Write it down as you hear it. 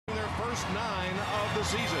first 9 of the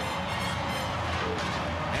season.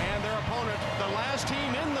 And their opponent, the last team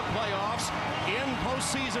in the playoffs in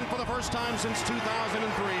postseason for the first time since 2003,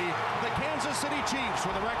 the Kansas City Chiefs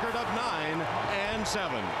with a record of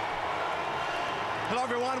 9-7. Hello,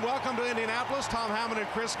 everyone. Welcome to Indianapolis. Tom Hammond and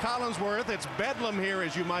Chris Collinsworth. It's bedlam here,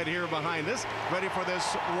 as you might hear behind us, ready for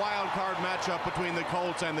this wild card matchup between the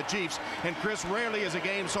Colts and the Chiefs. And Chris, rarely is a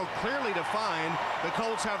game so clearly defined. The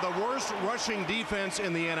Colts have the worst rushing defense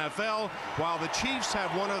in the NFL, while the Chiefs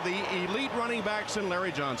have one of the elite running backs in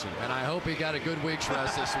Larry Johnson. And I hope he got a good week's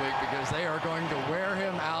rest this week, because they are going to wear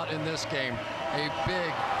him out in this game. A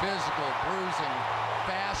big, physical, bruising,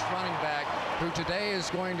 fast running back who today is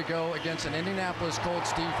going to go against an Indianapolis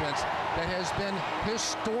Colts defense that has been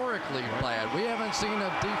historically bad. We haven't seen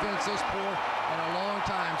a defense this poor in a long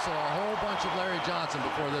time, so a whole bunch of Larry Johnson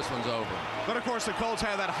before this one's over. But of course the Colts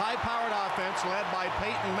have that high-powered offense led by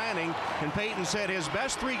Peyton Manning, and Peyton said his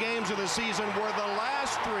best 3 games of the season were the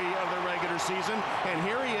last 3 of the regular season, and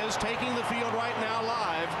here he is taking the field right now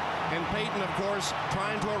live. And Peyton, of course,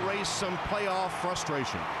 trying to erase some playoff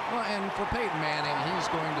frustration. Well, and for Peyton Manning, he's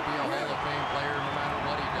going to be a Hall of Fame player no matter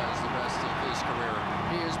what he does the rest of his career.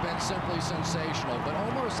 He has been simply sensational, but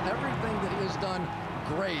almost everything that he has done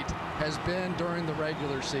great has been during the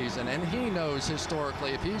regular season, and he knows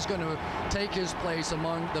historically if he's going to take his place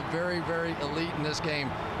among the very, very elite in this game,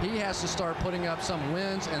 he has to start putting up some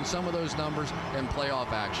wins and some of those numbers in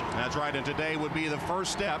playoff action. That's right, and today would be the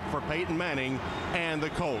first step for Peyton Manning and the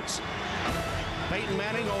Colts. Peyton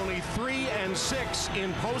Manning only 3-6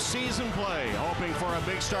 in postseason play, hoping for a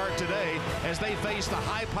big start today as they face the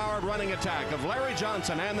high-powered running attack of Larry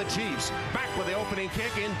Johnson and the Chiefs. Back with the opening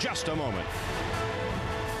kick in just a moment.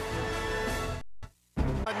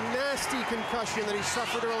 A nasty concussion that he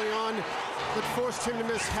suffered early on that forced him to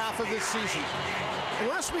miss half of this season. And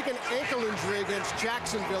last week, an ankle injury against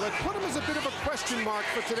Jacksonville, it put him as a bit of a question mark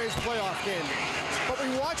for today's playoff game. But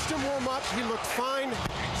we watched him warm up. He looked fine.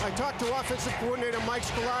 I talked to offensive coordinator Mike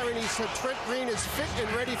Scolari, and he said Trent Green is fit and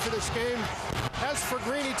ready for this game. As for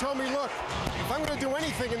Green, he told me, look, if I'm going to do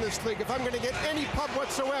anything in this league, if I'm going to get any pub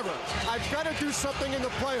whatsoever, I've got to do something in the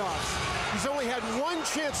playoffs. He's only had 1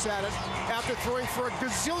 chance at it after throwing for a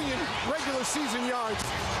gazillion regular season yards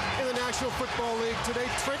in the National Football League. Today,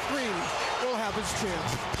 Trent Green will have his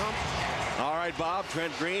chance. Tom? All right, Bob,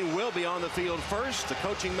 Trent Green will be on the field first. The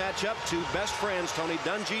coaching matchup, 2 best friends, Tony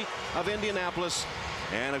Dungy of Indianapolis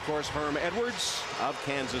and, of course, Herm Edwards of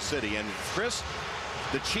Kansas City. And, Chris,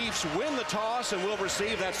 the Chiefs win the toss and will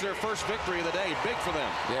receive. That's their first victory of the day. Big for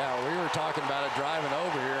them. Yeah, we were talking about it driving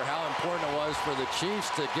over here, how important it was for the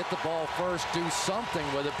Chiefs to get the ball first, do something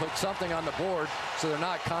with it, put something on the board so they're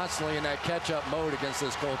not constantly in that catch-up mode against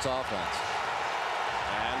this Colts offense.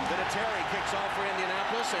 And Vinatieri kicks off for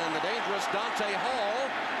Indianapolis, and the dangerous Dante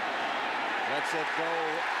Hall lets it go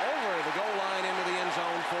over the goal line into the end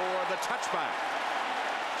zone for the touchback.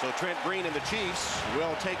 So Trent Green and the Chiefs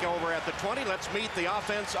will take over at the 20. Let's meet the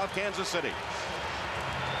offense of Kansas City.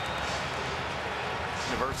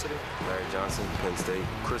 University, Larry Johnson, Penn State.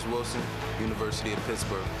 Chris Wilson, University of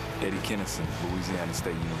Pittsburgh. Eddie Kennison, Louisiana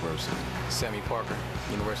State University. Sammy Parker,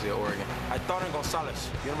 University of Oregon. Aitorn Gonzalez,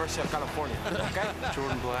 University of California. Okay?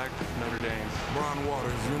 Jordan Black, Notre Dame. Brian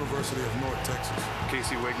Waters, University of North Texas.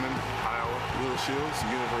 Casey Wigman, Iowa. Will Shields,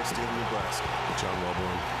 University of Nebraska. John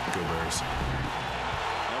Welborn, Go Bears.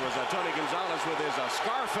 That was Tony Gonzalez with his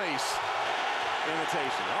Scarface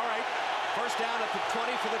imitation. All right. First down at the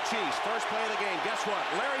 20 for the Chiefs. First play of the game. Guess what?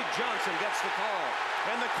 Larry Johnson gets the call.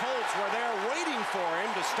 And the Colts were there waiting for him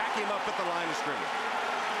to stack him up at the line of scrimmage.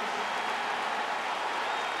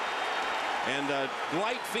 And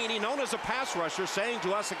Dwight Feeney, known as a pass rusher, saying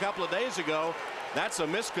to us a couple of days ago, that's a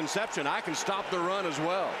misconception. I can stop the run as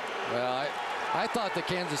well. Well, I thought the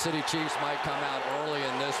Kansas City Chiefs might come out early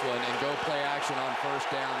in this one and go play action on first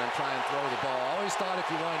down and try and throw the ball. I always thought if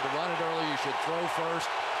you wanted to run it early, you should throw first,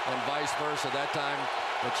 and vice versa. That time,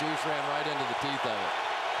 the Chiefs ran right into the teeth of it.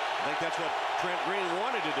 I think that's what Trent Green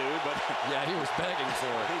wanted to do, but yeah, he was begging for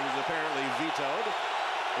it. He was apparently vetoed.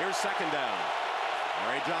 Here's second down.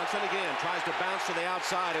 Larry Johnson again tries to bounce to the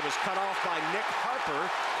outside. It was cut off by Nick Harper,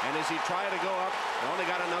 and as he tried to go up, he only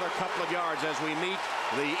got another couple of yards as we meet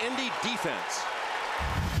the Indy defense.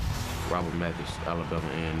 Robert Mathis, Alabama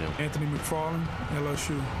A&M. Anthony McFarland,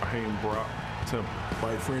 LSU. Raheem Brock, Temple.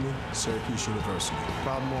 Mike Freeney, Syracuse University.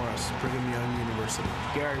 Bob Morris, Brigham Young University.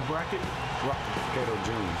 Gary Brackett, Rutgers. Cato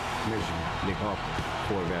Jr., Michigan. Nick Harper,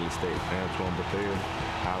 Fort Valley State. Antoine Bethel,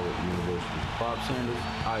 Howard University. Bob Sanders,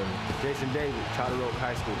 Iowa. Jason David, Charter Oak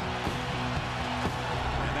High School.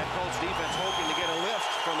 And that Colts defense hoping to get a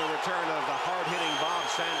lift from the return of the hard-hitting Bob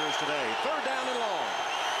Sanders today. Third down and long.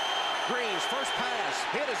 Green's first pass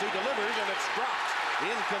hit as he delivers, and it's dropped.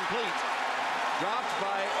 Incomplete. Dropped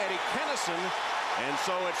by Eddie Kennison, and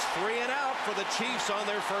so it's 3 and out for the Chiefs on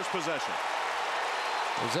their first possession.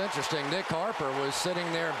 It was interesting. Nick Harper was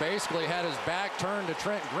sitting there, basically had his back turned to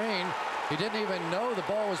Trent Green. He didn't even know the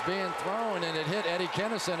ball was being thrown, and it hit Eddie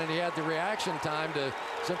Kennison, and he had the reaction time to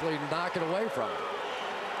simply knock it away from him.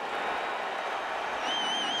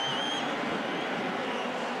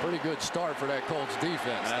 Pretty good start for that Colts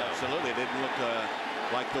defense. Absolutely. It didn't look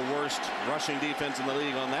like the worst rushing defense in the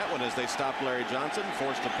league on that one as they stopped Larry Johnson,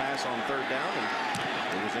 forced a pass on 3rd down,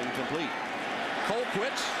 and it was incomplete.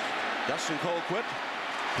 Colquitt, Dustin Colquitt.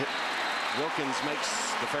 Wilkins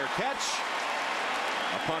makes the fair catch.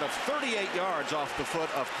 A punt of 38 yards off the foot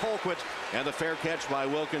of Colquitt, and the fair catch by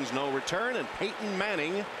Wilkins, no return, and Peyton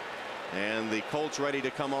Manning and the Colts ready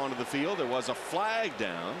to come onto the field. There was a flag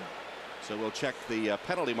down, so we'll check the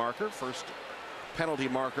penalty marker. First penalty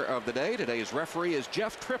marker of the day. Today's referee is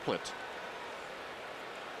Jeff Triplett.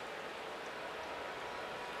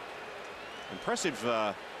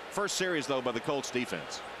 Impressive first series, though, by the Colts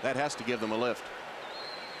defense. That has to give them a lift.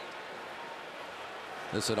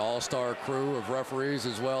 This is an all-star crew of referees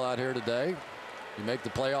as well out here today. You make the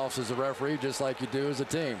playoffs as a referee just like you do as a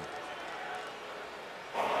team.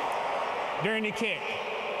 During the kick,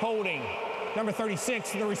 holding number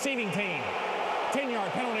 36 to the receiving team.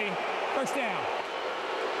 10-yard penalty, first down.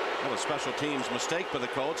 Well, a special teams mistake by the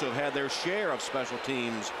Colts, who have had their share of special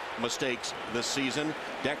teams mistakes this season.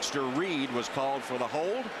 Dexter Reed was called for the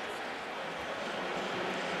hold.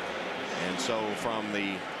 And so from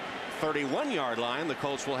the 31-yard line, the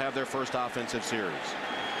Colts will have their first offensive series.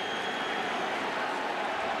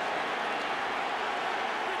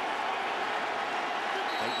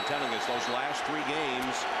 Peyton telling us those last 3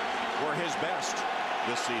 games were his best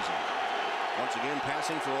this season. Once again,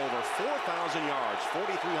 passing for over 4,000 yards,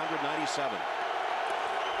 4,397.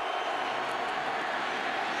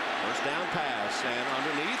 First down pass, and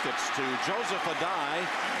underneath it's to Joseph Adai,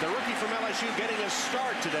 the rookie from LSU, getting his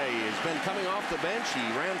start today. He's been coming off the bench. He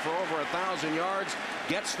ran for over 1,000 yards,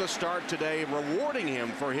 gets the start today, rewarding him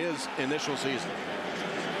for his initial season.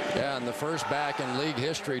 Yeah, and the first back in league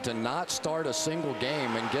history to not start a single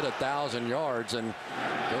game and get 1,000 yards and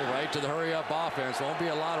go right to the hurry-up offense. Won't be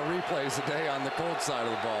a lot of replays today on the Colts side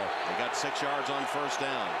of the ball. They got 6 yards on first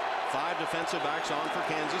down. 5 defensive backs on for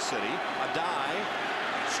Kansas City. Adai,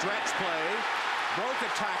 stretch play, broke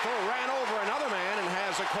a tackle, ran over another man, and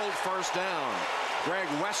has a Colt first down. Greg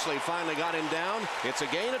Wesley finally got him down. It's a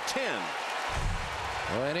gain of 10.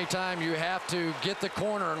 Well, anytime you have to get the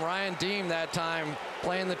corner, and Ryan Deem that time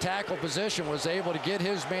playing the tackle position was able to get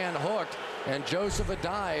his man hooked, and Joseph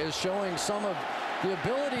Adai is showing some of the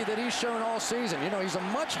ability that he's shown all season. You know, he's a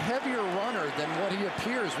much heavier runner than what he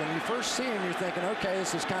appears. When you first see him, you're thinking, okay,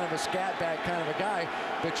 this is kind of a scat back kind of a guy,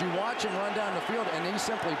 but you watch him run down the field and he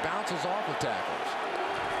simply bounces off of tackles.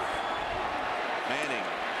 Manning,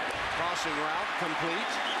 crossing route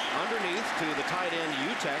complete underneath to the tight end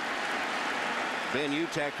Utek. Ben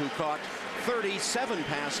Utek, who caught 37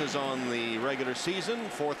 passes on the regular season,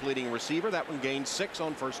 4th leading receiver. That one gained 6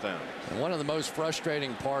 on first down. And one of the most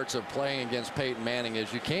frustrating parts of playing against Peyton Manning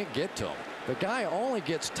is you can't get to him. The guy only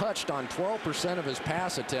gets touched on 12% of his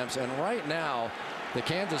pass attempts, and right now the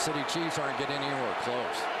Kansas City Chiefs aren't getting anywhere close.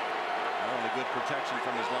 Not only good protection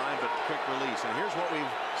from his line, but quick release. And here's what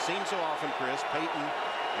we've seen so often, Chris. Peyton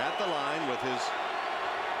at the line with his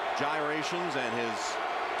gyrations and his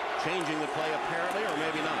changing the play apparently, or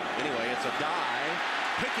maybe not. Anyway, it's Adai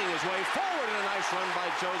picking his way forward, and a nice run by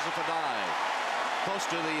Joseph Adai. Close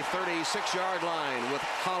to the 36-yard line with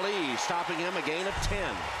Holly stopping him, a gain of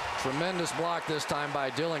 10. Tremendous block this time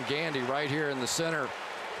by Dylan Gandy right here in the center.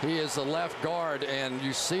 He is the left guard, and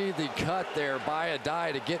you see the cut there by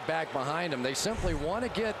Adai to get back behind him. They simply want to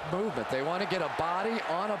get movement. They want to get a body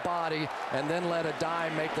on a body and then let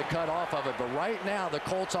Adai make the cut off of it. But right now, the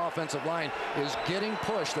Colts offensive line is getting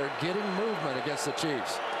pushed. They're getting movement against the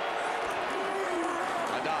Chiefs.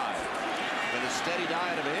 Adai, with a steady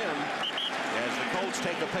diet of him, as the Colts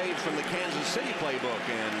take a page from the Kansas City playbook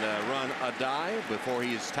and run Adai before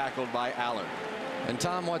he's tackled by Allen. And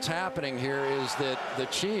Tom, what's happening here is that the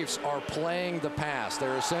Chiefs are playing the pass.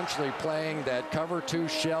 They're essentially playing that cover 2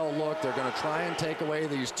 shell look. They're going to try and take away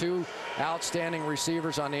these 2 outstanding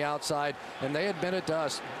receivers on the outside. And they admitted to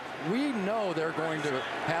us, we know they're going to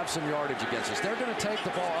have some yardage against us. They're going to take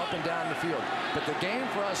the ball up and down the field. But the game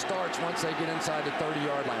for us starts once they get inside the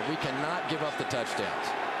 30-yard line. We cannot give up the touchdowns.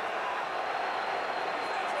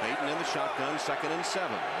 Peyton in the shotgun, 2nd and 7.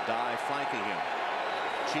 Adai flanking him.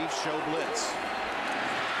 Chiefs show blitz.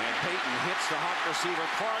 And Peyton hits the hot receiver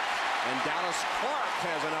Clark, and Dallas Clark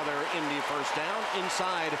has another Indy first down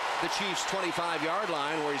inside the Chiefs' 25-yard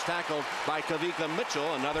line, where he's tackled by Kavika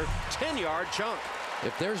Mitchell, another 10-yard chunk.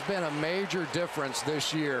 If there's been a major difference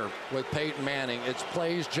this year with Peyton Manning, it's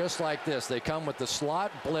plays just like this. They come with the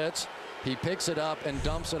slot blitz. He picks it up and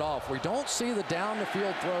dumps it off. We don't see the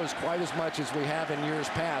down-the-field throws quite as much as we have in years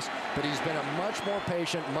past, but he's been a much more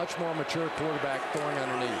patient, much more mature quarterback throwing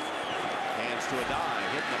underneath. Hands to a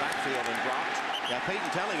dive, hit in the backfield and dropped. Now, Peyton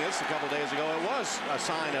telling us a couple days ago it was a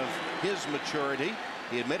sign of his maturity.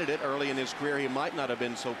 He admitted it early in his career. He might not have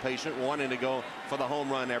been so patient, wanting to go for the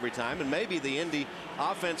home run every time. And maybe the Indy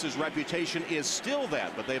offense's reputation is still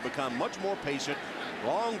that, but they've become much more patient.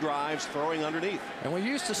 Long drives, throwing underneath. And we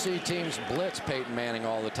used to see teams blitz Peyton Manning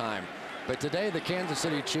all the time. But today the Kansas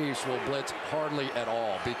City Chiefs will blitz hardly at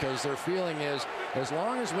all, because their feeling is as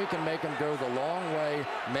long as we can make them go the long way,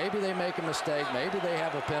 maybe they make a mistake, maybe they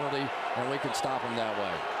have a penalty, and we can stop them that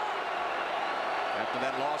way. After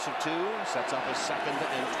that loss of 2, sets up a 2nd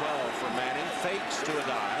and 12 for Manning. Fakes to a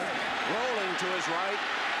dive. Rolling to his right.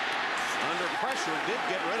 Under pressure, did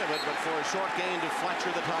get rid of it, but for a short gain to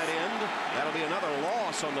Fletcher, the tight end. That'll be another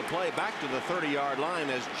loss on the play back to the 30-yard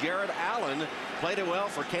line, as Jared Allen played it well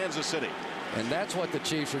for Kansas City. And that's what the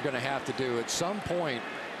Chiefs are going to have to do at some point.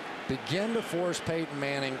 Begin to force Peyton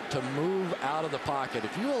Manning to move out of the pocket.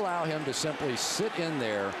 If you allow him to simply sit in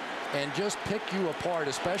there and just pick you apart,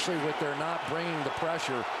 especially with their not bringing the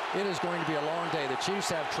pressure, it is going to be a long day. The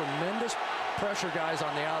Chiefs have tremendous pressure guys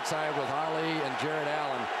on the outside with Ali and Jared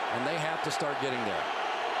Allen, and they have to start getting there.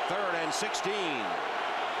 3rd and 16.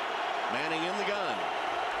 Manning in the gun.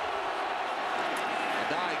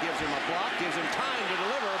 Adai gives him a block, gives him time to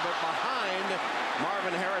deliver, but behind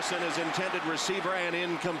Marvin Harrison, his intended receiver, and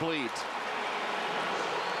incomplete.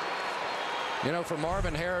 You know, for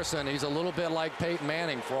Marvin Harrison, he's a little bit like Peyton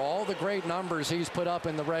Manning. For all the great numbers he's put up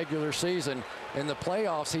in the regular season, in the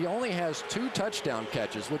playoffs, he only has 2 touchdown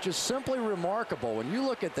catches, which is simply remarkable. When you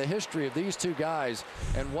look at the history of these 2 guys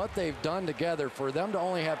and what they've done together, for them to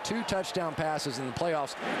only have 2 touchdown passes in the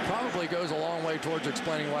playoffs probably goes a long way towards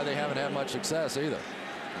explaining why they haven't had much success either.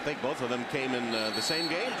 I think both of them came in the same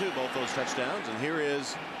game, too, both those touchdowns. And here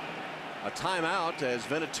is a timeout as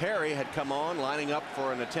Vinatieri had come on, lining up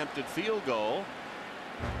for an attempted field goal.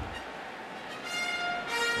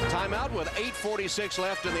 Timeout with 8:46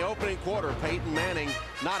 left in the opening quarter. Peyton Manning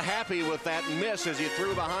not happy with that miss as he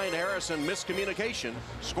threw behind Harrison. Miscommunication,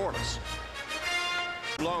 scoreless.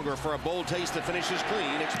 Longer for a bold taste that finishes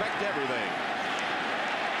clean. Expect everything.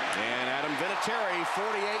 And Adam Vinatieri,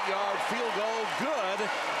 48-yard field goal, good,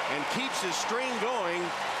 and keeps his string going.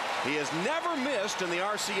 He has never missed in the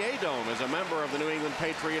RCA Dome as a member of the New England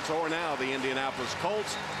Patriots or now the Indianapolis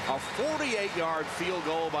Colts. A 48-yard field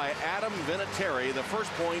goal by Adam Vinatieri, the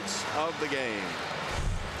first points of the game.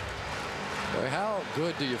 Boy, how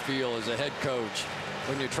good do you feel as a head coach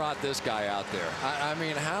when you trot this guy out there? I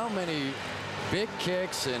mean, how many big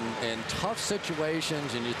kicks and tough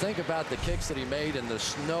situations, and you think about the kicks that he made in the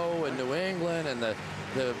snow in New England and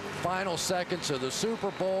the final seconds of the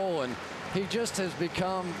Super Bowl, and he just has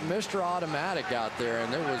become Mr. Automatic out there,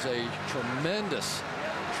 and there was a tremendous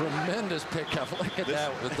pickup. Look at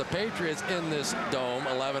that with the Patriots in this dome,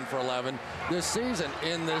 11 for 11 this season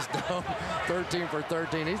in this dome, 13 for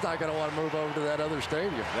 13. He's not going to want to move over to that other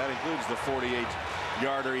stadium. That includes the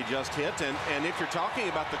 48-yarder he just hit, and if you're talking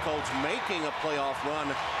about the Colts making a playoff run,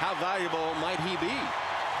 how valuable might he be?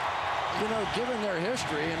 You know, given their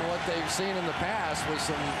history and what they've seen in the past with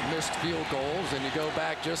some missed field goals, and you go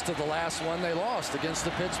back just to the last one they lost against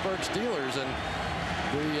the Pittsburgh Steelers, and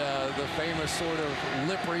the famous sort of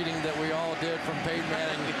lip reading that we all did from Peyton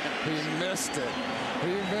Manning. He missed it.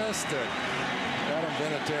 He missed it. Adam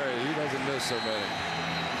Vinatieri, he doesn't miss so many.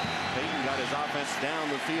 Peyton got his offense down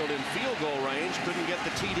the field in field goal range, couldn't get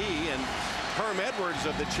the TD, and Herm Edwards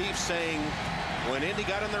of the Chiefs saying, when Indy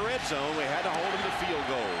got in the red zone, we had to hold him to field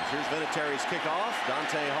goals. Here's Vinatieri's kickoff.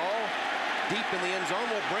 Dante Hall deep in the end zone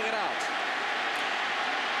will bring it out.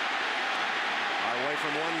 Away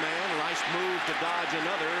from one man, nice move to dodge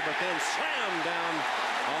another, but then slammed down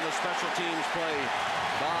on the special teams play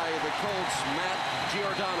by the Colts, Matt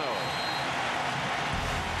Giordano.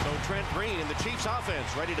 So Trent Green in the Chiefs offense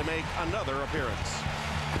ready to make another appearance.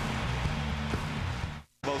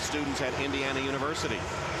 Both students at Indiana University.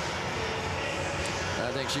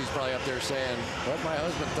 I think she's probably up there saying, let my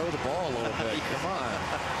husband throw the ball a little bit. Come on.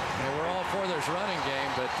 I mean, we're all for this running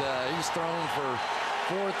game, but he's thrown for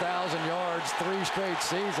 4,000 yards 3 straight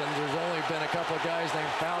seasons. There's only been a couple of guys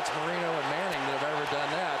named Fouts, Marino, and Manning that have ever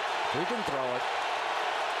done that. He can throw it.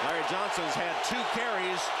 Larry Johnson's had 2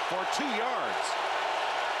 carries for 2 yards.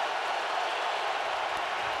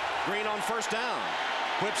 Green on first down.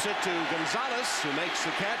 Whips it to Gonzalez, who makes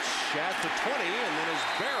the catch at the 20 and then is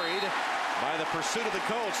buried by the pursuit of the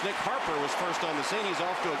Colts. Nick Harper was first on the scene. He's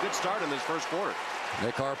off to a good start in this first quarter.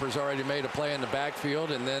 Nick Harper's already made a play in the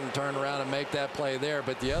backfield and then turn around and make that play there.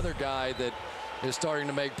 But the other guy that is starting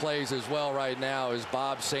to make plays as well right now is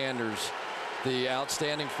Bob Sanders, the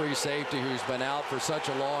outstanding free safety who's been out for such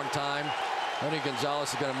a long time. Tony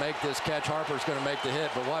Gonzalez is going to make this catch. Harper's going to make the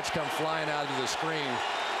hit, but watch come flying out of the screen.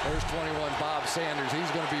 There's 21 Bob Sanders. He's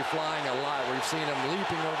going to be flying a lot. We've seen him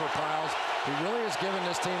leaping over piles. He really has given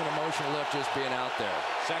this team an emotional lift just being out there.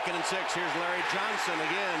 2nd and 6. Here's Larry Johnson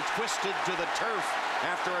again, twisted to the turf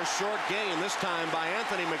after a short gain, this time by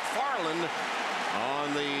Anthony McFarland on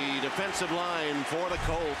the defensive line for the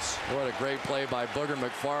Colts. What a great play by Booger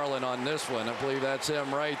McFarland on this one. I believe that's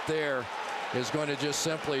him right there. Is going to just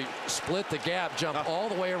simply split the gap, jump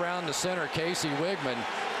all the way around the center, Casey Wigman,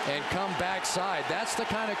 and come backside. That's the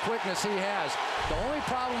kind of quickness he has. The only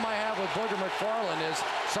problem I have with Booger McFarland is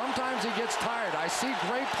sometimes he gets tired. I see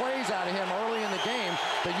great plays out of him early in the game,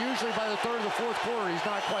 but usually by the 3rd or the 4th quarter, he's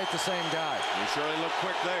not quite the same guy. He surely looked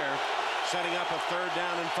quick there, setting up a 3rd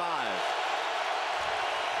down and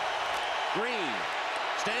 5. Green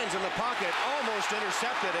stands in the pocket, almost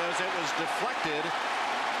intercepted as it was deflected.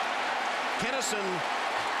 Kennison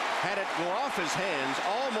had it go off his hands,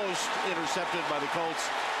 almost intercepted by the Colts,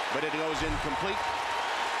 but it goes incomplete.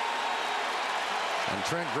 And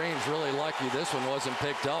Trent Green's really lucky this one wasn't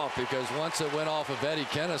picked off, because once it went off of Eddie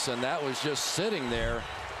Kennison, that was just sitting there,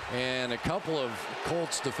 and a couple of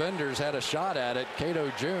Colts defenders had a shot at it.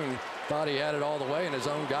 Cato June thought he had it all the way, and his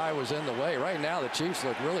own guy was in the way. Right now, the Chiefs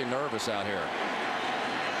look really nervous out here.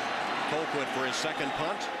 Colquitt for his 2nd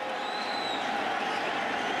punt.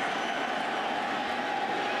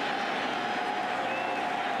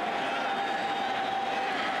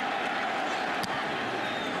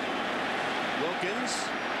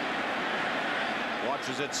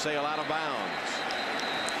 Watches it sail out of bounds.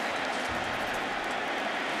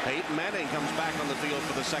 Peyton Manning comes back on the field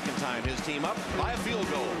for the 2nd time. His team up by a field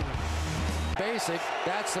goal. Basic,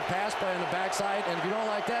 that's the pass play on the backside, and if you don't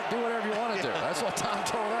like that, do whatever you want to do. That's what Tom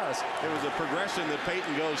told us. It was a progression that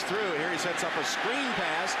Peyton goes through. Here he sets up a screen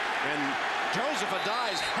pass, and Joseph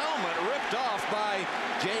Adai's helmet ripped off by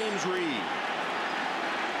James Reed.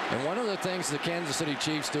 And one of the things the Kansas City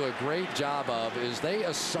Chiefs do a great job of is they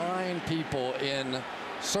assign people in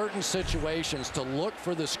certain situations to look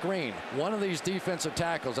for the screen. One of these defensive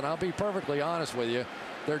tackles, and I'll be perfectly honest with you,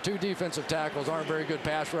 their 2 defensive tackles aren't very good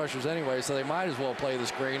pass rushers anyway, so they might as well play the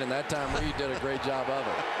screen, and that time Reed did a great job of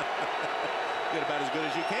it. Did about as good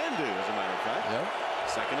as you can do, as a matter of fact. Yep.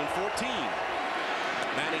 2nd and 14.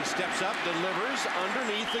 Manning steps up, delivers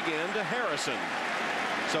underneath again to Harrison.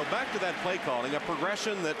 So back to that play calling, a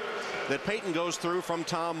progression that Peyton goes through from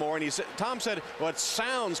Tom Moore. And Tom said, well, it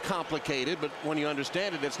sounds complicated, but when you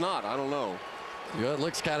understand it, it's not. I don't know. Yeah, it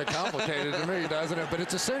looks kind of complicated to me, doesn't it? But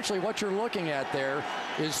it's essentially what you're looking at there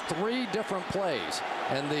is 3 different plays.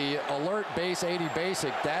 And the alert base 80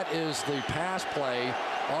 basic, that is the pass play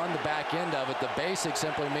on the back end of it. The basic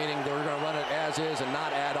simply meaning they're going to run it as is and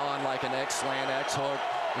not add on like an X slant, X hook,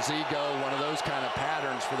 Z-go, one of those kind of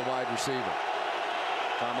patterns for the wide receiver.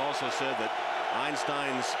 Tom also said that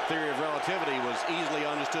Einstein's theory of relativity was easily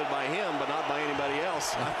understood by him, but not by anybody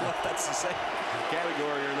else. I don't know if that's the same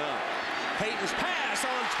category or not. Peyton's pass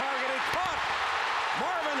on target and caught.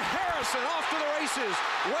 Marvin Harrison off to the races.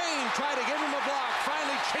 Wayne tried to give him a block.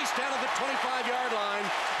 Finally chased down at the 25-yard line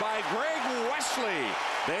by Greg Wesley.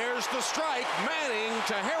 There's the strike. Manning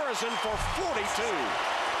to Harrison for 42.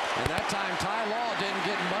 And that time, Ty Law didn't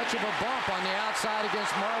get much of a bump on the outside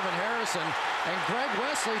against Marvin Harrison. And Greg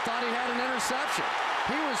Wesley thought he had an interception.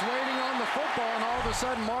 He was waiting on the football, and all of a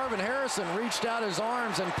sudden, Marvin Harrison reached out his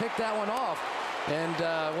arms and picked that one off. And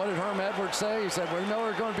what did Herm Edwards say? He said, we know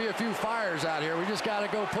there are going to be a few fires out here. We just got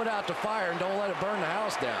to go put out the fire and don't let it burn the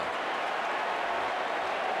house down.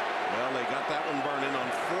 Well, they got that one burning on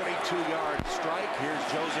 42-yard strike. Here's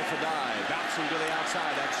Joseph Adai. Bouncing to the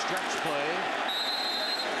outside. That stretch play.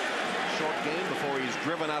 Short game before he's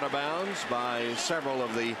driven out of bounds by several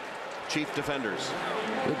of the Chief defenders.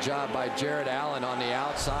 Good job by Jared Allen on the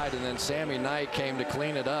outside, and then Sammy Knight came to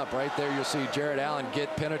clean it up. Right there you'll see Jared Allen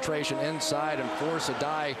get penetration inside and force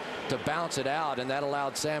Adai to bounce it out, and that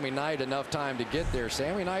allowed Sammy Knight enough time to get there.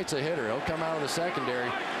 Sammy Knight's a hitter. He'll come out of the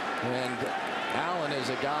secondary, and Allen is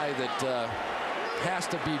a guy that has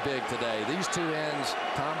to be big today. These 2 ends,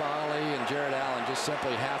 Tamba Ali and Jared Allen, just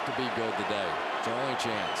simply have to be good today. It's their only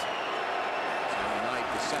chance. Sammy Knight,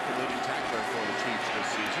 the 2nd leading tackler for the Chiefs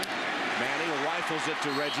this season. Manning rifles it to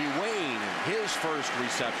Reggie Wayne, his first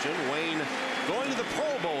reception. Wayne going to the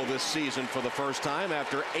Pro Bowl this season for the first time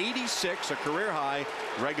after 86, a career-high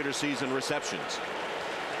regular season receptions.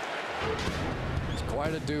 It's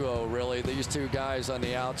quite a duo, really, these two guys on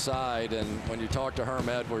the outside. And when you talk to Herm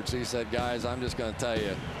Edwards, he said, guys, I'm just going to tell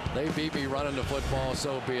you, they beat me running the football,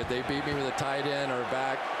 so be it. They beat me with a tight end or a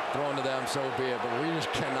back thrown to them, so be it. But we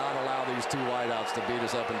just cannot allow these two wideouts to beat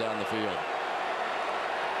us up and down the field.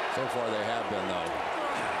 So far they have been, though.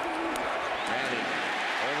 Manning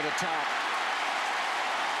over the top.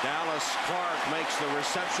 Dallas Clark makes the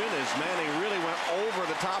reception as Manning really went over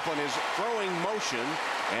the top on his throwing motion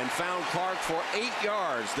and found Clark for 8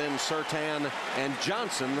 yards. Then Surtain and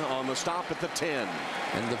Johnson on the stop at the 10.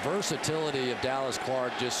 And the versatility of Dallas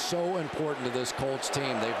Clark just so important to this Colts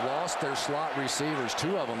team. They've lost their slot receivers,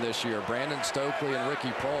 2 of them this year, Brandon Stokely and Ricky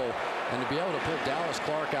Pohl. And to be able to put Dallas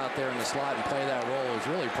Clark out there in the slot and play that role is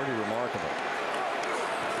really pretty remarkable.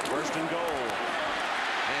 First and goal.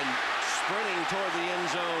 And sprinting toward the end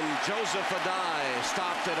zone, Joseph Adai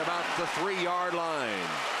stopped at about the 3-yard line.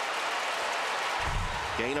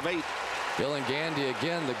 Gain of 8. Dylan Gandy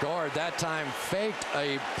again, the guard, that time faked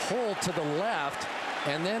a pull to the left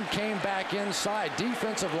and then came back inside.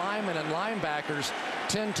 Defensive linemen and linebackers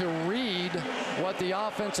tend to read what the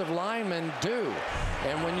offensive linemen do.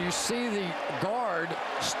 And when you see the guard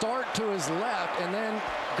start to his left and then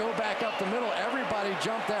go back up the middle, everybody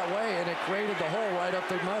jumped that way, and it created the hole right up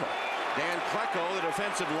the middle. Dan Klecko, the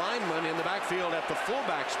defensive lineman, in the backfield at the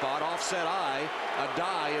fullback spot, offset eye.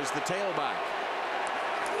 Adai is the tailback.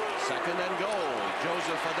 Second and goal.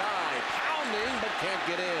 Joseph Adai pounding but can't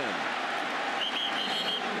get in.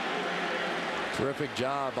 Terrific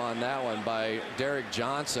job on that one by Derek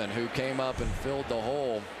Johnson, who came up and filled the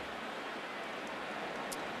hole.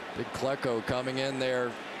 Big Klecko coming in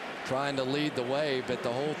there trying to lead the way, but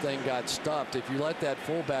the whole thing got stuffed. If you let that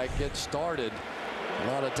fullback get started, a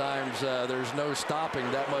lot of times there's no stopping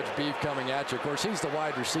that much beef coming at you. Of course, he's the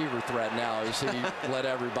wide receiver threat now, as he let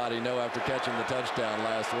everybody know after catching the touchdown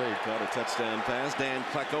last week. Caught a touchdown pass. Dan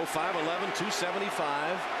Klecko, 5'11",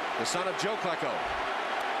 275, the son of Joe Klecko.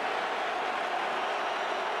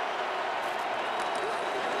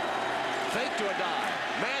 Fake to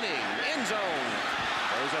Adai. Manning, end zone.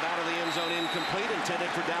 Throws it out of the end zone, incomplete, intended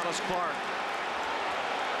for Dallas Clark.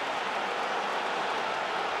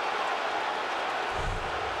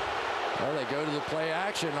 Well, they go to the play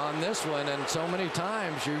action on this one, and so many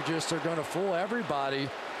times you just are going to fool everybody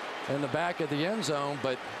in the back of the end zone.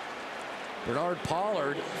 But Bernard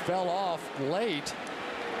Pollard fell off late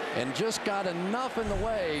and just got enough in the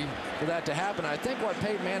way for that to happen. I think what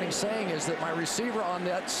Peyton Manning's saying is that my receiver on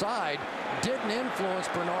that side didn't influence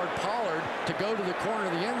Bernard Pollard to go to the corner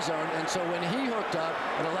of the end zone, and so when he hooked up,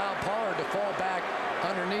 it allowed Pollard to fall back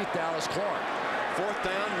underneath Dallas Clark. Fourth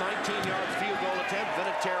down, 19-yard field goal attempt.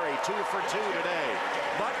 Vinatieri 2 for 2 today.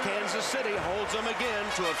 But Kansas City holds them again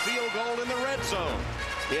to a field goal in the red zone.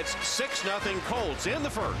 It's 6-0 Colts in the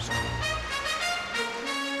first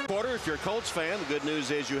quarter. If you're a Colts fan, the good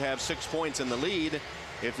news is you have 6 points in the lead.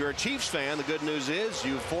 If you're a Chiefs fan, the good news is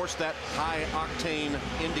you've forced that high-octane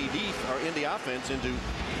Indy offense into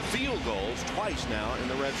field goals twice now in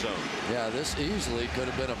the red zone. Yeah, this easily could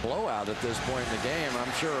have been a blowout at this point in the game.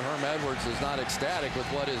 I'm sure Herm Edwards is not ecstatic with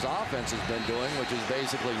what his offense has been doing, which is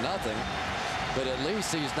basically nothing. But at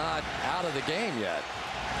least he's not out of the game yet.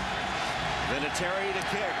 Vinatieri to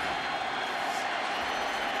kick.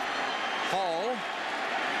 Hall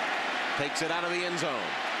takes it out of the end zone.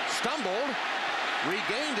 Stumbled.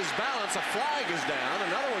 Regained his balance. A flag is down.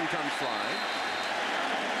 Another one comes flying.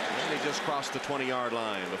 And he just crossed the 20-yard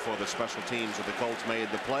line before the special teams of the Colts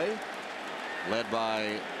made the play, led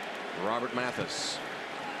by Robert Mathis.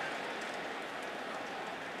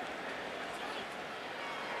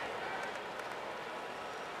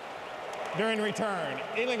 During return,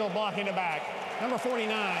 illegal blocking the back. Number 49,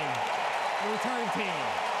 the return team.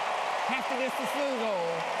 Half the distance field goal,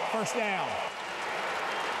 first down.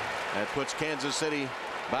 That puts Kansas City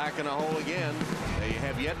back in a hole again. They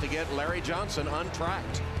have yet to get Larry Johnson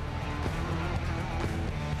untracked.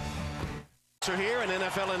 So here, an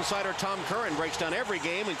NFL insider, Tom Curran, breaks down every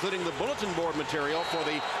game, including the bulletin board material for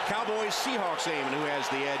the Cowboys-Seahawks game, and who has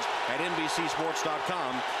the edge at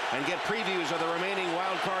NBCSports.com, and get previews of the remaining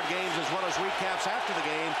wild card games as well as recaps after the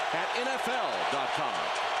game at NFL.com.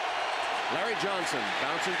 Larry Johnson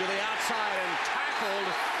bouncing to the outside and tackled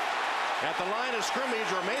at the line of scrimmage,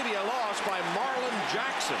 or maybe a loss, by Marlon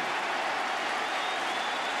Jackson.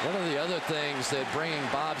 One of the other things that bringing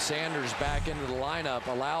Bob Sanders back into the lineup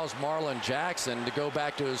allows Marlon Jackson to go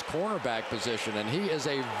back to his cornerback position, and he is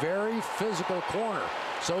a very physical corner.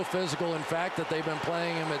 So physical, in fact, that they've been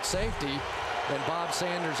playing him at safety in Bob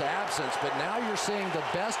Sanders' absence. But now you're seeing the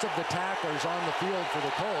best of the tacklers on the field for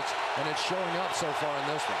the Colts, and it's showing up so far in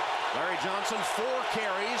this one. Larry Johnson, 4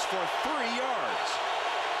 carries for 3 yards.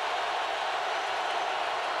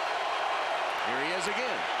 Here he is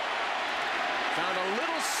again. Found a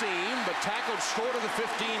little seam, but tackled short of the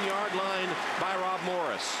 15-yard line by Rob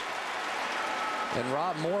Morris. And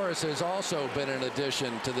Rob Morris has also been an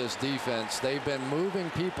addition to this defense. They've been moving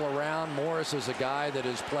people around. Morris is a guy that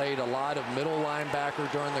has played a lot of middle linebacker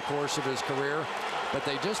during the course of his career, but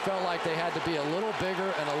they just felt like they had to be a little bigger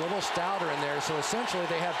and a little stouter in there. So essentially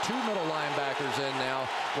they have 2 middle linebackers in now,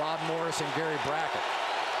 Rob Morris and Gary Brackett.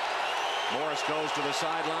 Morris goes to the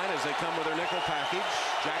sideline as they come with their nickel package.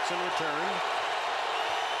 Jackson returned.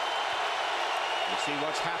 You see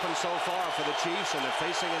what's happened so far for the Chiefs, and they're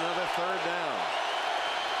facing another 3rd down.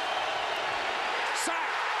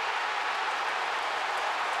 Sack!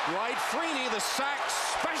 Dwight Freeney, the sack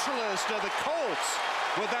specialist of the Colts,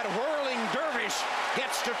 with that whirling dervish,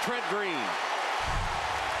 gets to Trent Green.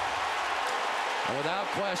 And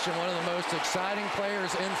without question, one of the most exciting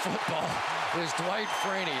players in football is Dwight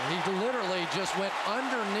Freeney. He literally just went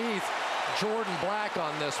underneath Jordan Black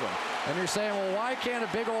on this one. And you're saying, well, why can't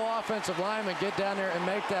a big old offensive lineman get down there and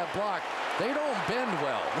make that block? They don't bend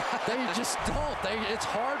well. They just don't. It's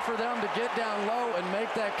hard for them to get down low and make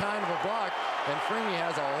that kind of a block. And Freeney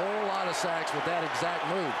has a whole lot of sacks with that exact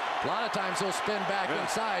move. A lot of times he'll spin back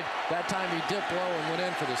inside. That time he dipped low and went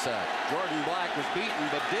in for the sack. Jordan Black was beaten,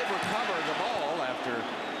 but did recover the ball after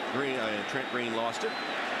Trent Green lost it.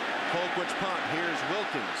 Colquitt's punt. Here's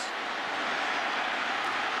Wilkins.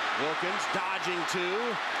 Wilkins dodging 2,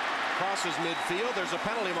 crosses midfield. There's a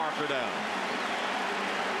penalty marker down.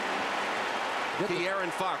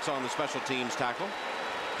 Aaron Fox on the special teams tackle.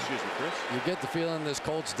 Excuse me, Chris. You get the feeling this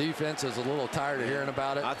Colts defense is a little tired of hearing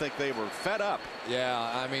about it. I think they were fed up.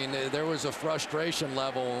 Yeah, I mean, there was a frustration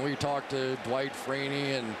level when we talked to Dwight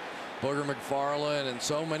Freeney and Booger McFarland and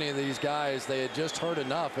so many of these guys. They had just heard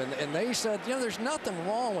enough, and they said, you know, there's nothing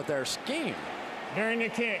wrong with their scheme. During the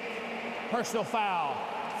kick, personal foul,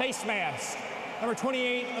 face mask, number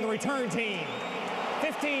 28 of the return team,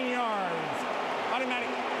 15 yards, automatic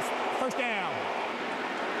 1st down.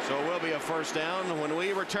 So it will be a 1st down when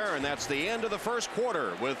we return. That's the end of the 1st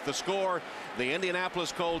quarter with the score, the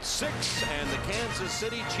Indianapolis Colts 6 and the Kansas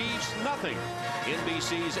City Chiefs nothing.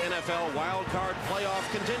 NBC's NFL Wild Card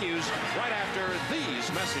Playoff continues right after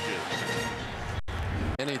these messages.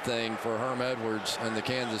 Anything for Herm Edwards and the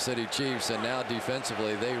Kansas City Chiefs, and now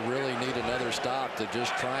defensively they really need another stop to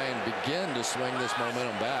just try and begin to swing this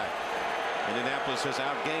momentum back. Indianapolis has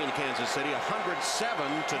outgained Kansas City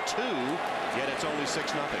 107-2, yet it's only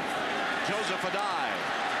 6-0. Joseph Adai.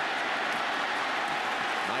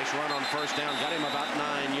 Nice run on 1st down, got him about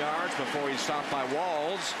 9 yards before he's stopped by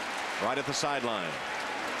Walls right at the sideline.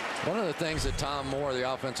 One of the things that Tom Moore,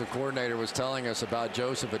 the offensive coordinator, was telling us about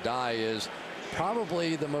Joseph Adai is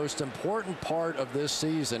probably the most important part of this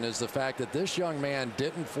season is the fact that this young man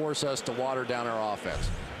didn't force us to water down our offense.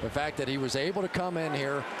 The fact that he was able to come in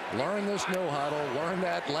here, learn this no huddle, learn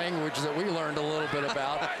that language that we learned a little bit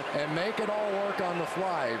about, and make it all work on the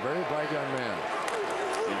fly. Very bright young man.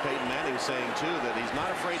 And Peyton Manning saying, too, that he's not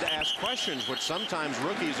afraid to ask questions, which sometimes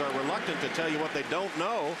rookies are reluctant to tell you what they don't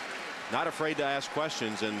know. Not afraid to ask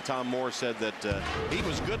questions, and Tom Moore said that he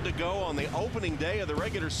was good to go on the opening day of the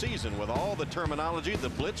regular season with all the terminology, the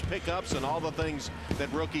blitz pickups, and all the things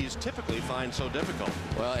that rookies typically find so difficult.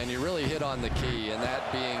 Well, and you really hit on the key, and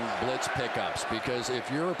that being blitz pickups, because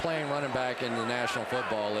if you're playing running back in the National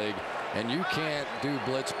Football League and you can't do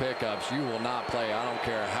blitz pickups, you will not play. I don't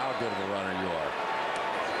care how good of a runner you are.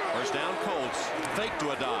 1st down Colts, fake to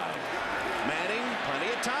Adai. Manning,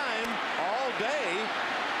 plenty of time all day.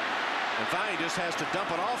 And finally just has to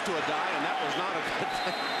dump it off to Adai, and that was not a good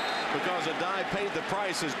thing because Adai paid the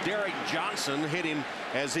price as Derek Johnson hit him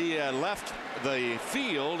as he left the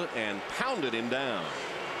field and pounded him down.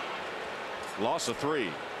 Loss of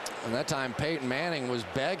 3. And that time Peyton Manning was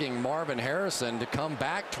begging Marvin Harrison to come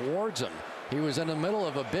back towards him. He was in the middle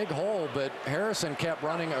of a big hole, but Harrison kept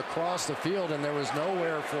running across the field, and there was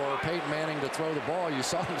nowhere for Peyton Manning to throw the ball. You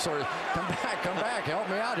saw him sort of, come back, help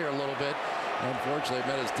me out here a little bit. Unfortunately,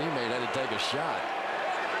 met his teammate, had to take a shot.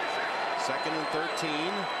 2nd and 13.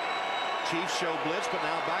 Chiefs show blitz, but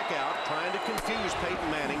now back out, trying to confuse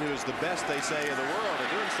Peyton Manning, who is the best, they say, in the world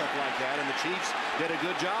at doing stuff like that. And the Chiefs did a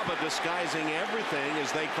good job of disguising everything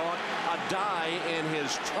as they caught Adai in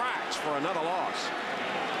his tracks for another loss.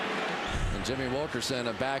 And Jimmy Wilkerson,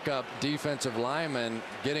 a backup defensive lineman,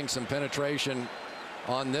 getting some penetration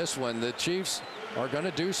on this one. The Chiefs are going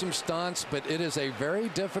to do some stunts, but it is a very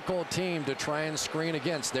difficult team to try and screen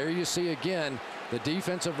against. There you see again the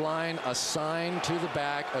defensive line assigned to the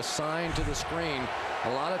back, assigned to the screen.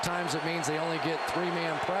 A lot of times it means they only get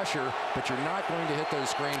three-man pressure, but you're not going to hit those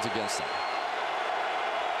screens against them.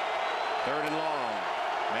 3rd and long.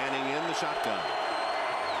 Manning in the shotgun.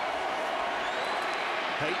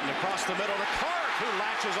 Peyton across the middle to Clark, who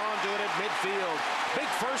latches onto it at midfield. Big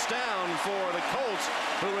first down for the Colts,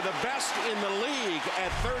 who are the best in the league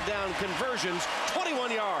at 3rd down conversions,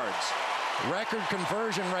 21 yards. Record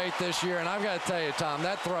conversion rate this year, and I've got to tell you, Tom,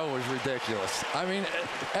 that throw was ridiculous. I mean,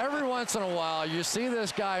 every once in a while you see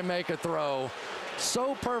this guy make a throw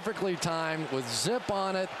so perfectly timed with zip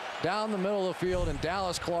on it down the middle of the field, and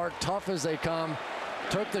Dallas Clark, tough as they come,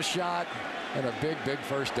 took the shot, and a big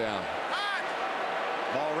first down.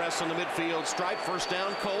 Ball rests on the midfield stripe. First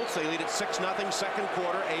down Colts. They lead at 6-0 second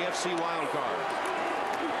quarter. AFC wild card.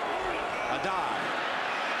 A dive.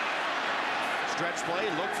 Stretch play.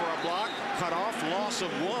 Look for a block. Cut off. Loss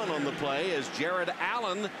of 1 on the play as Jared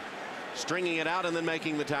Allen stringing it out and then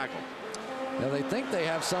making the tackle. Now they think they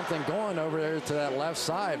have something going over there to that left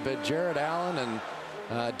side, but Jared Allen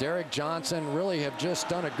and Derek Johnson really have just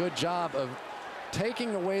done a good job of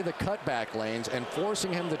taking away the cutback lanes and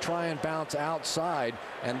forcing him to try and bounce outside,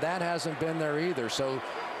 and that hasn't been there either. So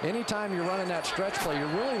anytime you're running that stretch play, you're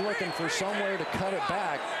really looking for somewhere to cut it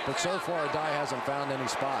back, but so far Adai hasn't found any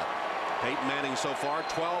spot. Peyton Manning so far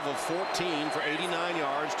 12 of 14 for 89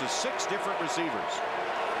 yards to 6 different receivers.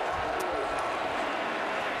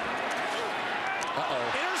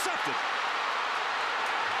 Intercepted.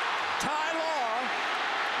 Ty Law,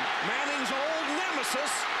 Manning's old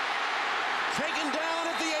nemesis, taken down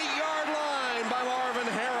at the 8-yard line by Marvin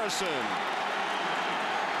Harrison.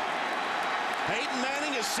 Peyton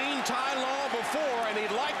Manning has seen Ty Law before, and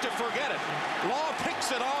he'd like to forget it. Law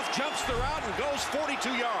picks it off, jumps the route, and goes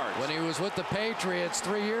 42 yards. When he was with the Patriots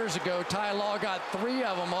 3 years ago, Ty Law got 3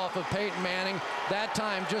 of them off of Peyton Manning. That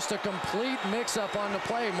time, just a complete mix-up on the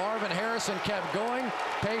play. Marvin Harrison kept going.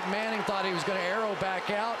 Peyton Manning thought he was going to arrow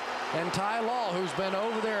back out. And Ty Law, who's been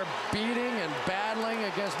over there beating and battling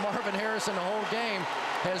against Marvin Harrison the whole game,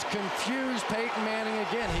 has confused Peyton Manning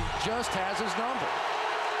again. He just has his number.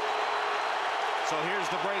 So here's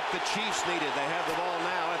the break the Chiefs needed. They have the ball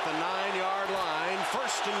now at the 9-yard line.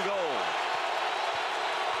 1st and goal.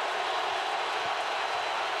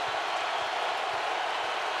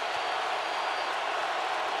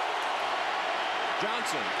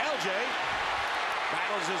 Johnson, LJ,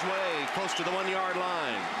 battles his way close to the 1-yard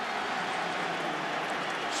line.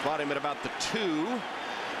 Spot him at about the 2.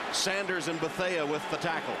 Sanders and Bethea with the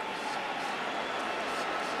tackle.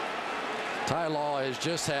 Ty Law has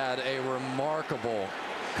just had a remarkable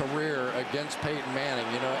career against Peyton Manning.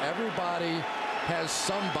 You know, everybody has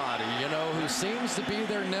somebody, you know, who seems to be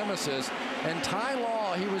their nemesis. And Ty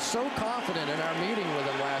Law, he was so confident in our meeting with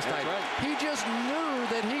him last night. Right. He just knew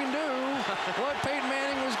that he knew what Peyton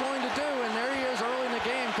Manning was going to do. And there he is early in the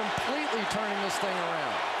game, completely turning this thing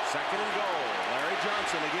around. 2nd and goal. Larry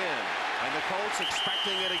Johnson again. And the Colts,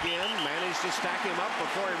 expecting it again, managed to stack him up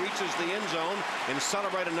before he reaches the end zone and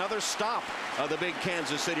celebrate another stop of the big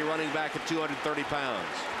Kansas City running back at 230 pounds.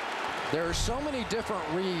 There are so many different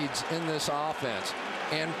reads in this offense.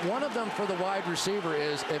 And one of them for the wide receiver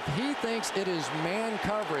is if he thinks it is man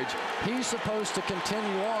coverage, he's supposed to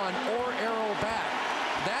continue on or arrow back.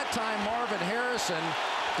 That time, Marvin Harrison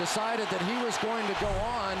decided that he was going to go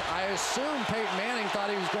on. I assume Peyton Manning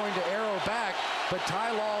thought he was going to arrow back, but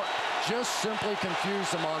Ty Law just simply confused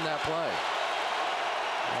him on that play.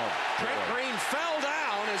 Trent Green fell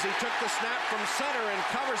down as he took the snap from center and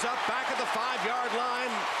covers up back at the 5-yard line.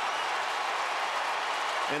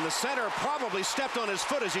 And the center probably stepped on his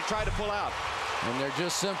foot as he tried to pull out. And there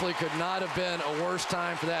just simply could not have been a worse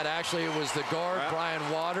time for that. Actually, it was the guard, Brian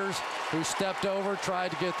Waters, who stepped over, tried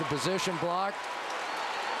to get the position block.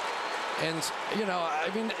 And, you know,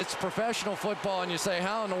 I mean, it's professional football, and you say,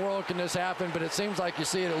 how in the world can this happen? But it seems like you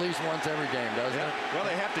see it at least once every game, doesn't it? Well,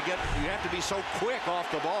 you have to be so quick off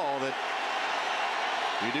the ball that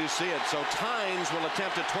you do see it. So Tynes will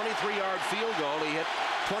attempt a 23-yard field goal. He hit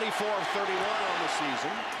 24 of 31 on the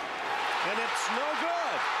season. And it's no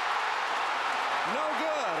good. No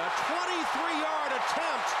good. A 23-yard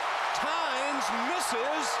attempt. Tynes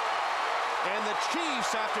misses. And the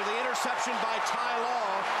Chiefs, after the interception by Ty Law,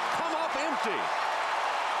 come up empty.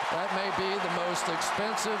 That may be the most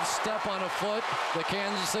expensive step on a foot the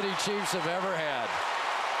Kansas City Chiefs have ever had.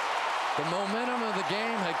 The momentum of the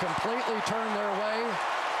game had completely turned their way.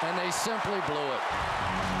 and they simply blew it.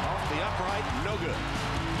 Off the upright, no good.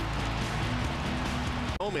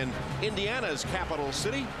 Home in Indiana's capital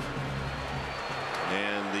city.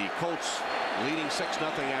 And the Colts leading 6-0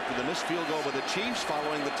 after the missed field goal by the Chiefs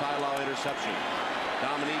following the Ty Law interception.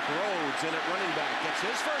 Dominique Rhodes in at running back gets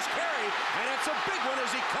his first carry, and it's a big one as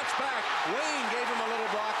he cuts back. Wayne gave him a little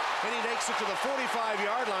block, and he takes it to the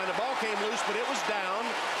 45-yard line. The ball came loose, but it was down.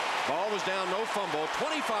 Ball was down, no fumble.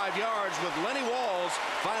 25 yards with Lenny Walls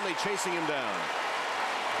finally chasing him down.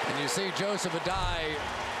 And you see Joseph Adai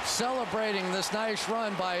celebrating this nice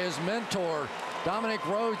run by his mentor. Dominic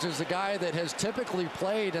Rhodes is the guy that has typically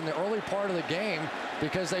played in the early part of the game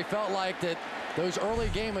because they felt like that those early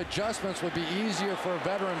game adjustments would be easier for a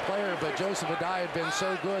veteran player, but Joseph Adai had been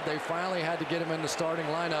so good they finally had to get him in the starting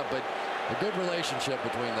lineup. But a good relationship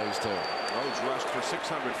between those two. Rhodes rushed for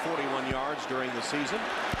 641 yards during the season.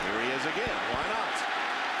 Here he is again. Why not?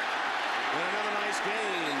 And another nice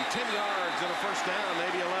gain. 10 yards and a first down,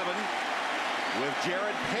 maybe 11. With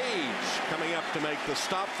Jared Page coming up to make the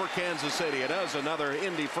stop for Kansas City. It is another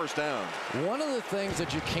Indy first down. One of the things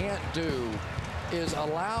that you can't do is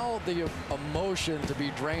allow the emotion to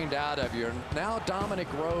be drained out of you. Now Dominic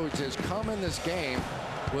Rhodes has come in this game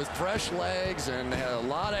with fresh legs and a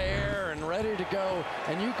lot of air and ready to go.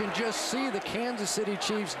 And you can just see the Kansas City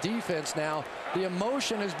Chiefs defense now. The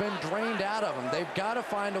emotion has been drained out of them. They've got to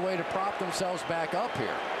find a way to prop themselves back up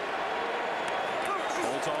here.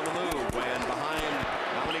 Colts on the move when behind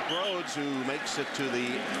Dominic Rhodes, who makes it to the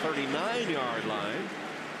 39-yard line.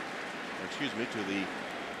 Excuse me, to the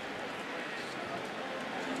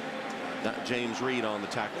James Reed on the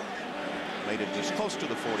tackle. Made it just close to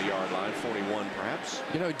the 40-yard line, 41 perhaps.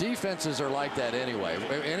 You know, defenses are like that anyway.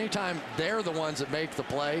 Anytime they're the ones that make the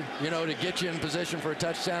play, you know, to get you in position for a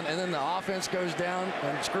touchdown, and then the offense goes down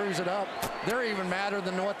and screws it up, they're even madder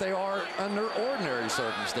than what they are under ordinary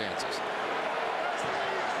circumstances.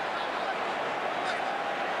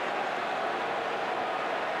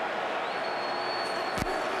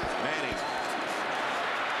 Manning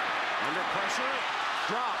under pressure,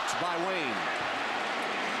 dropped by Wayne.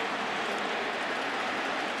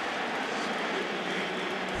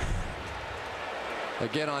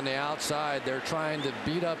 Again, on the outside, they're trying to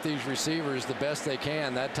beat up these receivers the best they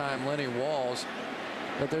can. That time, Lenny Walls.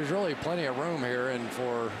 But there's really plenty of room here, and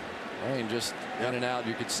for Wayne just in and out,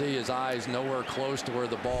 you could see his eyes nowhere close to where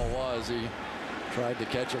the ball was. He tried to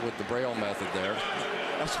catch it with the Braille method there.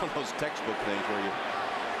 That's one of those textbook things where you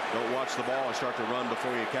don't watch the ball and start to run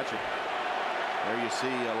before you catch it. There you see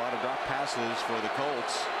a lot of drop passes for the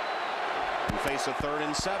Colts, who face a 3rd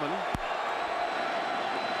and 7.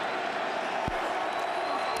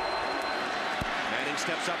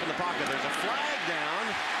 Steps up in the pocket. There's a flag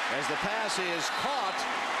down as the pass is caught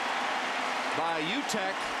by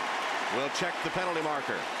UTEC. We'll check the penalty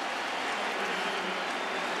marker.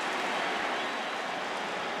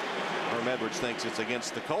 Herm Edwards thinks it's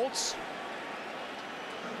against the Colts.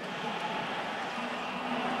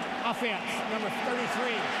 Offense, number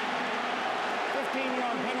 33.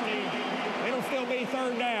 15-yard penalty. It'll still be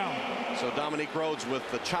 3rd down. So Dominique Rhodes with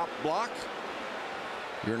the chop block.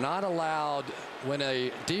 You're not allowed, when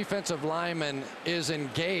a defensive lineman is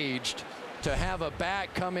engaged, to have a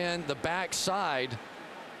back come in the backside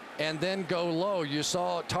and then go low. You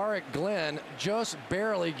saw Tarek Glenn just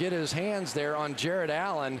barely get his hands there on Jared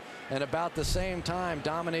Allen, and about the same time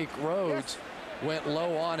Dominique Rhodes went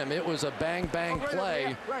low on him. It was a bang-bang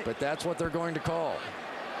play, but that's what they're going to call.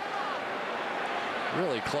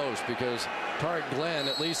 Really close, because Tarek Glenn,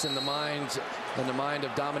 at least in the mind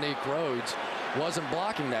of Dominique Rhodes, wasn't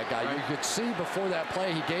blocking that guy. You could see before that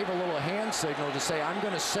play he gave a little hand signal to say, I'm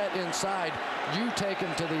going to set inside, you take him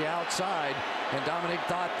to the outside, and Dominic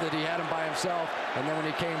thought that he had him by himself, and then when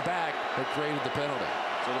he came back, they created the penalty.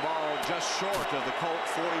 So the ball just short of the Colt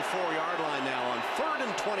 44-yard line now on 3rd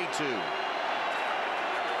and 22.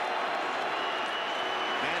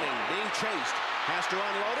 Manning being chased, has to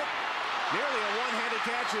unload it. Nearly a one-handed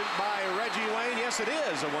catch by Reggie Wayne. Yes, it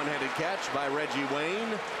is a one-handed catch by Reggie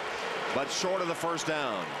Wayne, but short of the first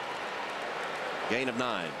down. Gain of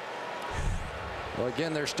 9. Well,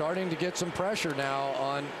 again, they're starting to get some pressure now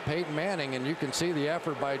on Peyton Manning, and you can see the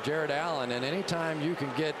effort by Jared Allen. And anytime you can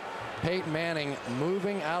get Peyton Manning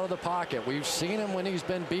moving out of the pocket, we've seen him when he's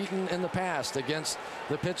been beaten in the past against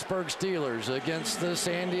the Pittsburgh Steelers, against the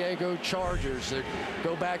San Diego Chargers,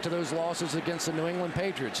 go back to those losses against the New England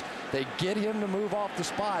Patriots. They get him to move off the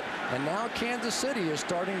spot, and now Kansas City is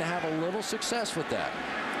starting to have a little success with that.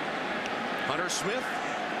 Hunter Smith,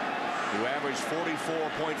 who averaged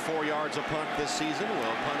 44.4 yards a punt this season,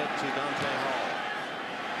 will punt it to Dante Hall.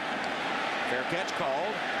 Fair catch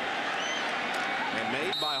called. And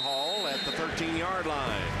made by Hall at the 13-yard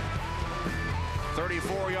line.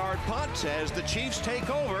 34-yard punt as the Chiefs take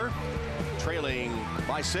over, trailing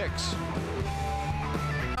by 6.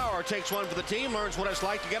 Power takes one for the team, learns what it's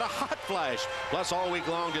like to get a hot flash. Plus, all week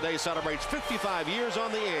long today celebrates 55 years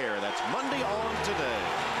on the air. That's Monday on Today.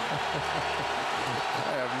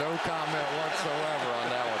 I have no comment whatsoever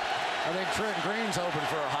on that one. I think Trent Green's hoping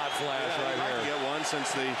for a hot flash right here. To get one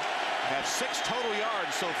since they have 6 total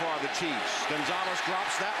yards so far, the Chiefs. Gonzalez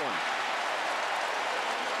drops that one.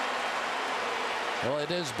 Well,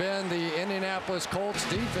 it has been the Indianapolis Colts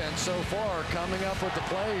defense so far coming up with the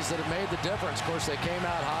plays that have made the difference. Of course, they came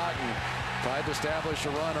out hot and tried to establish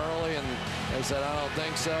a run early, and they said, I don't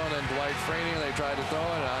think so. And then Dwight Freeney, they tried to throw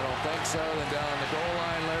it, I don't think so. Then down the goal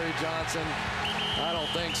line, Larry Johnson, I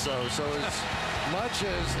don't think so. So as much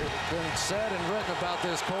as has been said and written about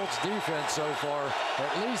this Colts defense so far,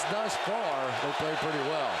 at least thus far, they played pretty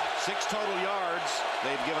well. 6 total yards.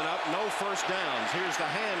 They've given up no first downs. Here's the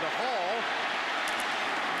hand to Hall.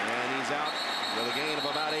 And he's out with a gain of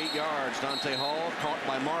about 8 yards. Dante Hall caught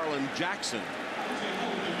by Marlon Jackson.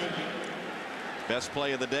 Best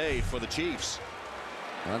play of the day for the Chiefs.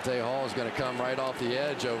 Dante Hall is going to come right off the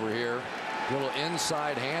edge over here. Little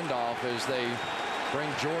inside handoff as they bring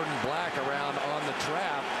Jordan Black around on the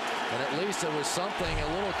trap. And at least it was something a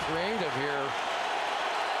little creative here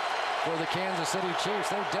for the Kansas City Chiefs.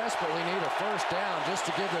 They desperately need a first down just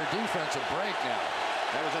to give their defense a break now.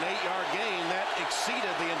 That was an 8-yard gain. That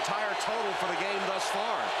exceeded the entire total for the game thus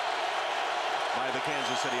far by the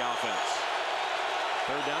Kansas City offense.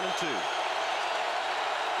 3rd down and 2.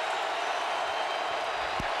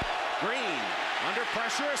 Green under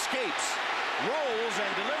pressure escapes, rolls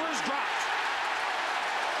and delivers, dropped.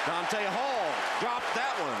 Dante Hall dropped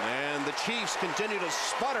that one, and the Chiefs continue to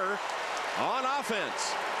sputter on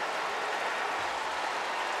offense.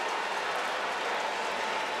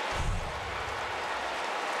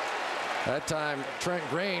 That time, Trent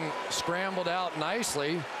Green scrambled out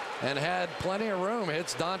nicely and had plenty of room.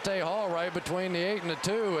 Hits Dante Hall right between the 8 and the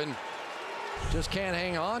 2 and just can't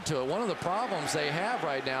hang on to it. One of the problems they have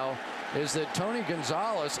right now is that Tony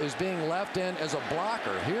Gonzalez is being left in as a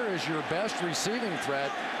blocker. Here is your best receiving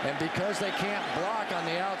threat, and because they can't block on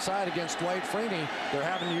the outside against Dwight Freeney, they're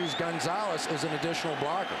having to use Gonzalez as an additional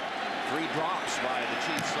blocker. 3 drops by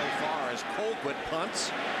the Chiefs so far as Colquitt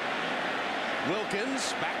punts.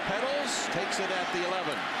 Wilkins backpedals, takes it at the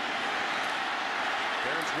 11.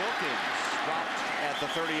 Terrence Wilkins dropped at the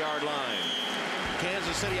 30-yard line.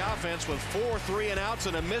 Kansas City offense with 4 3-and-outs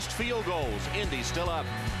and a missed field goals. Indy still up.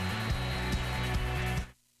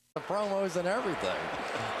 The promos and everything.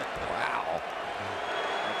 Wow.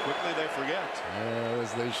 How quickly they forget.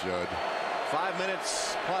 As they should. 5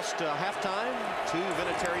 minutes plus to halftime. 2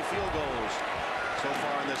 Vinatieri field goals so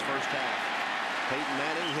far in this first half. Peyton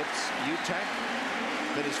Manning hits UTEP.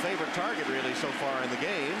 Been his favorite target really so far in the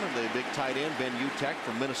game. The big tight end Ben UTEP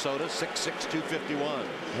from Minnesota, 6'6", 251.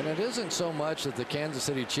 And it isn't so much that the Kansas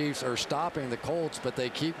City Chiefs are stopping the Colts, but they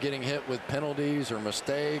keep getting hit with penalties or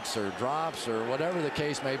mistakes or drops or whatever the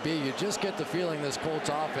case may be. You just get the feeling this Colts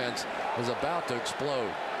offense is about to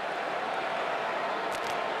explode.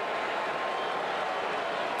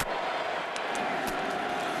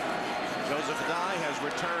 Joseph Adai has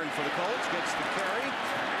returned for the Colts, gets the carry.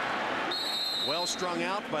 Well strung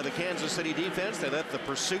out by the Kansas City defense. They let the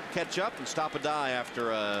pursuit catch up and stop Adai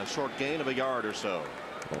after a short gain of a yard or so.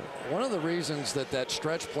 One of the reasons that that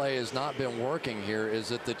stretch play has not been working here is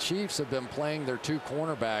that the Chiefs have been playing their 2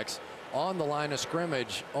 cornerbacks on the line of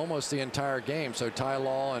scrimmage almost the entire game. So Ty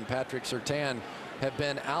Law and Patrick Surtain have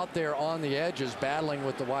been out there on the edges battling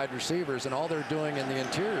with the wide receivers, and all they're doing in the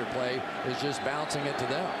interior play is just bouncing it to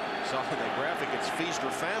them. Saw that graphic. It's feast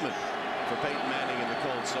or famine for Peyton Manning and the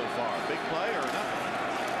Colts so far. Big play or nothing?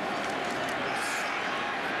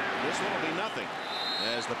 This one will be nothing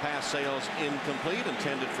as the pass sails incomplete,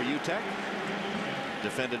 intended for UTEP,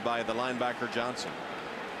 defended by the linebacker Johnson.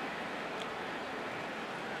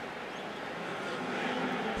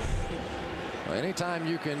 Well, anytime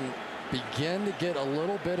you can begin to get a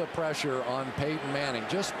little bit of pressure on Peyton Manning,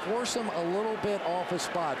 just force him a little bit off his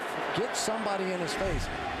spot, get somebody in his face.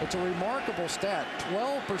 It's a remarkable stat.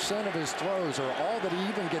 12% of his throws are all that he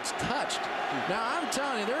even gets touched. Now, I'm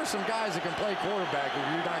telling you, there are some guys that can play quarterback and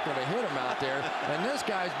you're not going to hit him out there, and this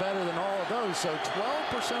guy's better than all of those. So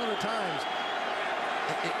 12% of the times,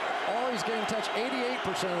 all he's getting touched.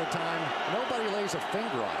 88% of the time, nobody lays a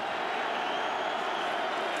finger on it.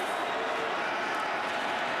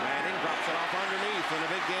 Drops it off underneath, and a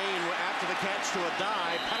big gain after the catch to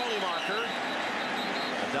Adai. Penalty marker.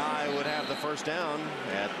 Adai would have the first down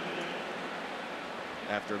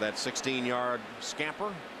after that 16-yard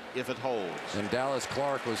scamper, if it holds. And Dallas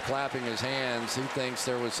Clark was clapping his hands. He thinks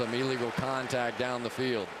there was some illegal contact down the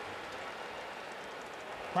field.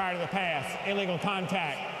 Prior to the pass, illegal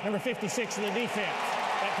contact. Number 56 in the defense.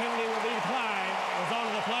 That penalty will be declined. Goes on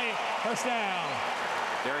to the play. First down.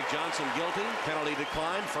 Derek Johnson guilty. Penalty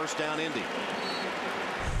declined. First down, Indy.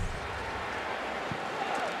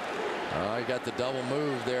 You got the double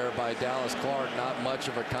move there by Dallas Clark. Not much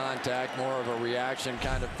of a contact, more of a reaction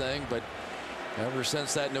kind of thing. But ever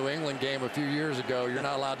since that New England game a few years ago, you're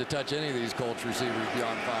not allowed to touch any of these Colts receivers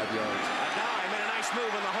beyond 5 yards. Adai made a nice move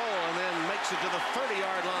in the hole and then makes it to the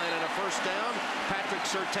 30-yard line and a first down. Patrick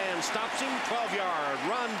Surtain stops him. 12-yard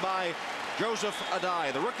run by Joseph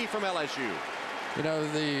Adai, the rookie from LSU. You know,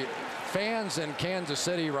 the fans in Kansas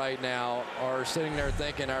City right now are sitting there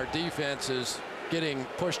thinking our defense is getting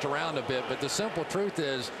pushed around a bit, but the simple truth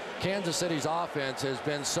is Kansas City's offense has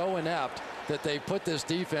been so inept that they put this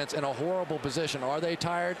defense in a horrible position. Are they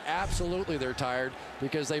tired? Absolutely they're tired,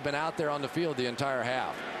 because they've been out there on the field the entire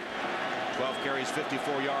half. 12 carries,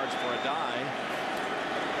 54 yards for Adai.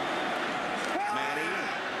 Manning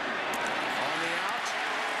on the out,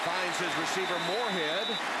 finds his receiver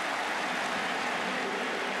Moorhead.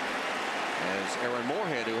 As Aaron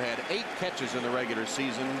Moorhead, who had 8 catches in the regular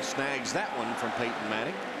season, snags that one from Peyton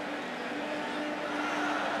Manning.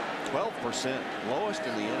 12%, lowest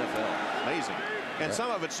in the NFL. Amazing. And some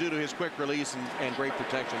of it's due to his quick release and great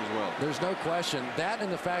protection as well. There's no question. That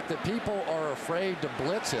and the fact that people are afraid to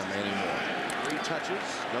blitz him anymore. 3 touches,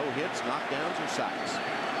 no hits, knockdowns, or sacks.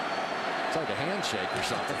 It's like a handshake or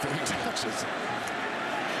something. 3 touches.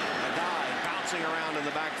 Around in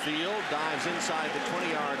the backfield, dives inside the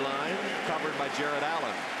 20-yard line, covered by Jared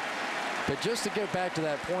Allen. But just to get back to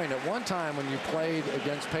that point, at one time when you played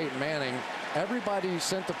against Peyton Manning, everybody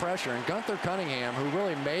sent the pressure, and Gunther Cunningham, who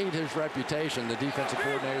really made his reputation, the defensive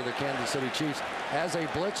coordinator of the Kansas City Chiefs, as a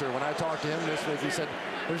blitzer. When I talked to him this week, he said,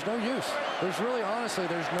 there's no use. There's really, honestly,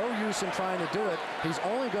 there's no use in trying to do it. He's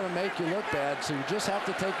only going to make you look bad, so you just have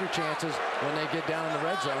to take your chances when they get down in the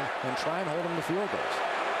red zone and try and hold them to field goals.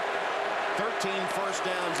 13 first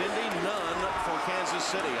downs, Indy, none for Kansas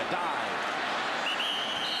City. A dive.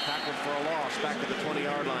 Tackled for a loss back to the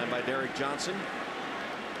 20-yard line by Derek Johnson.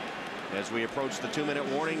 As we approach the 2-minute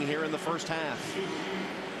warning here in the first half.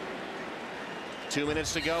 2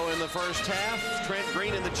 minutes to go in the first half. Trent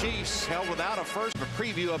Green and the Chiefs held without a first. A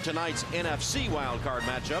preview of tonight's NFC wildcard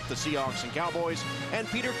matchup, the Seahawks and Cowboys, and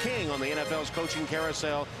Peter King on the NFL's coaching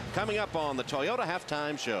carousel coming up on the Toyota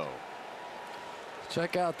Halftime Show.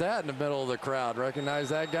 Check out that in the middle of the crowd. Recognize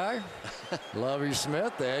that guy? Lovie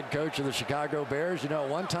Smith, the head coach of the Chicago Bears. You know, at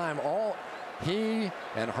one time, he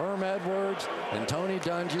and Herm Edwards and Tony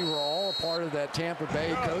Dungy were all a part of that Tampa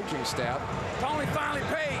Bay coaching staff. Tony finally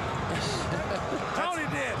paid. Tony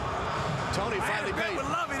did. Tony finally paid. With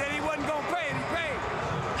Lovie that he wasn't going to pay, and he paid.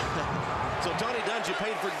 So Tony Dungy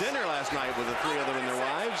paid for dinner last night with the 3 of them and their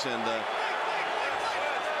wives, and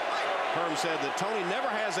Herm said that Tony never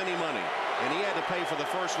has any money. And he had to pay for the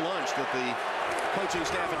first lunch that the coaching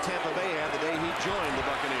staff at Tampa Bay had the day he joined the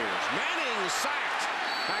Buccaneers. Manning sacked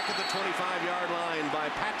back at the 25-yard line by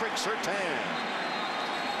Patrick Surtain.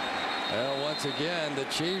 Well, once again, the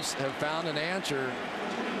Chiefs have found an answer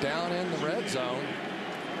down in the red zone.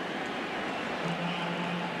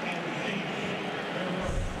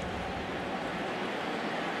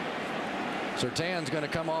 Surtain's going to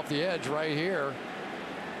come off the edge right here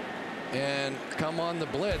and come on the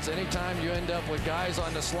blitz. Anytime you end up with guys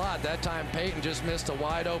on the slot, that time Peyton just missed a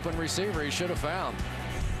wide open receiver he should have found.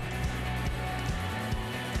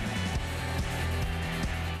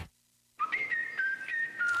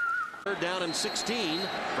 Third down and 16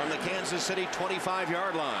 from the Kansas City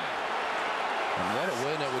 25-yard line. And what a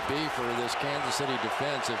win it would be for this Kansas City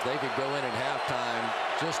defense if they could go in at halftime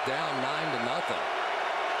just down 9-0.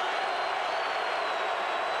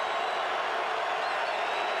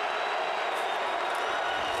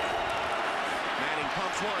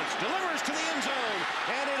 Pumps once, delivers to the end zone,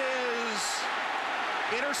 and it is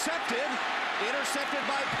intercepted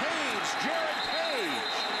by Page, Jared Page.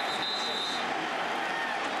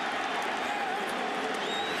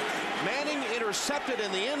 Manning intercepted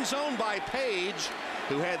in the end zone by Page,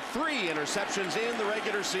 who had 3 interceptions in the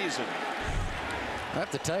regular season. I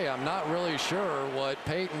have to tell you, I'm not really sure what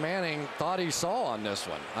Peyton Manning thought he saw on this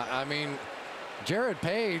one. I mean, Jared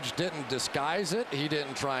Page didn't disguise it. He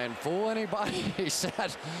didn't try and fool anybody. He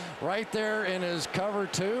sat right there in his cover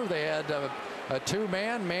 2. They had a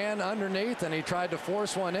 2-man underneath, and he tried to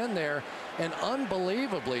force one in there. And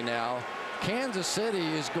unbelievably now, Kansas City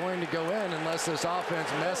is going to go in unless this offense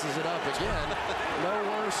messes it up again. No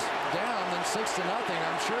worse down than 6-0.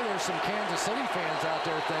 I'm sure there's some Kansas City fans out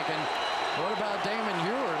there thinking, what about Damon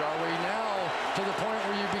Heward? Are we now to the point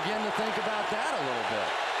where you begin to think about that a little bit?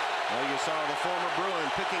 Well, you saw the former Bruin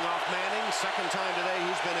picking off Manning. Second time today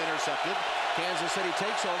he's been intercepted. Kansas City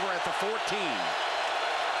takes over at the 14.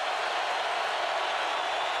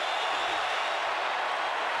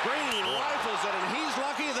 Green rifles it, and he's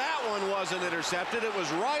lucky that one wasn't intercepted. It was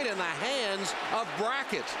right in the hands of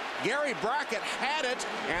Brackett. Gary Brackett had it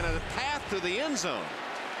and a path to the end zone.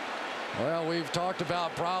 Well, we've talked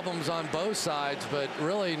about problems on both sides, but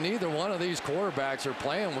really neither one of these quarterbacks are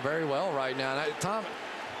playing very well right now. And Tom,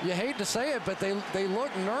 you hate to say it, but they look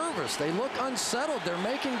nervous. They look unsettled. They're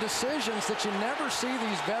making decisions that you never see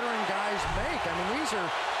these veteran guys make. I mean, these are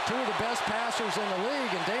two of the best passers in the league,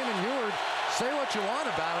 and Damon Heward, say what you want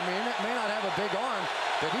about him. He may not have a big arm,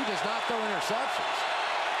 but he does not throw interceptions.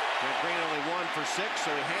 Trent Green only 1 for 6,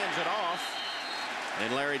 so he hands it off.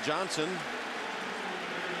 And Larry Johnson,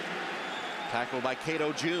 tackled by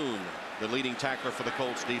Cato June, the leading tackler for the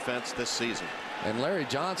Colts defense this season. And Larry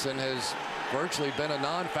Johnson has virtually been a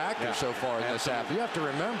non-factor so far in this half. You have to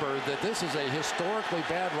remember that this is a historically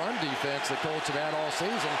bad run defense the Colts have had all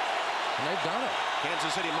season, and they've done it.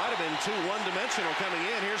 Kansas City might have been too one-dimensional coming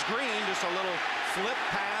in. Here's Green, just a little flip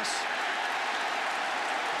pass.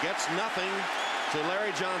 Gets nothing to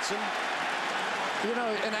Larry Johnson. You know,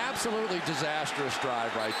 an absolutely disastrous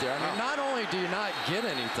drive right there. I mean, not only do you not get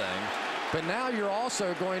anything, but now you're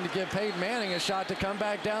also going to give Peyton Manning a shot to come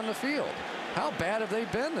back down the field. How bad have they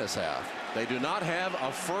been this half? They do not have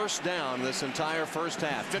a first down this entire first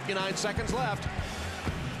half. 59 seconds left.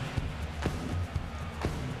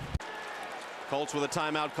 Colts with a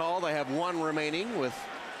timeout call. They have 1 remaining with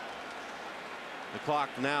the clock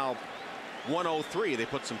now 1:03. They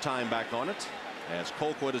put some time back on it as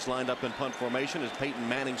Colquitt is lined up in punt formation as Peyton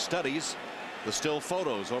Manning studies the still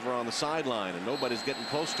photos over on the sideline, and nobody's getting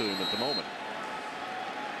close to him at the moment.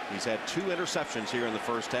 He's had 2 interceptions here in the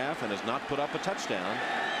first half and has not put up a touchdown.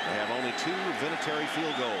 They have only 2 Vinatieri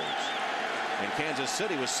field goals. And Kansas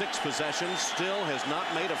City with 6 possessions still has not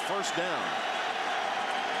made a first down.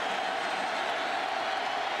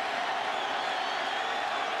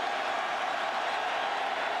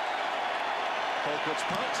 Colquitt's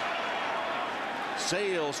punt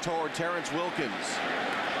sails toward Terrence Wilkins.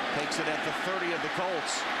 Takes it at the 30 of the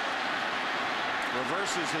Colts.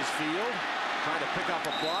 Reverses his field. Trying to pick up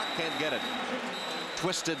a block. Can't get it.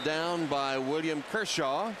 Twisted down by William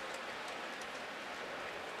Kershaw.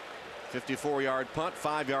 54-yard punt.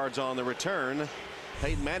 5 yards on the return.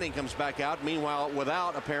 Peyton Manning comes back out. Meanwhile,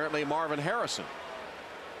 without apparently Marvin Harrison.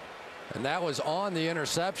 And that was on the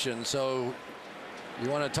interception. So you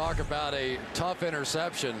want to talk about a tough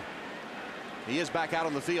interception. He is back out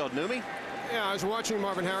on the field. Numi? Yeah, I was watching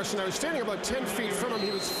Marvin Harrison. I was standing about 10 feet from him.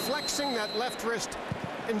 He was flexing that left wrist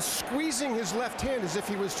and squeezing his left hand as if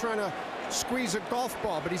he was trying to squeeze a golf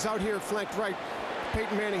ball. But he's out here flanked right.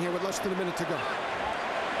 Peyton Manning here with less than a minute to go.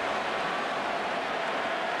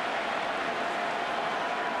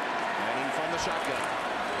 Manning from the shotgun.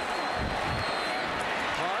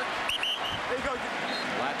 Clark. There you go.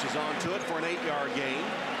 Latches onto it for an 8-yard gain.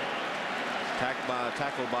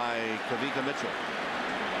 Tackled by Kavika Mitchell.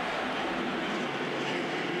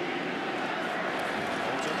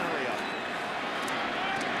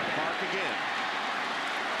 Clark again.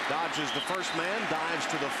 Dodges the first man, dives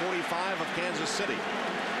to the 45 of Kansas City.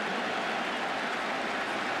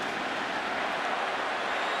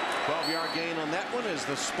 12-yard gain on that one as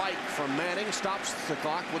the spike from Manning stops the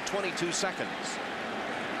clock with 22 seconds.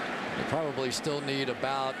 They probably still need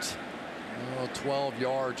about 12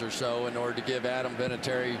 yards or so in order to give Adam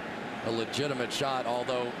Vinatieri a legitimate shot,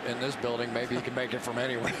 although in this building maybe he can make it from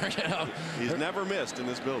anywhere. You know, he's never missed in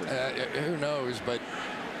this building. Who knows? But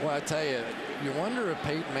well, I tell you, you wonder if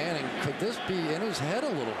Peyton Manning, could this be in his head a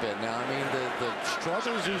little bit now? I mean, the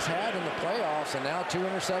struggles he's had in the playoffs, and now 2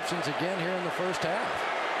 interceptions again here in the first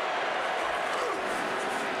half.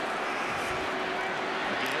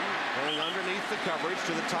 Underneath the coverage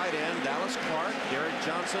to the tight end, Dallas Clark. Derek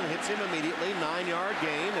Johnson hits him immediately. 9-yard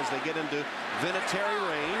gain as they get into Vinatieri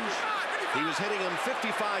range. He was hitting him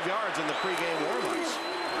 55 yards in the pregame warmups.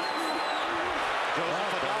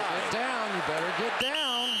 Get down. You better get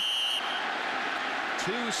down.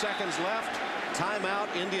 2 seconds left.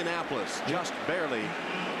 Timeout, Indianapolis. Just barely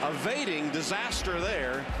evading disaster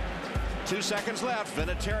there. 2 seconds left.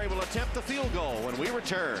 Vinatieri will attempt the field goal when we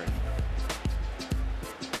return.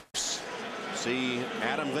 See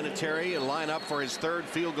Adam Vinatieri line up for his 3rd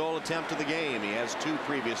field goal attempt of the game. He has 2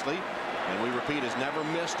 previously. And we repeat, has never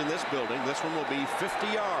missed in this building. This one will be 50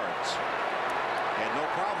 yards. Had no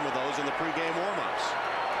problem with those in the pregame warm-ups.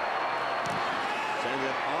 Sending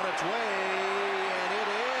it on its way, and it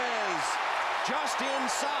is just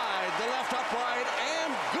inside the left upright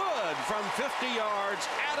and good from 50 yards.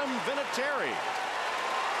 Adam Vinatieri.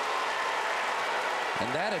 And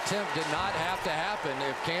that attempt did not have to happen.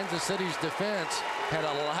 If Kansas City's defense had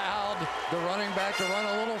allowed the running back to run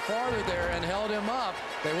a little farther there and held him up,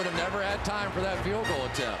 they would have never had time for that field goal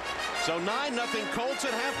attempt. So 9-0 Colts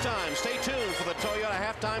at halftime. Stay tuned for the Toyota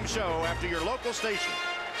halftime show after your local station.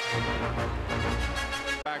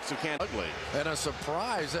 Backs of Kansas ugly. And a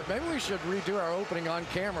surprise that maybe we should redo our opening on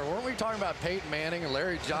camera. Weren't we talking about Peyton Manning and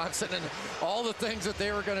Larry Johnson and all the things that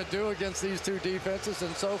they were going to do against these two defenses?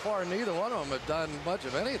 And so far, neither one of them have done much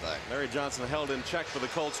of anything. Larry Johnson held in check for the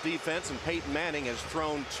Colts defense, and Peyton Manning has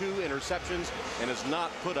thrown 2 interceptions and has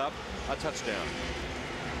not put up a touchdown.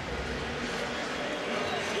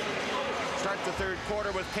 Start the third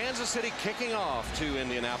quarter with Kansas City kicking off to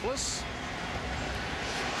Indianapolis.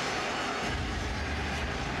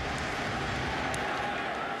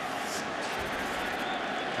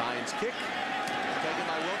 Hines kick taken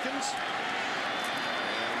by Wilkins,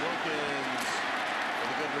 and Wilkins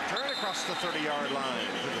with a good return across the 30-yard line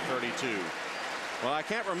to the 32. Well, I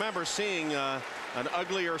can't remember seeing an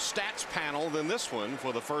uglier stats panel than this one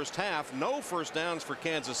for the first half. No first downs for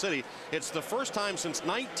Kansas City. It's the first time since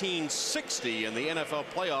 1960 in the NFL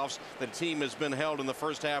playoffs that a team has been held in the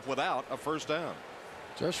first half without a first down.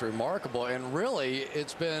 Just remarkable. And really,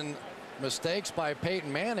 it's been mistakes by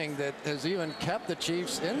Peyton Manning that has even kept the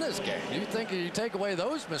Chiefs in this game. You think you take away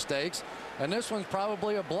those mistakes, and this one's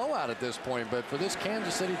probably a blowout at this point. But for this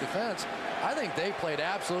Kansas City defense, I think they played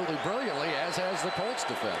absolutely brilliantly, as has the Colts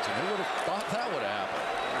defense. And who would have thought that would happen?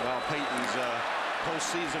 Well, Peyton's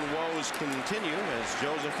postseason woes continue as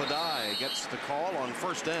Joseph Adai gets the call on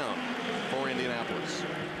first down for Indianapolis.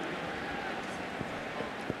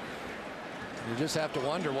 You just have to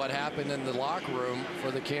wonder what happened in the locker room for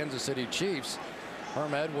the Kansas City Chiefs.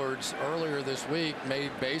 Herm Edwards earlier this week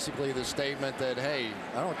made basically the statement that, hey,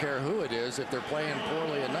 I don't care who it is, if they're playing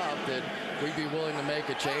poorly enough, that we'd be willing to make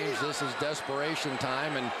a change. This is desperation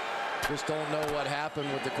time, and just don't know what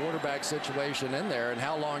happened with the quarterback situation in there and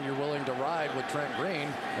how long you're willing to ride with Trent Green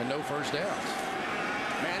and no first downs.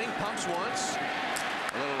 Manning pumps once.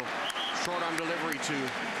 A little short on delivery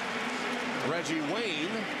to Reggie Wayne.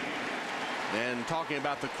 And talking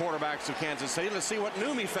about the quarterbacks of Kansas City, let's see what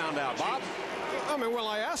Newmy found out. Bob? I mean, well,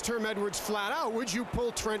 I asked Herm Edwards flat out, would you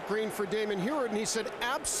pull Trent Green for Damon Heward? And he said,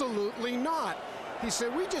 absolutely not. He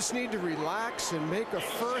said, we just need to relax and make a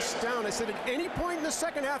first down. I said, at any point in the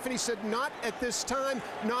second half, and he said, not at this time,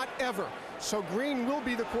 not ever. So Green will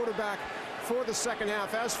be the quarterback for the second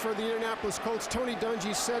half. As for the Indianapolis Colts, Tony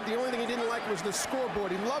Dungy said the only thing he didn't like was the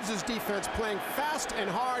scoreboard. He loves his defense playing fast and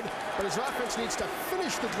hard, but his offense needs to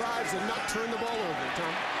finish the drives and not turn the ball over,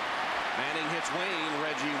 Tom. Manning hits Wayne.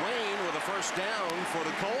 Reggie Wayne with a first down for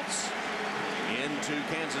the Colts into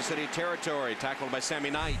Kansas City territory, tackled by Sammy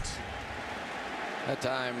Knight. That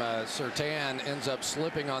time, Surtain ends up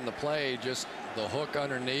slipping on the play, just the hook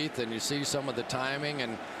underneath, and you see some of the timing.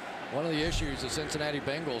 And one of the issues the Cincinnati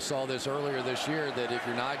Bengals saw this earlier this year, that if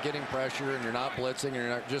you're not getting pressure and you're not blitzing and you're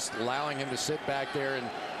not just allowing him to sit back there, and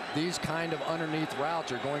these kind of underneath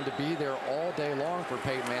routes are going to be there all day long for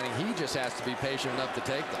Peyton Manning. He just has to be patient enough to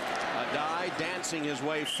take them. Adai dancing his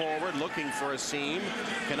way forward, looking for a seam,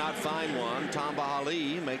 cannot find one. Tamba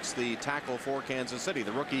Ali makes the tackle for Kansas City,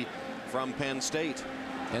 the rookie from Penn State.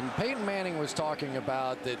 And Peyton Manning was talking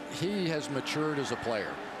about that he has matured as a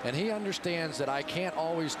player, and he understands that I can't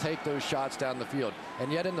always take those shots down the field.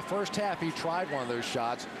 And yet in the first half, he tried one of those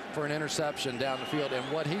shots for an interception down the field. And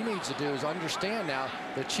what he needs to do is understand now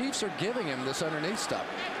the Chiefs are giving him this underneath stuff.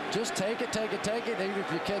 Just take it, take it, take it. Even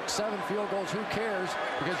if you kick 7 field goals, who cares?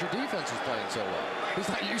 Because your defense is playing so well. He's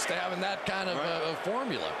not used to having that kind of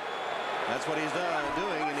formula. That's what he's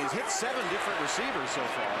doing, and he's hit 7 different receivers so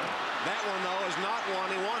far. That one, though, is not one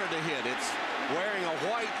he wanted to hit. It's wearing a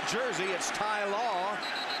white jersey. It's Ty Law,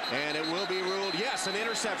 and it will be ruled, yes, an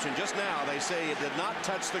interception. Just now, they say it did not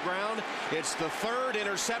touch the ground. It's the 3rd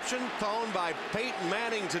interception thrown by Peyton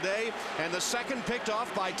Manning today, and the 2nd picked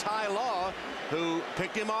off by Ty Law, who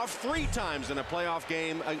picked him off 3 times in a playoff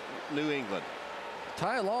game in New England.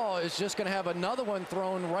 Ty Law is just going to have another one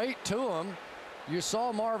thrown right to him. You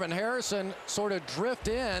saw Marvin Harrison sort of drift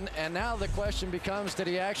in, and now the question becomes, did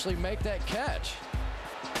he actually make that catch?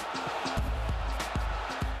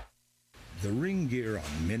 The ring gear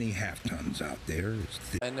on many half-tons out there is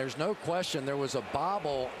thick. And there's no question there was a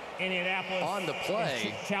bobble Indianapolis on the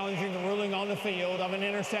play. Challenging the ruling on the field of an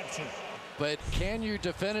interception. But can you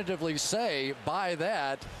definitively say by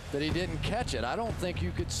that he didn't catch it? I don't think you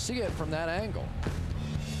could see it from that angle.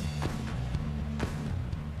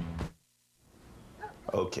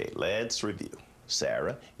 Okay, let's review.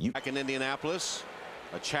 Sarah, you... Back in Indianapolis,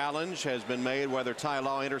 a challenge has been made whether Ty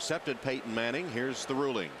Law intercepted Peyton Manning. Here's the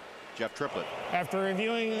ruling. Jeff Triplett. After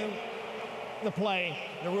reviewing the play,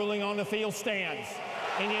 the ruling on the field stands.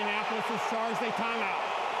 Indianapolis is charged a timeout.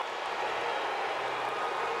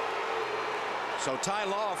 So Ty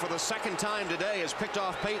Law, for the second time today, has picked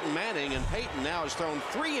off Peyton Manning, and Peyton now has thrown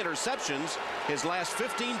 3 interceptions his last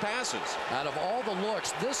 15 passes. Out of all the looks,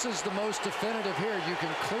 this is the most definitive here. You can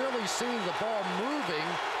clearly see the ball moving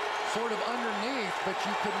sort of underneath, but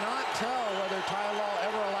you could not tell whether Ty Law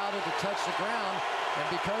ever allowed it to touch the ground.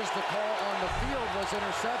 And because the call on the field was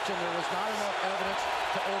interception, there was not enough evidence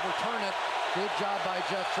to overturn it. Good job by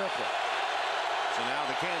Jeff Triplett. So now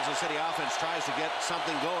the Kansas City offense tries to get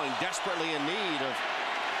something going, desperately in need of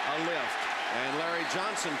a lift. And Larry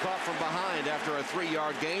Johnson caught from behind after a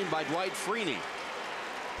 3-yard gain by Dwight Freeney.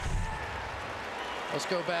 Let's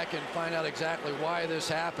go back and find out exactly why this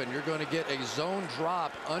happened. You're going to get a zone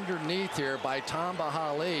drop underneath here by Tamba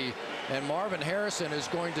Hali, and Marvin Harrison is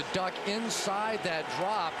going to duck inside that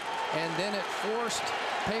drop, and then it forced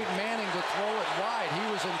Peyton Manning to throw it wide. He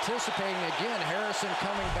was anticipating again Harrison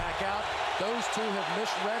coming back out. Those two have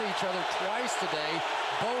misread each other twice today.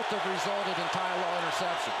 Both have resulted in Ty Law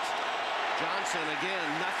interceptions. Johnson again,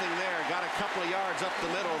 nothing there. Got a couple of yards up the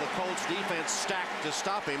middle. The Colts defense stacked to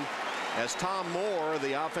stop him as Tom Moore,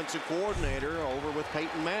 the offensive coordinator, over with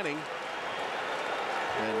Peyton Manning.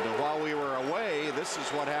 And while we were away, this is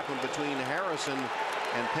what happened between Harrison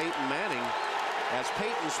and Peyton Manning as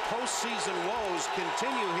Peyton's postseason woes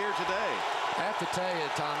continue here today. I have to tell you,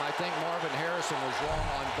 Tom, I think Marvin Harrison was wrong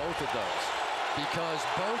on both of those, because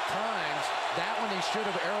both times, that one he should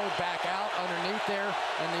have arrowed back out underneath there,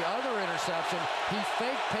 and the other interception, he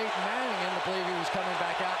faked Peyton Manning into believe he was coming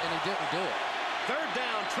back out, and he didn't do it. Third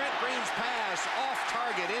down, Trent Green's pass, off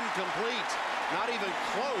target, incomplete. Not even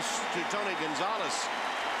close to Tony Gonzalez.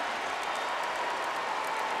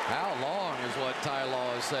 How long is what Ty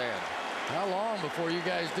Law is saying? How long before you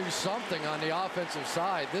guys do something on the offensive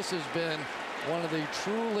side? This has been one of the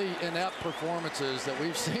truly inept performances that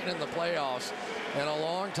we've seen in the playoffs in a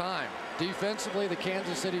long time. Defensively, the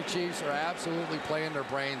Kansas City Chiefs are absolutely playing their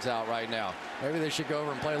brains out right now. Maybe they should go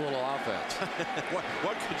over and play a little offense.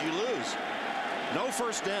 What could you lose? No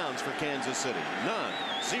first downs for Kansas City. None.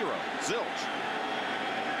 0. Zilch.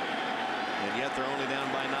 And yet they're only down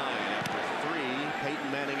by 9 after 3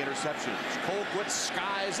 Peyton Manning interceptions. Colquitt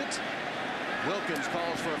skies it. Wilkins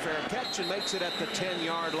calls for a fair catch and makes it at the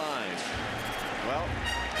 10-yard line. Well,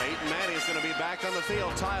 Peyton Manning is going to be back on the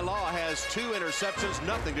field. Ty Law has 2 interceptions,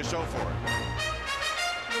 nothing to show for it.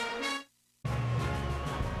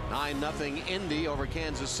 9-0 Indy over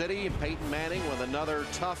Kansas City. Peyton Manning with another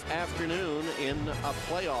tough afternoon in a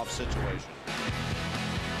playoff situation.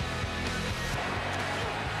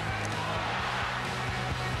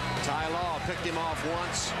 Ty Law picked him off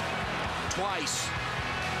once, twice.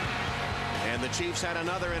 And the Chiefs had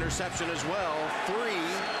another interception as well. 3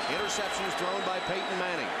 interceptions thrown by Peyton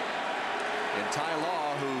Manning. And Ty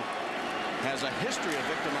Law, who has a history of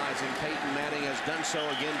victimizing Peyton Manning, has done so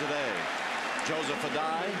again today. Joseph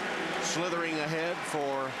Adai slithering ahead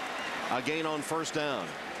for a gain on first down.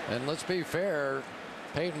 And let's be fair,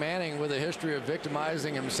 Peyton Manning with a history of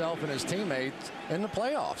victimizing himself and his teammates in the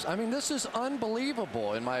playoffs. I mean, this is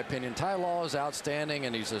unbelievable, in my opinion. Ty Law is outstanding,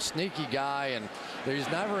 and he's a sneaky guy, and he's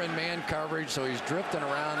never in man coverage, so he's drifting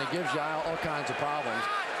around. He gives you all kinds of problems.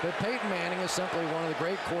 But Peyton Manning is simply one of the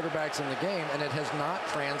great quarterbacks in the game, and it has not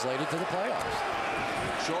translated to the playoffs.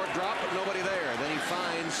 Short drop, but nobody there. Then he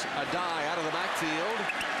finds Adai out of the backfield.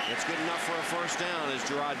 It's good enough for a first down as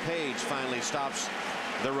Gerard Page finally stops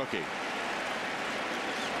the rookie.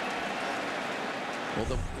 Well,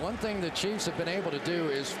 the one thing the Chiefs have been able to do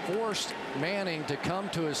is force Manning to come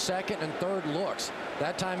to his second and third looks.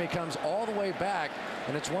 That time he comes all the way back,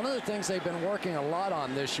 and it's one of the things they've been working a lot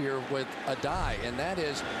on this year with Adai, and that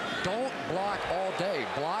is don't block all day.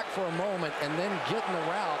 Block for a moment and then get in the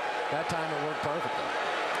route. That time it worked perfectly.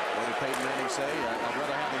 What did Peyton Manning say? I'd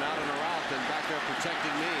rather have him out in a route than back there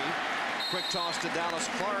protecting me. Quick toss to Dallas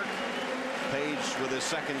Clark. Page with his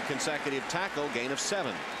second consecutive tackle, gain of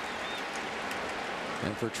 7.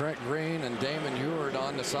 And for Trent Green and Damon Eward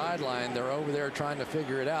on the sideline, they're over there trying to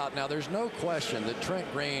figure it out. Now, there's no question that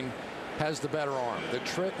Trent Green has the better arm, that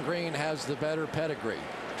Trent Green has the better pedigree.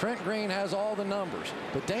 Trent Green has all the numbers.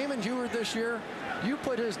 But Damon Eward this year, You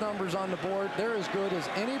put his numbers on the board, they're as good as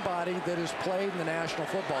anybody that has played in the National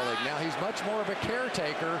Football League. Now, he's much more of a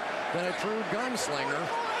caretaker than a true gunslinger,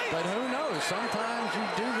 but who knows? Sometimes you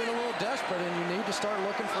do get a little desperate and you need to start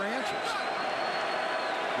looking for answers.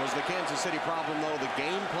 Was the Kansas City problem, though, the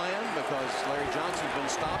game plan? Because Larry Johnson's been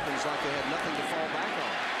stopped, and it's like they had nothing to fall back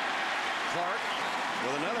on. Clark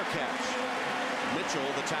with another catch. Mitchell,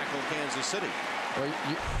 the tackle, Kansas City. Well,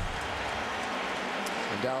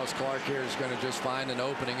 and Dallas Clark here is going to just find an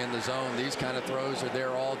opening in the zone. These kind of throws are there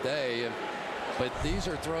all day. But these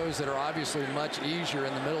are throws that are obviously much easier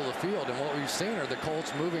in the middle of the field. And what we've seen are the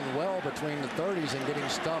Colts moving well between the 30s and getting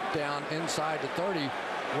stuff down inside the 30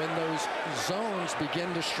 when those zones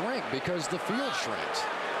begin to shrink because the field shrinks.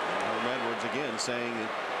 Herm Edwards again saying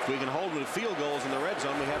if we can hold with field goals in the red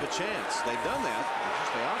zone, we have a chance. They've done that. It's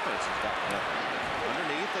just the offense has got nothing.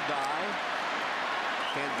 Underneath the dive.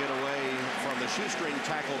 Can't get away from the shoestring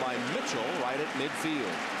tackle by Mitchell right at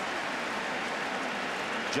midfield.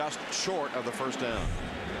 Just short of the first down.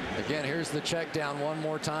 Again, here's the check down one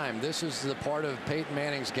more time. This is the part of Peyton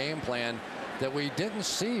Manning's game plan that we didn't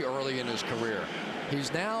see early in his career.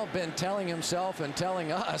 He's now been telling himself and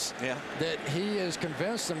telling us that he has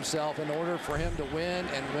convinced himself in order for him to win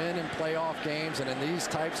in playoff games and in these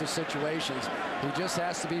types of situations, he just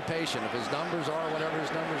has to be patient. If his numbers are whatever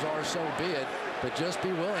his numbers are, so be it. But just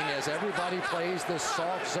be willing, as everybody plays this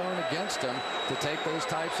soft zone against him, to take those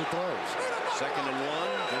types of throws. 2nd and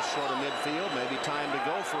 1, just short of midfield. Maybe time to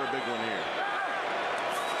go for a big one here.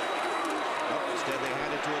 Oh, instead they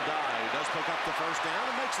hand it to a dive. He does pick up the first down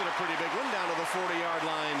and makes it a pretty big one down to the 40-yard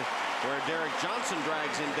line, where Derek Johnson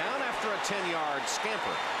drags him down after a 10-yard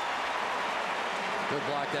scamper. Good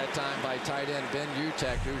block that time by tight end Ben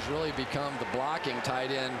Utecht, who's really become the blocking tight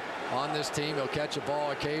end on this team. He'll catch a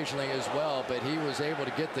ball occasionally as well, but he was able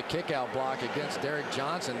to get the kick-out block against Derek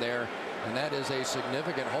Johnson there, and that is a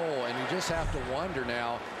significant hole. And you just have to wonder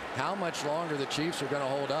now how much longer the Chiefs are going to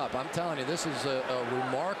hold up. I'm telling you, this is a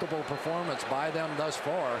remarkable performance by them thus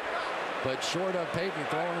far, but short of Peyton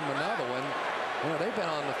throwing them another one, you know, they've been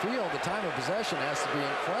on the field. The time of possession has to be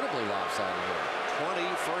incredibly lopsided here. 20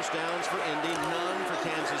 first downs for Indy, none for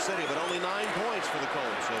Kansas City, but only 9 points for the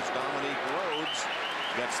Colts as Dominique Rhodes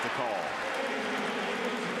gets the call.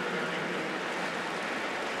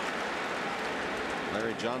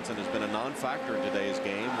 Larry Johnson has been a non-factor in today's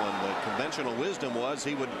game when the conventional wisdom was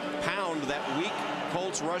he would pound that weak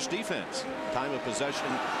Colts rush defense. Time of possession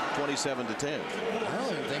 27-10. I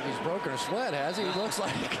don't even think he's broken a sweat, has he? He looks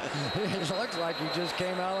like he just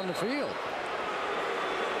came out on the field.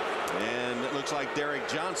 And it looks like Derek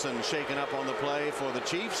Johnson shaken up on the play for the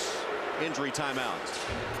Chiefs. Injury timeout.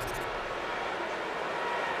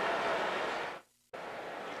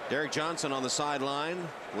 Derek Johnson on the sideline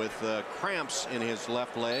with cramps in his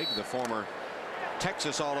left leg. The former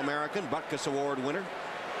Texas All-American, Butkus Award winner.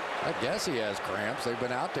 I guess he has cramps. They've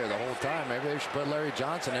been out there the whole time. Maybe they should put Larry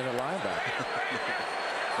Johnson in a linebacker.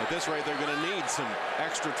 At this rate, they're going to need some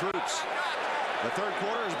extra troops. The third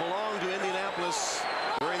quarter has belonged to Indianapolis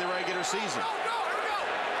during the regular season.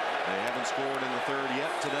 They haven't scored in the third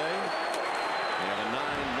yet today. They have a 9-0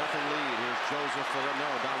 lead. Here's Joseph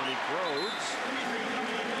Dominique Rhodes.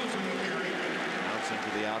 Bouncing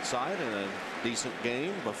to the outside in a decent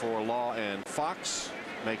game before Law and Fox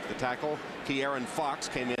make the tackle. Ke'Aaron Fox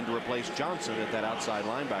came in to replace Johnson at that outside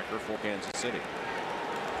linebacker for Kansas City.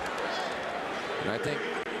 And I think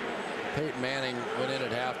Peyton Manning went in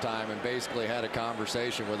at halftime and basically had a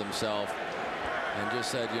conversation with himself and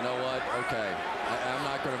just said, you know what, okay, I'm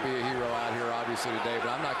not going to be a hero out here obviously today,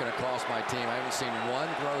 but I'm not going to cost my team. I haven't seen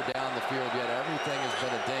one throw down the field yet. Everything has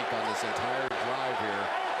been a dink on this entire drive here,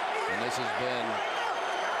 and this has been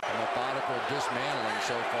a methodical dismantling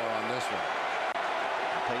so far on this one.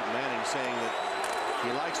 Peyton Manning saying that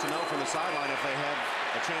he likes to know from the sideline if they have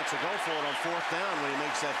a chance to go for it on 4th down when he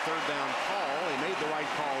makes that 3rd down call. He made the right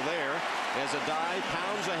call there as a dive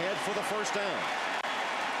pounds ahead for the 1st down.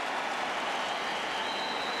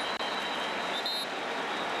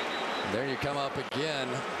 There you come up again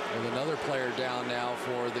with another player down now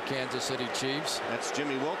for the Kansas City Chiefs. That's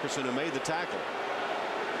Jimmy Wilkerson who made the tackle.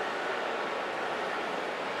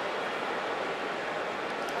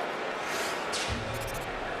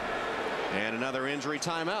 And another injury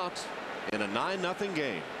timeout in a 9-0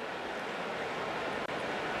 game.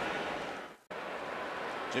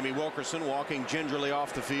 Jimmy Wilkerson walking gingerly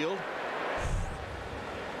off the field.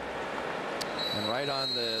 And right on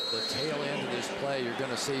the tail end of this play, you're going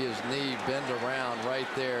to see his knee bend around right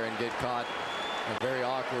there and get caught in a very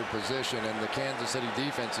awkward position. And the Kansas City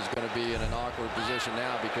defense is going to be in an awkward position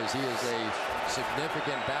now because he is a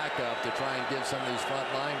significant backup to try and give some of these front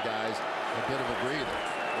line guys a bit of a breather.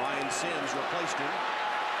 Ryan Sims replaced him.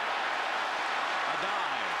 A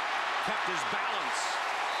dive, kept his balance,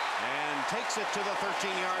 and takes it to the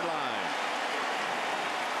 13-yard line.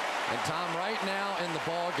 And Tom, right now in the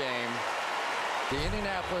ball game, the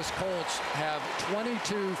Indianapolis Colts have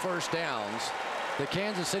 22 first downs. The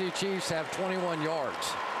Kansas City Chiefs have 21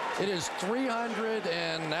 yards. It is 300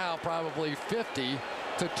 and now probably 50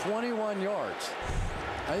 to 21 yards.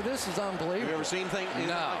 Hey, this is unbelievable. Have you ever seen anything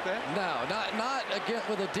like that? No, not again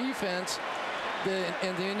with a defense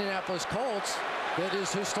in the Indianapolis Colts that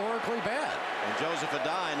is historically bad. And Joseph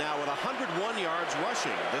Adai now with 101 yards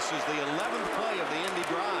rushing. This is the 11th play of the Indy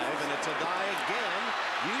drive, and it's Adai again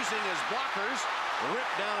using his blockers,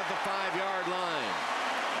 ripped down at the 5-yard line.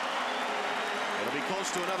 It'll be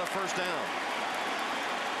close to another first down.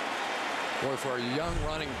 Boy, for a young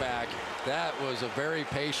running back, that was a very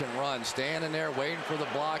patient run. Standing there, waiting for the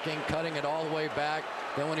blocking, cutting it all the way back.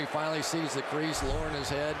 Then when he finally sees the crease, lowering his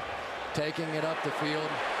head, taking it up the field.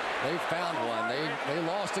 They found one. They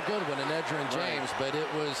lost a good one in Edgerrin James, but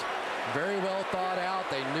it was very well thought out.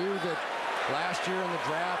 They knew that last year in the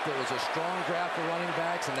draft, it was a strong draft for running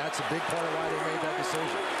backs, and that's a big part of why they made that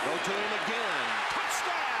decision. Go to him again.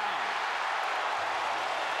 Touchdown!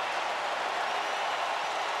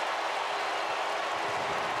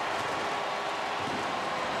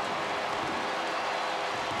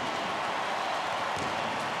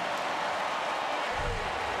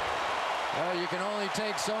 You can only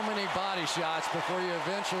take so many body shots before you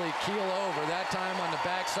eventually keel over. That time on the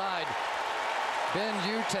backside, Ben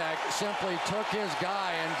Utek simply took his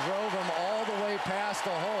guy and drove him all the way past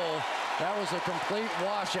the hole. That was a complete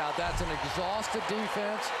washout. That's an exhausted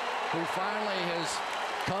defense who finally has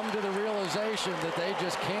come to the realization that they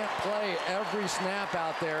just can't play every snap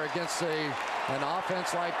out there against an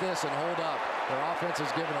offense like this and hold up. Their offense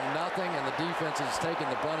has given them nothing, and the defense has taken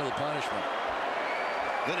the brunt of the punishment.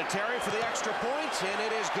 Vinatieri for the extra point, and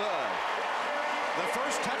it is good. The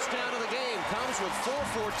first touchdown of the game comes with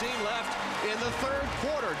 4:14 left in the third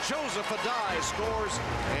quarter. Joseph Adai scores,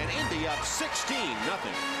 and Indy up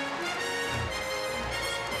 16-0.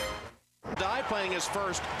 Adai playing his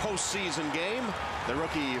first postseason game. The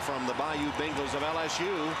rookie from the Bayou Bengals of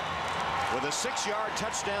LSU with a 6-yard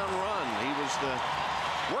touchdown run. He was the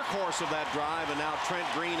workhorse of that drive, and now Trent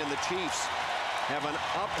Green and the Chiefs have an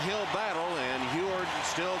uphill battle, and Heward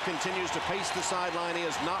still continues to pace the sideline. He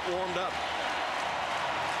has not warmed up.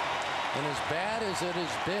 And as bad as it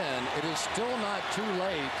has been, it is still not too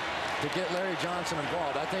late to get Larry Johnson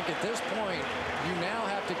involved. I think at this point, you now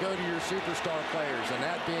have to go to your superstar players, and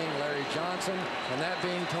that being Larry Johnson and that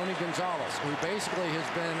being Tony Gonzalez, who basically has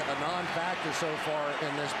been a non-factor so far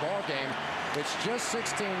in this ball game. It's just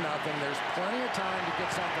 16-0. There's plenty of time to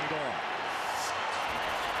get something going.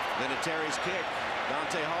 Vinatieri's kick.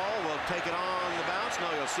 Dante Hall will take it on the bounce.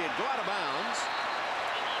 No, you'll see it go out of bounds.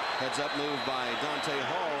 Heads up move by Dante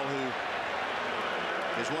Hall,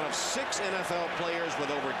 who is one of 6 NFL players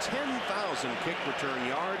with over 10,000 kick return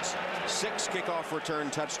yards, 6 kickoff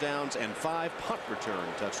return touchdowns, and 5 punt return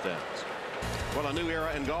touchdowns. Well, a new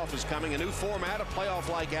era in golf is coming, a new format, a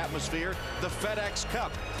playoff-like atmosphere, the FedEx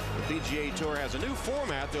Cup. The PGA Tour has a new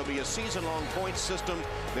format. There'll be a season-long points system.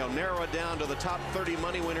 They'll narrow it down to the top 30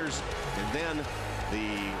 money winners, and then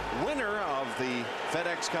the winner of the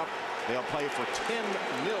FedEx Cup, they'll play for $10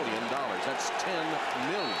 million. That's $10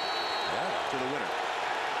 million to the winner.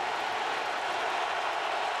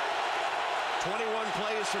 21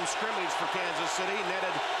 plays from scrimmage for Kansas City,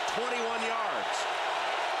 netted 21 yards.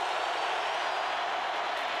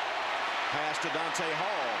 Pass to Dante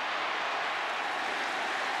Hall.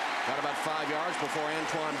 Got about 5 yards before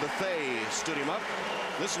Antoine Bethea stood him up.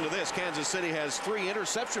 Listen to this. Kansas City has 3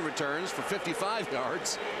 interception returns for 55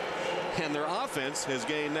 yards. And their offense has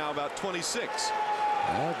gained now about 26.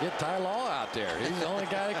 Well, get Ty Law out there. He's the only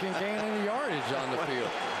guy that can gain any yardage on the field.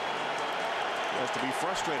 He has to be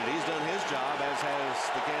frustrated. He's done his job, as has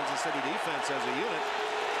the Kansas City defense as a unit.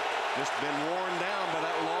 Just been worn down by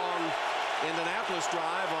that long Indianapolis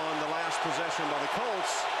drive on the last possession by the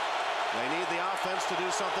Colts. They need the offense to do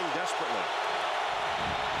something desperately.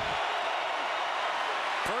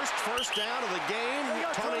 First down of the game.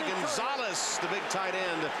 Tony Gonzalez, the big tight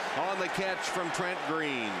end, on the catch from Trent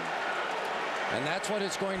Green. And that's what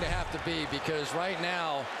it's going to have to be, because right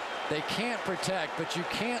now they can't protect, but you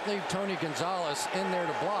can't leave Tony Gonzalez in there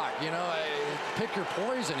to block. You know, pick your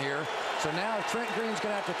poison here. So now if Trent Green's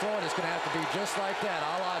going to have to throw it, it's going to have to be just like that,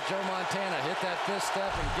 a la Joe Montana. Hit that 5th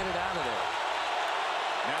step and get it out of there.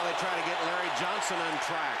 Now they try to get Larry Johnson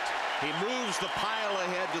untracked. He moves the pile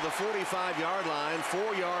ahead to the 45-yard line.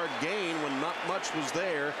 4-yard gain when not much was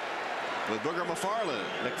there. with Booger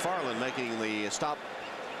McFarland making the stop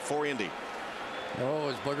for Indy. Oh,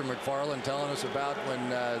 is Booger McFarland telling us about when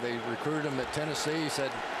they recruited him at Tennessee? He said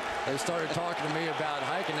they started talking to me about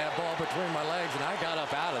hiking that ball between my legs, and I got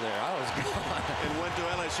up out of there. I was gone. And went to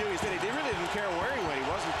LSU. He said he really didn't care where he went. He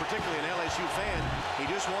wasn't particularly an LSU fan. He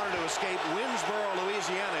just wanted to escape Winsboro,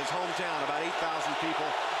 Louisiana, his hometown, about 8,000 people,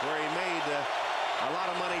 where he made a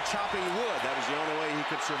lot of money chopping wood. That was the only way he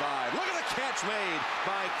could survive. Look at the catch made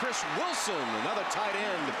by Chris Wilson, another tight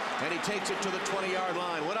end, and he takes it to the 20-yard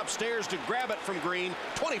line. Went upstairs to grab it from Green,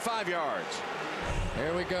 25 yards.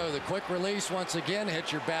 There we go. The quick release once again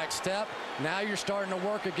hits your back step. Now you're starting to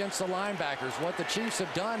work against the linebackers. What the Chiefs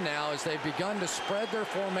have done now is they've begun to spread their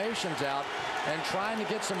formations out and trying to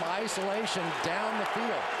get some isolation down the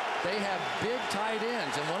field. They have big tight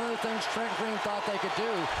ends, and one of the things Trent Green thought they could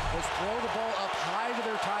do was throw the ball up high to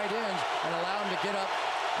their tight ends and allow them to get up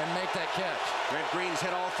and make that catch. Trent Green's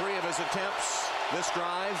hit all 3 of his attempts this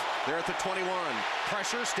drive. They're at the 21.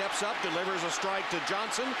 Pressure, steps up, delivers a strike to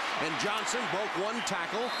Johnson, and Johnson broke 1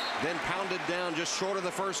 tackle, then pounded down just short of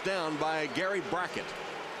the first down by Gary Brackett.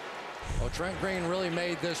 Well, Trent Green really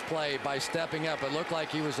made this play by stepping up. It looked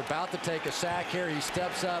like he was about to take a sack here. He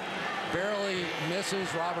steps up, barely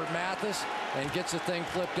misses Robert Mathis, and gets the thing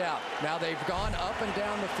flipped out. Now they've gone up and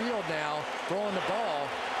down the field now, throwing the ball.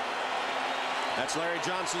 That's Larry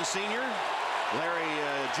Johnson Sr., Larry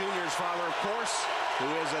Jr.'s father, of course, who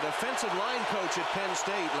is a defensive line coach at Penn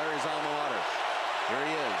State, Larry's alma mater. Here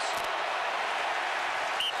he is.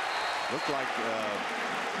 Looked like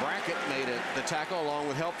Brackett made the tackle along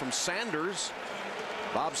with help from Sanders.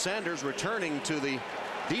 Bob Sanders returning to the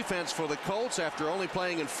defense for the Colts after only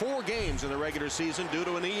playing in 4 games in the regular season due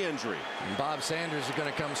to a knee injury. And Bob Sanders is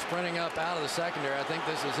going to come sprinting up out of the secondary. I think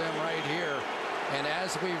this is him right here. And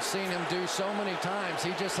as we've seen him do so many times,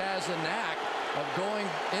 he just has the knack of going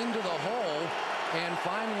into the hole and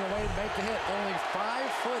finding a way to make the hit. Only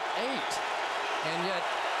 5'8", and yet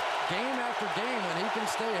game after game, when he can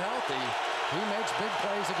stay healthy, he makes big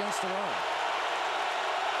plays against the run.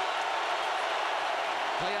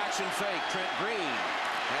 Play action fake. Trent Green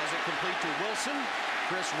has it complete to Wilson.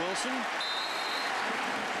 Chris Wilson.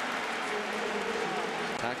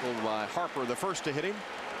 Tackled by Harper, the first to hit him.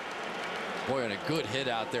 Boy, and a good hit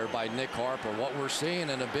out there by Nick Harper. What we're seeing,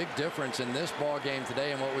 and a big difference in this ball game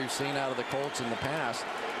today and what we've seen out of the Colts in the past,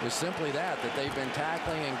 is simply that they've been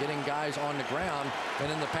tackling and getting guys on the ground. And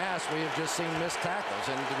in the past, we have just seen missed tackles.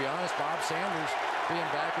 And to be honest, Bob Sanders being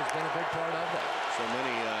back has been a big part of that. So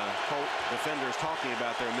many Colt defenders talking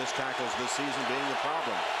about their missed tackles this season being the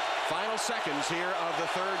problem. Final seconds here of the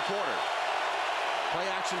 3rd quarter. Play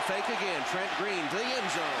action fake again. Trent Green to the end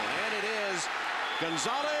zone. And it is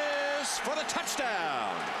Gonzalez for the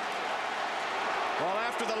touchdown. Well,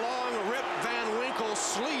 after the long Rip Van Winkle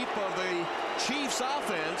sleep of the Chiefs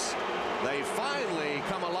offense, they finally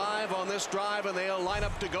come alive on this drive, and they'll line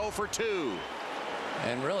up to go for 2.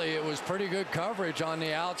 And really, it was pretty good coverage on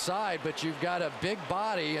the outside, but you've got a big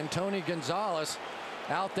body and Tony Gonzalez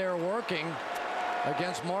out there working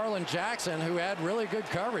against Marlon Jackson, who had really good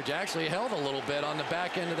coverage, actually held a little bit on the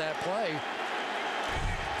back end of that play.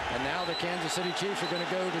 And now the Kansas City Chiefs are going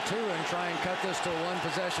to go to 2 and try and cut this to a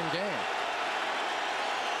 1-possession game.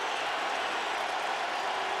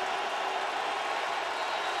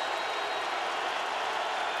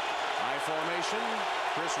 High formation.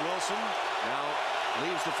 Chris Wilson now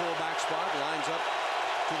leaves the fullback spot, lines up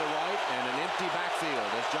to the right, and an empty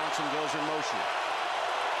backfield as Johnson goes in motion.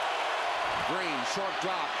 Green, short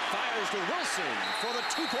drop, fires to Wilson for the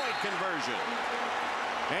 2-point conversion.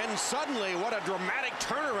 And suddenly, what a dramatic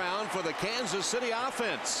turnaround for the Kansas City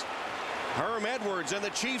offense. Herm Edwards and the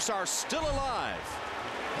Chiefs are still alive.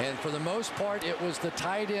 And for the most part, it was the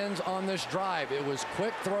tight ends on this drive. It was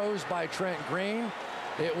quick throws by Trent Green.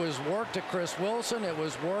 It was work to Chris Wilson. It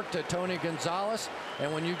was work to Tony Gonzalez.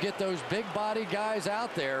 And when you get those big body guys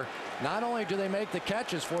out there, not only do they make the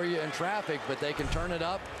catches for you in traffic, but they can turn it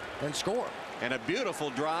up and score. And a beautiful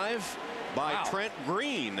drive by Trent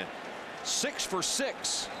Green. 6 for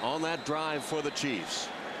 6 on that drive for the Chiefs.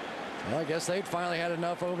 Well, I guess they'd finally had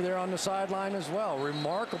enough over there on the sideline as well.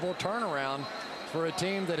 Remarkable turnaround for a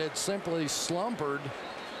team that had simply slumbered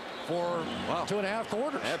for 2.5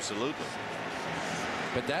 quarters. Absolutely.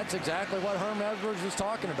 But that's exactly what Herm Edwards was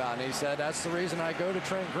talking about. And he said, that's the reason I go to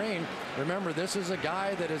Trent Green. Remember, this is a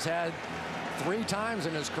guy that has had 3 times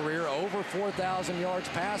in his career over 4,000 yards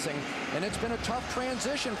passing, and it's been a tough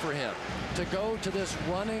transition for him to go to this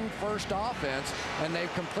running first offense, and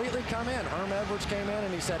they've completely come in. Herm Edwards came in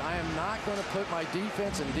and he said, I am not going to put my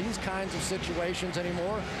defense in these kinds of situations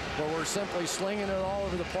anymore where we're simply slinging it all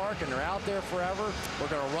over the park and they're out there forever. We're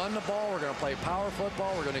going to run the ball. We're going to play power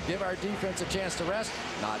football. We're going to give our defense a chance to rest.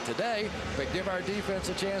 Not today, but give our defense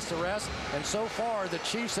a chance to rest. And so far, the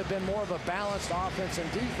Chiefs have been more of a balanced offense and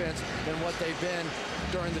defense than what they've been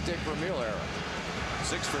during the Dick Vermeil era.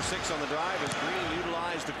 6 for 6 on the drive as Green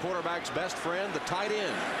utilized the quarterback's best friend, the tight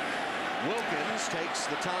end. Wilkins takes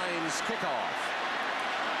the Tines kickoff.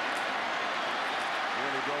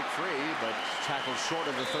 Nearly broke free, but tackled short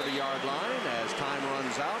of the 30-yard line as time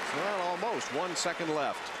runs out. Well, almost 1 second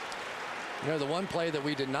left. You know, the one play that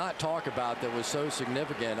we did not talk about that was so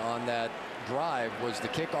significant on that drive was the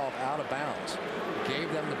kickoff out of bounds.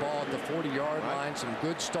 Gave them the ball at the 40-yard line, some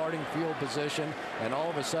good starting field position, and all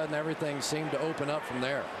of a sudden everything seemed to open up from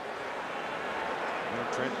there.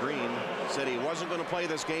 Well, Trent Green said he wasn't going to play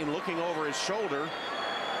this game looking over his shoulder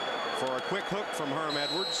for a quick hook from Herm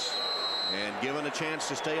Edwards. And given a chance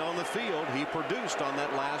to stay on the field, he produced on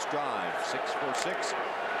that last drive. 6 for 6,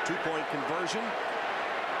 2-point conversion.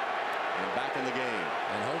 And back in the game.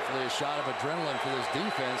 And hopefully a shot of adrenaline for this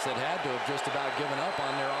defense that had to have just about given up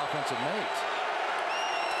on their offensive mates.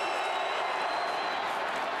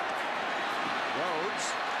 Rhodes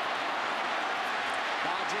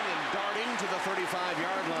dodging and darting to the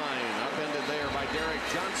 35-yard line. Upended there by Derek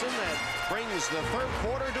Johnson. That brings the third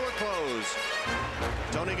quarter to a close.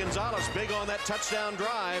 Tony Gonzalez big on that touchdown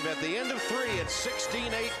drive. At the end of 3, it's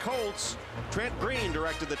 16-8 Colts. Trent Green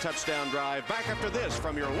directed the touchdown drive. Back after this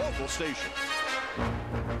from your local station.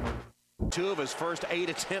 2 of his first 8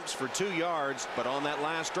 attempts for 2 yards, but on that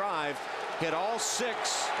last drive, hit all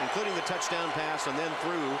 6, including the touchdown pass, and then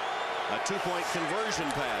threw a 2-point conversion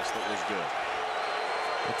pass that was good.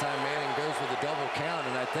 The time Manning goes with a double count,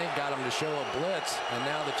 and I think got him to show a blitz, and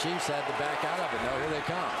now the Chiefs had to back out of it. No, here they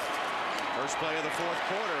come. First play of the fourth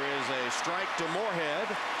quarter is a strike to Moorhead.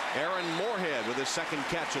 Aaron Moorhead with his second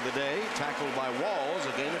catch of the day, tackled by Walls,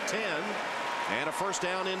 a gain of 10, and a first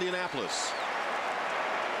down Indianapolis.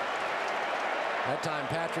 That time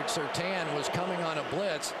Patrick Surtain was coming on a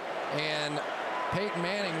blitz, and Peyton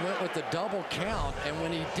Manning went with the double count, and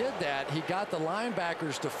when he did that, he got the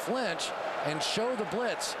linebackers to flinch and show the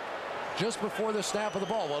blitz just before the snap of the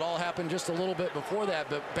ball. Well, it all happened just a little bit before that,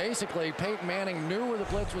 but basically Peyton Manning knew where the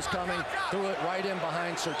blitz was coming, threw it right in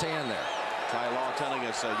behind Surtain there. Ty Law telling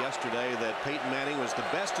us yesterday that Peyton Manning was the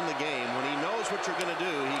best in the game. When he knows what you're going to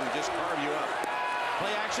do, he can just carve you up.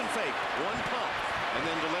 Play action fake, 1 pump, and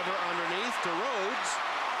then deliver underneath to Rhodes.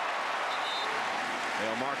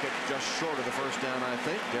 They'll mark it just short of the first down, I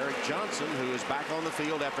think. Derek Johnson, who is back on the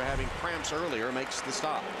field after having cramps earlier, makes the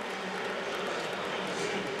stop.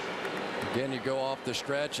 Again, you go off the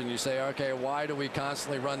stretch and you say, okay, why do we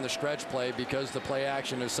constantly run the stretch play? Because the play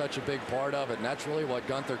action is such a big part of it. And that's really what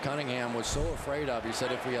Gunther Cunningham was so afraid of. He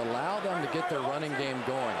said if we allow them to get their running game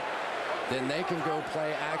going, then they can go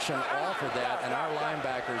play action off of that, and our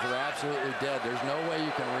linebackers are absolutely dead. There's no way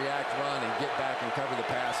you can react, run, and get back and cover the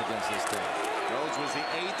pass against this team. Rhodes was the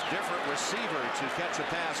 8th different receiver to catch a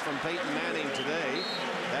pass from Peyton Manning today.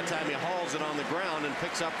 That time he hauls it on the ground and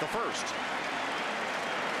picks up the first.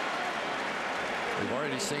 We've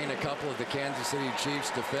already seen a couple of the Kansas City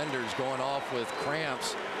Chiefs defenders going off with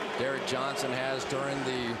cramps. Derek Johnson has during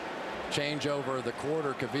the changeover of the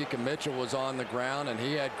quarter. Kavika Mitchell was on the ground and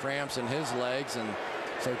he had cramps in his legs, and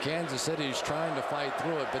so Kansas City's trying to fight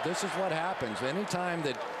through it. But this is what happens anytime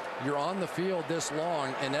that you're on the field this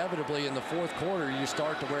long. Inevitably in the fourth quarter you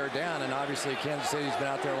start to wear down, and obviously Kansas City's been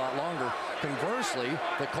out there a lot longer. Conversely,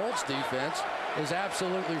 the Colts defense is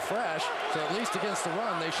absolutely fresh, so at least against the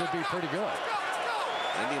run they should be pretty good.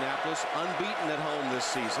 Indianapolis unbeaten at home this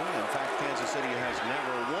season. In fact, Kansas City has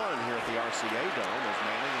never won here at the RCA Dome as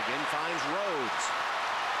Manning again finds Rhodes.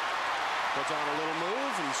 Puts on a little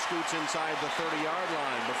move and scoots inside the 30-yard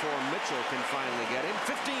line before Mitchell can finally get him.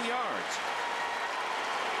 15 yards.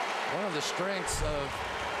 One of the strengths of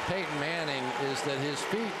Peyton Manning is that his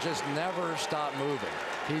feet just never stop moving.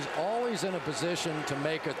 He's always in a position to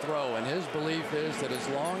make a throw, and his belief is that as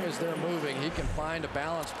long as they're moving, he can find a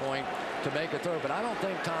balance point to make a throw. But I don't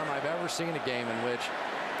think, Tom, I've ever seen a game in which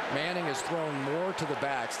Manning has thrown more to the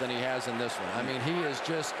backs than he has in this one. I mean, he has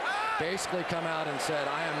just basically come out and said,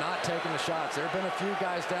 I am not taking the shots. There have been a few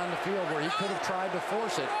guys down the field where he could have tried to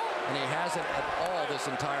force it, and he hasn't at all this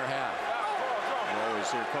entire half. You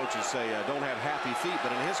always hear coaches say don't have happy feet,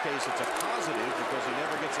 but in his case it's a positive because he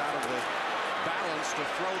never gets out of the balance to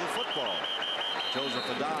throw the football. Joseph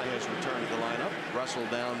Adai has returned to the lineup, wrestled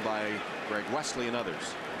down by Greg Wesley and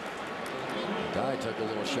others. Adai took a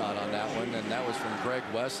little shot on that one, and that was from Greg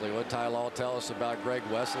Wesley. What Ty Law tell us about Greg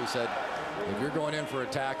Wesley? Said, if you're going in for a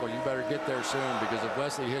tackle, you better get there soon, because if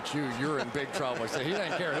Wesley hits you, you're in big trouble. So he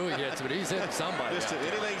doesn't care who he hits, but he's hitting somebody.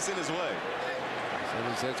 Anything's in his way. So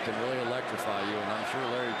these hits can really electrify you, and I'm sure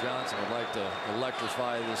Larry Johnson would like to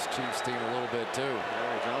electrify this Chiefs team a little bit too.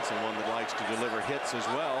 Larry Johnson, one that likes to deliver hits as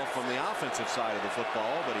well from the offensive side of the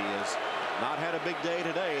football, but he has not had a big day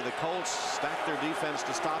today. The Colts stacked their defense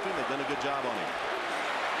to stop him. They've done a good job on him.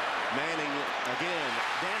 Manning again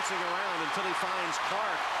dancing around until he finds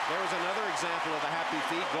Clark. There's another example of the happy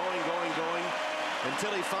feet, going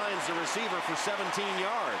until he finds the receiver for 17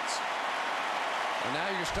 yards. And now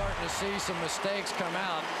you're starting to see some mistakes come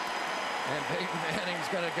out, and Peyton Manning's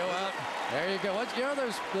going to go out. There you go. You know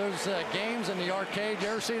those games in the arcade? You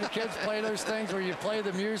ever see the kids play those things where you play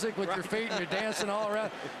the music with your feet and you're dancing all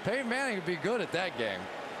around? Peyton Manning would be good at that game.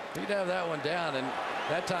 He'd have that one down. And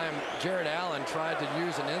that time, Jared Allen tried to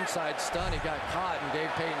use an inside stun. He got caught and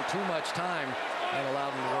gave Peyton too much time and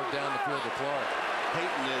allowed him to work down the field to Clark.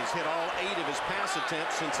 Peyton has hit all 8 of his pass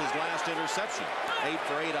attempts since his last interception. 8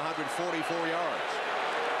 for 8, 144 yards.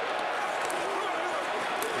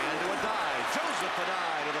 And to Adai, Joseph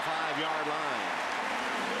Adai to the 5-yard line.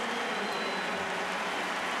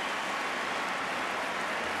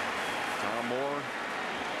 Tom Moore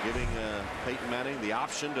giving Peyton Manning the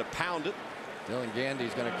option to pound it. Dylan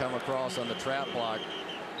Gandy's going to come across on the trap block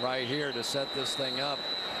right here to set this thing up.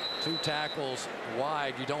 2 tackles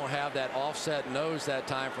wide. You don't have that offset nose that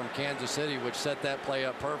time from Kansas City, which set that play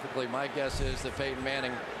up perfectly. My guess is that Peyton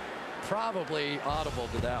Manning probably audible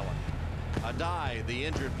to that one. Adai, the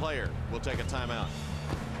injured player, will take a timeout.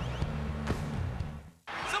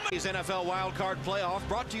 Somebody's NFL Wildcard Playoff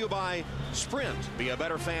brought to you by Sprint. Be a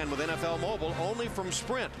better fan with NFL Mobile, only from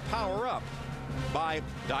Sprint. Power up. By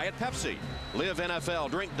Diet Pepsi. Live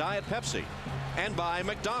NFL, drink Diet Pepsi. And by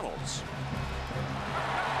McDonald's.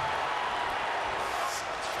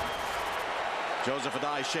 Joseph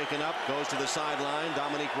Adai shaken up, goes to the sideline.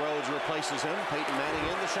 Dominique Rhodes replaces him. Peyton Manning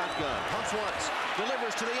in the shotgun. Pumps once,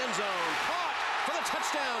 delivers to the end zone. Caught for the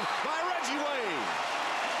touchdown by Reggie Wayne.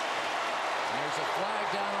 There's a flag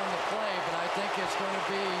down on the play, but I think it's going to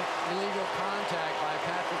be illegal contact by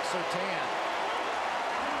Patrick Surtain.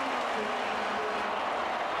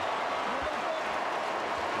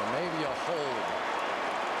 Or maybe a hold.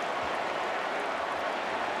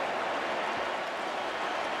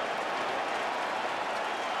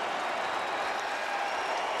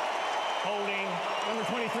 Holding number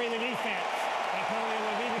 23 in the defense. That penalty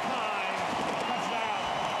will be declined. Touchdown.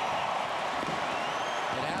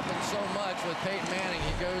 It happens so much with Peyton Manning.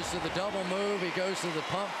 He goes to the double move. He goes to the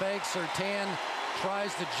pump fake. Surtain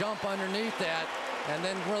tries to jump underneath that, and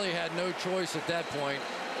then really had no choice at that point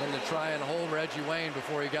than to try and hold Reggie Wayne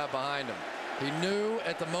before he got behind him. He knew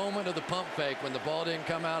at the moment of the pump fake, when the ball didn't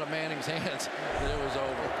come out of Manning's hands, that it was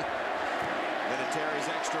over. Vinatieri's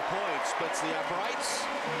extra point splits the uprights.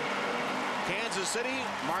 Kansas City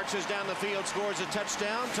marches down the field, scores a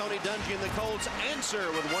touchdown. Tony Dungy and the Colts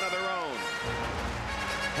answer with one of their own.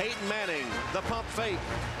 Peyton Manning, the pump fake,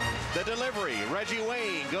 the delivery. Reggie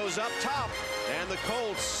Wayne goes up top, and the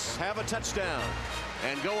Colts have a touchdown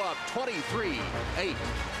and go up 23-8.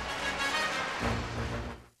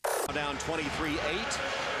 Down 23-8.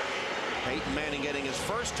 Peyton Manning getting his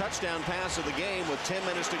first touchdown pass of the game with 10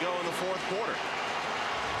 minutes to go in the 4th quarter.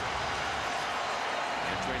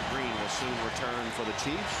 And Trent Green will soon return for the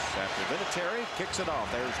Chiefs after Vinatieri kicks it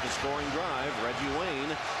off. There's the scoring drive. Reggie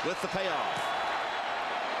Wayne with the payoff.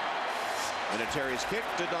 Vinatieri's kick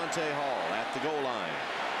to Dante Hall at the goal line.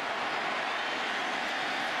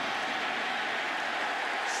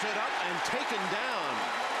 Stood up and taken down.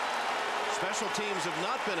 Special teams have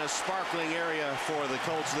not been a sparkling area for the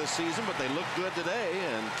Colts this season, but they look good today,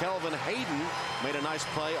 and Kelvin Hayden made a nice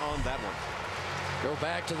play on that one. Go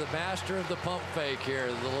back to the master of the pump fake here.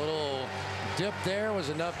 The little dip there was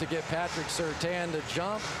enough to get Patrick Surtain to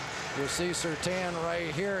jump. You'll see Surtain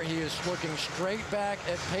right here. He is looking straight back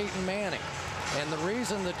at Peyton Manning. And the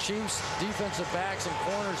reason the Chiefs defensive backs and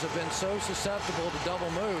corners have been so susceptible to double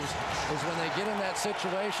moves is when they get in that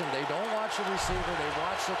situation, they don't watch the receiver, they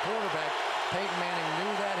watch the quarterback. Peyton Manning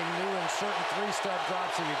knew that. He knew in certain 3-step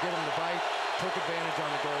drops he would get him to bite. Took advantage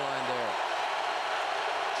on the goal line there.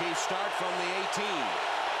 Chiefs start from the 18.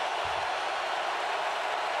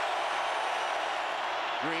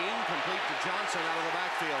 Green complete to Johnson out of the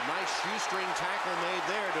backfield. Nice shoestring tackle made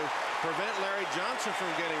there to prevent Larry Johnson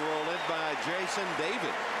from getting rolled in by Jason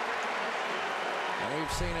David. And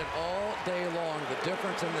we've seen it all day long. The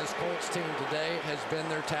difference in this Colts team today has been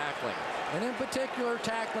their tackling. And in particular,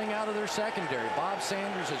 tackling out of their secondary. Bob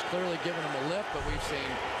Sanders has clearly given them a lift, but we've seen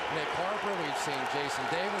Nick Harper, we've seen Jason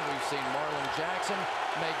David, we've seen Marlon Jackson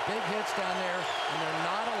make big hits down there, and they're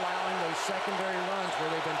not allowing those secondary runs where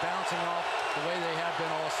they've been bouncing off the way they have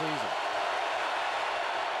been all season.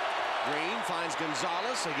 Green finds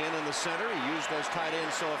Gonzalez again in the center. He used those tight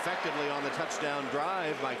ends so effectively on the touchdown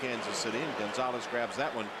drive by Kansas City, and Gonzalez grabs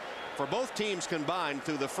that one. For both teams combined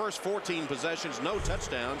through the first 14 possessions, no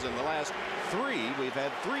touchdowns. In the last 3, we've had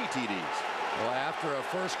 3 TDs. Well, after a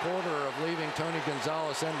first quarter of leaving Tony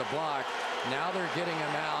Gonzalez in the block, now they're getting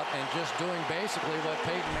him out and just doing basically what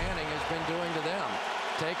Peyton Manning has been doing to them.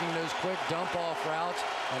 Taking those quick dump-off routes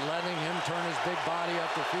and letting him turn his big body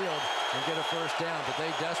up the field and get a first down. But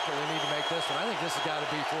they desperately need to make this one. I think this has got to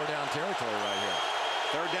be 4-down territory right here.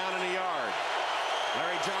 3rd down and a yard.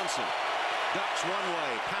 Larry Johnson ducks one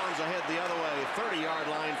way, pounds ahead the other way. 30-yard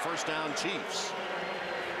line, 1st down Chiefs.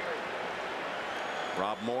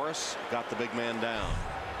 Rob Morris got the big man down.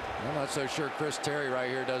 I'm not so sure Chris Terry right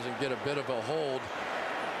here doesn't get a bit of a hold.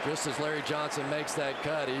 Just as Larry Johnson makes that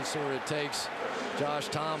cut, he sort of takes Josh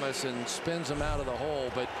Thomas and spins him out of the hole.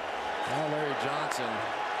 But now Larry Johnson,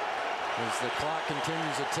 as the clock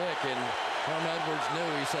continues to tick, and Herm Edwards knew,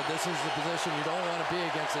 he said this is the position you don't want to be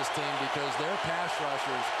against this team because their pass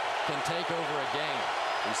rushers can take over a game.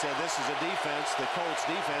 He said this is a defense, the Colts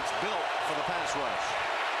defense, built for the pass rush.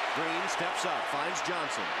 Green steps up, finds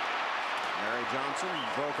Johnson. Larry Johnson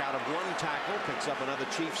broke out of 1 tackle, picks up another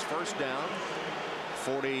Chiefs 1st down.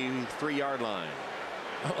 43-yard line.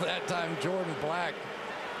 Oh, that time Jordan Black,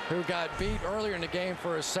 who got beat earlier in the game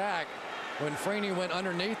for a sack when Freeney went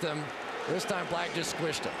underneath him. This time Black just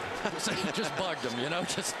squished him. Just bugged him, you know,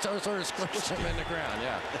 just sort of squished him in the ground.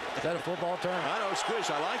 Yeah. Is that a football term? I know, squish.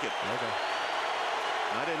 I like it. Okay.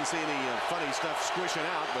 I didn't see any funny stuff squishing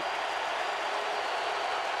out, but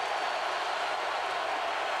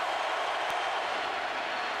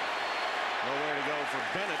nowhere to go for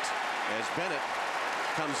Bennett as Bennett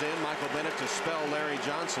comes in. Michael Bennett to spell Larry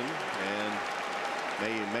Johnson,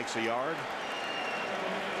 and makes a yard.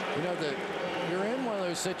 You know, you're in one of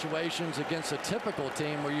those situations against a typical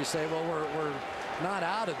team where you say, well, we're not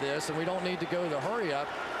out of this and we don't need to go the hurry up,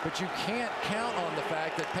 but you can't count on the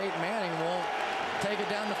fact that Peyton Manning won't take it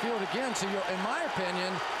down the field again. So in my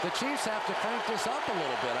opinion, the Chiefs have to crank this up a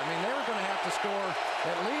little bit. I mean, they were going to have to score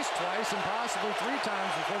at least twice and possibly 3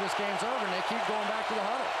 times before this game's over, and they keep going back to the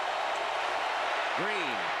huddle.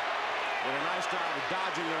 Green did a nice job of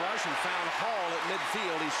dodging the rush and found Hall at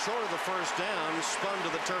midfield. He's short of the 1st down, spun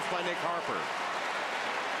to the turf by Nick Harper.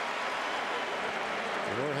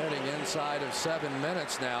 We're heading inside of 7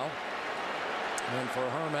 minutes now. And for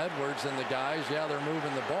Herm Edwards and the guys, yeah, they're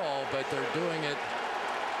moving the ball, but they're doing it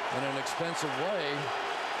in an expensive way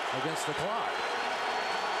against the clock.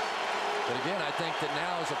 But again, I think that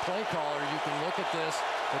now as a play caller, you can look at this,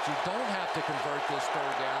 but you don't have to convert this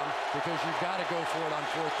 3rd down because you've got to go for it on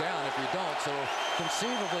 4th down if you don't. So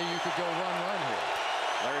conceivably, you could go run here.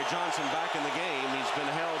 Larry Johnson back in the game. He's been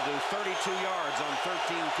held to 32 yards on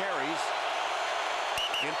 13 carries.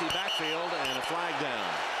 Empty backfield and a flag down.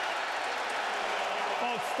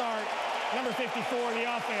 False start, number 54, the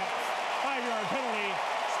offense. 5-yard penalty,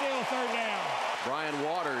 still 3rd down. Brian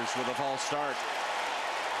Waters with a false start.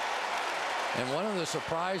 And one of the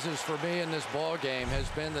surprises for me in this ball game has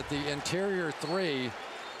been that the interior 3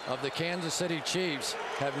 of the Kansas City Chiefs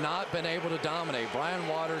have not been able to dominate. Brian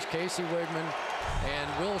Waters, Casey Wigman, and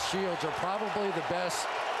Will Shields are probably the best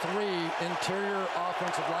 3 interior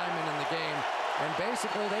offensive linemen in the game. And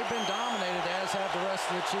basically, they've been dominated, as have the rest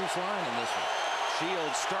of the Chiefs line in this one.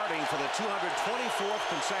 Shields starting for the 224th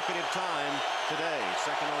consecutive time today,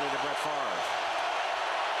 second only to Brett Favre.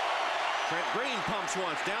 Trent Green pumps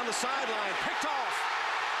once, down the sideline, picked off.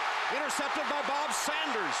 Intercepted by Bob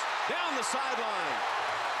Sanders, down the sideline.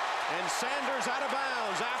 And Sanders out of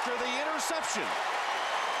bounds after the interception.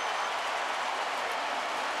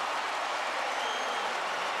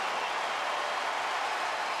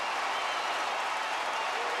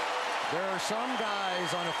 There are some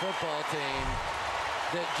guys on a football team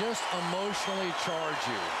that just emotionally charge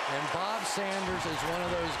you. And Bob Sanders is one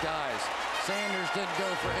of those guys. Sanders didn't go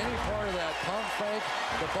for any part of that pump fake.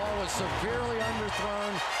 The ball was severely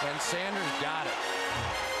underthrown, and Sanders got it.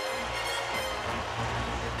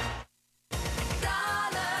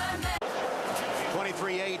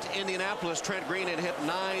 23-8 Indianapolis. Trent Green had hit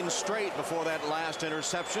 9 straight before that last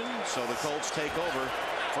interception. So the Colts take over.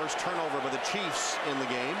 First turnover by the Chiefs in the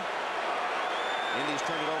game. Indy's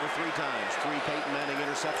turned it over 3 times. 3 Peyton Manning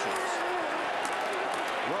interceptions.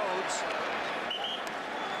 Rhodes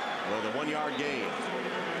with a 1-yard gain.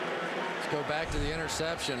 Let's go back to the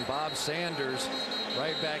interception. Bob Sanders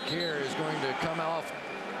right back here is going to come off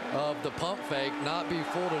of the pump fake, not be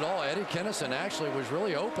fooled at all. Eddie Kinnison actually was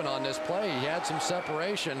really open on this play. He had some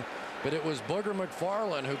separation, but it was Booger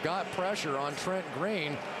McFarland who got pressure on Trent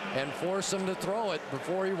Green and forced him to throw it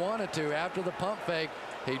before he wanted to. After the pump fake,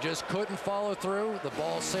 he just couldn't follow through. The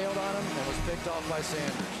ball sailed on him and was picked off by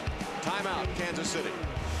Sanders. Timeout, Kansas City.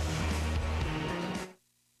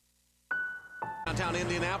 Downtown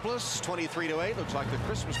Indianapolis, 23-8. Looks like the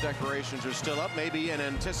Christmas decorations are still up, maybe in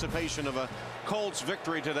anticipation of a Colts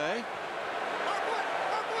victory today.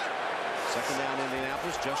 Second down,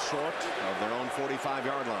 Indianapolis, just short of their own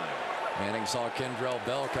 45-yard line. Manning saw Kendrell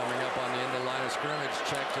Bell coming up on the end of the line of scrimmage.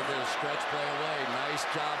 Check to the stretch play away. Nice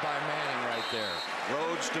job by Manning right there.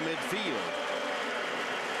 Rhodes to midfield.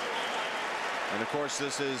 And of course,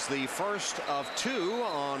 this is the first of 2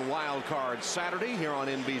 on Wild Card Saturday here on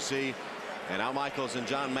NBC. And Al Michaels and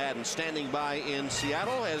John Madden standing by in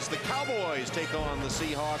Seattle as the Cowboys take on the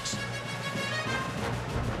Seahawks.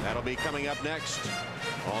 That'll be coming up next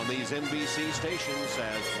on these NBC stations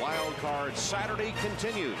as Wild Card Saturday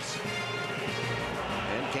continues.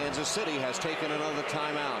 And Kansas City has taken another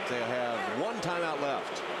timeout. They have 1 timeout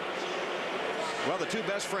left. Well, the 2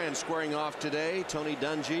 best friends squaring off today, Tony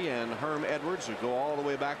Dungy and Herm Edwards, who go all the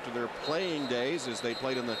way back to their playing days as they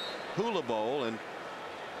played in the Hula Bowl. And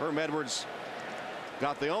Herm Edwards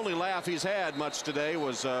got the only laugh he's had much today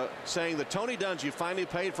was saying that Tony Dungy finally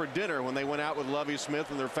paid for dinner when they went out with Lovie Smith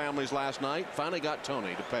and their families last night. Finally got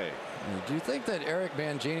Tony to pay. Do you think that Eric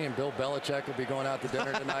Mangini and Bill Belichick will be going out to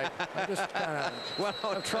dinner tonight? I just kind of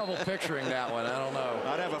have trouble picturing that one. I don't know.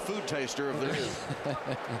 I'd have a food taster if there is.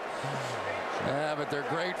 Yeah, but they're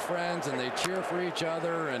great friends and they cheer for each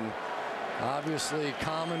other, and obviously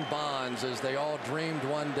common bonds as they all dreamed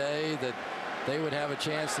one day that they would have a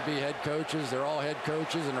chance to be head coaches. They're all head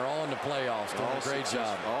coaches and they're all in the playoffs. Doing a great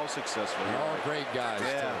job. All successful. And all great guys.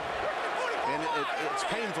 Yeah. Too. And it's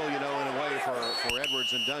painful, you know, in a way for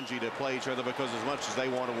Edwards and Dungy to play each other, because as much as they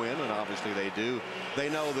want to win, and obviously they do, they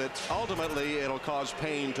know that ultimately it'll cause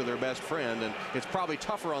pain to their best friend, and it's probably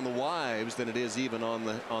tougher on the wives than it is even on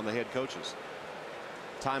the head coaches.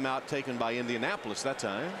 Timeout taken by Indianapolis that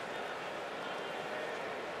time.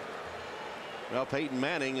 Well, Peyton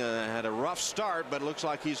Manning had a rough start, but it looks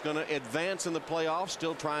like he's going to advance in the playoffs,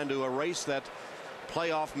 still trying to erase that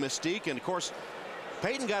playoff mystique. And of course,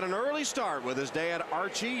 Peyton got an early start with his dad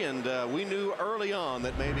Archie, and we knew early on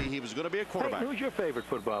that maybe he was going to be a quarterback. Peyton, who's your favorite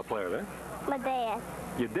football player then? My dad.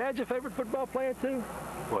 Your dad's your favorite football player too?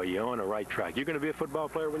 Well, you're on the right track. You're going to be a football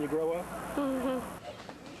player when you grow up? Mm-hmm.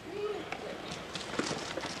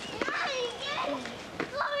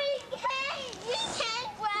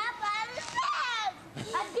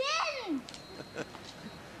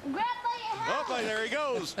 Oh, there he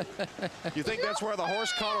goes. You think that's where the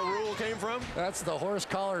horse collar rule came from? That's the horse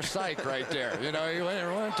collar psych right there. You know, he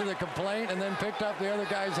went to the complaint and then picked up the other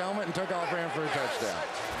guy's helmet and took off, ran for a touchdown.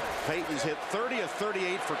 Peyton's hit 30 of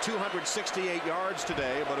 38 for 268 yards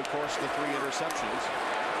today, but of course the 3 interceptions.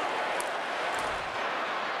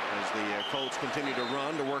 As the Colts continue to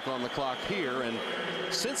run to work on the clock here, and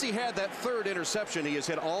since he had that 3rd interception, he has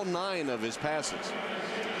hit all 9 of his passes.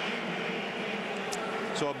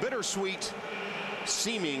 So a bittersweet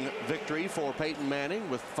seeming victory for Peyton Manning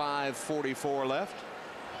with 5:44 left.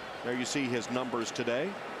 There you see his numbers today.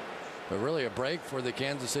 But really a break for the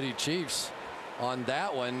Kansas City Chiefs on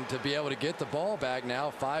that one to be able to get the ball back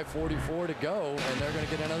now. 5:44 to go, and they're going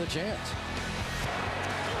to get another chance.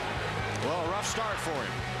 Well, a rough start for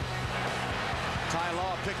him. Ty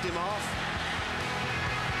Law picked him off.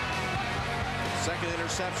 Second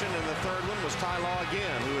interception, and the 3rd one was Ty Law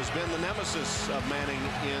again, who has been the nemesis of Manning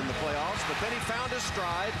in the playoffs. But then he found his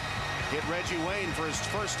stride, hit Reggie Wayne for his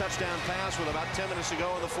first touchdown pass with about 10 minutes to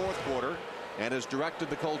go in the 4th quarter, and has directed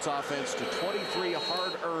the Colts offense to 23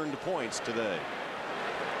 hard-earned points today.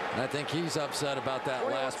 And I think he's upset about that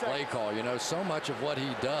last play call. You know, so much of what he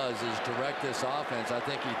does is direct this offense. I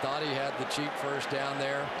think he thought he had the cheap first down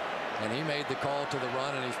there, and he made the call to the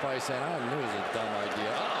run, and he's probably saying, I knew it was a dumb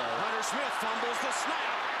idea. Smith fumbles the snap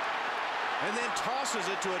and then tosses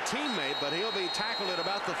it to a teammate, but he'll be tackled at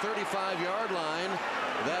about the 35-yard line.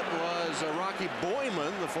 That was Rocky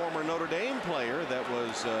Boyman, the former Notre Dame player, that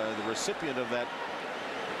was the recipient of that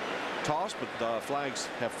toss, but flags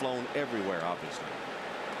have flown everywhere, obviously.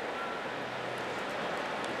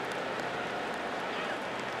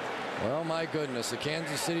 Well, my goodness, the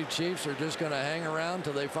Kansas City Chiefs are just going to hang around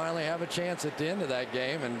till they finally have a chance at the end of that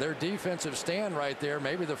game, and their defensive stand right there,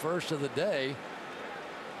 maybe the first of the day,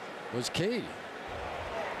 was key.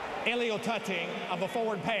 illegal touching of a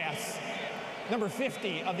forward pass. Number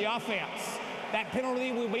 50 of the offense. That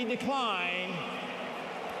penalty will be declined.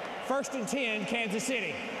 1st and 10, Kansas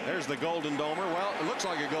City. There's the Golden Domer. Well, it looks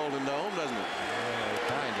like a Golden Dome, doesn't it?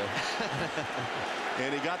 Kind of.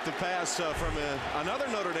 And he got the pass from another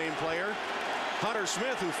Notre Dame player, Hunter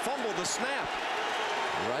Smith, who fumbled the snap.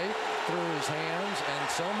 Right through his hands, and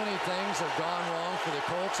so many things have gone wrong for the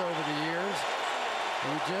Colts over the years.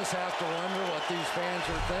 You just have to wonder what these fans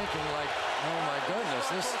are thinking, like, oh my goodness,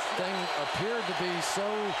 this thing appeared to be so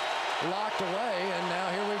locked away, and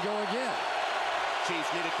now here we go again. Chiefs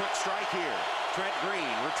need a quick strike here. Trent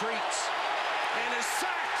Green retreats and is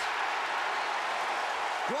sacked.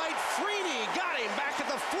 Dwight Freeney got him back at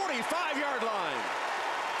the 45-yard line.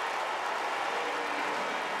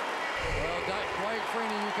 Well, Dwight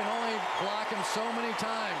Freeney, you can only block him so many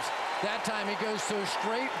times. That time he goes to a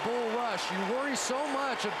straight bull rush. You worry so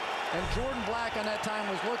much, and Jordan Black on that time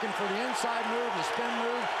was looking for the inside move, the spin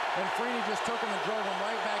move, and Freeney just took him and drove him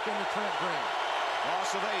right back into Trent Green.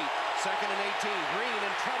 Loss of 8, 2nd and 18. Green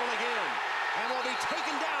in trouble again, and will be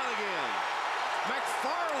taken down again.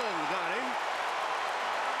 McFarland got him.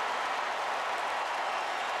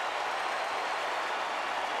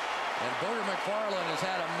 And Booger McFarland has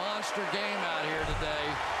had a monster game out here today.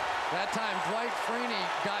 That time Dwight Freeney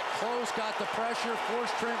got close, got the pressure,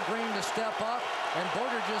 forced Trent Green to step up, and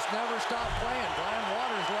Booger just never stopped playing. Brian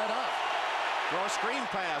Waters let up. Throw a screen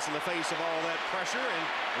pass in the face of all that pressure, and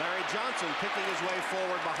Larry Johnson picking his way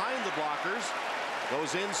forward behind the blockers.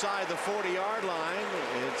 Goes inside the 40-yard line.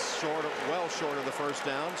 It's well short of the first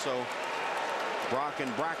down, so Brock and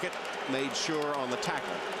Brackett made sure on the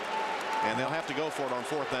tackle. And they'll have to go for it on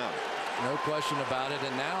 4th down. No question about it,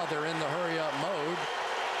 and now they're in the hurry-up mode.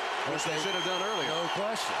 Which they should have done earlier. No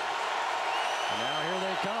question. And now here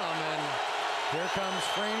they come, and here comes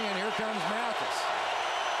Freeney, and here comes Mathis.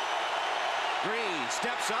 Green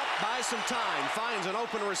steps up, buys some time, finds an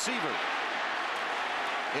open receiver.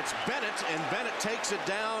 It's Bennett, and Bennett takes it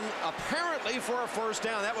down apparently for a 1st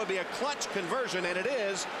down. That would be a clutch conversion, and it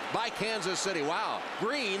is by Kansas City. Wow.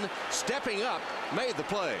 Green stepping up made the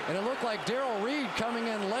play. And it looked like Darrell Reed coming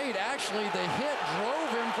in late. Actually, the hit drove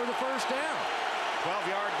him for the 1st down.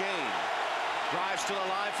 12-yard gain. Drive still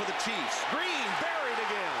alive for the Chiefs. Green buried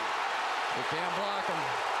again. They can't block him.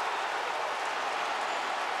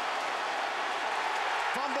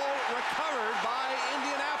 Fumble recovered by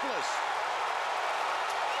Indianapolis.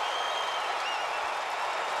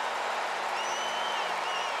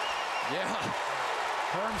 Yeah,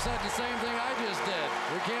 Herm said the same thing I just did.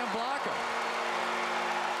 We can't block them.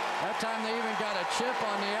 That time they even got a chip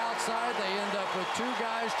on the outside. They end up with 2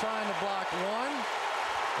 guys trying to block one.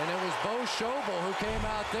 And it was Bo Schobel who came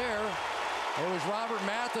out there. It was Robert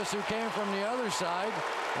Mathis who came from the other side.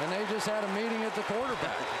 And they just had a meeting at the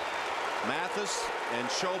quarterback. Mathis and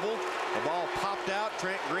Schobel. The ball popped out.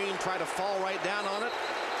 Trent Green tried to fall right down on it.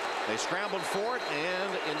 They scrambled for it,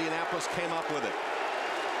 and Indianapolis came up with it.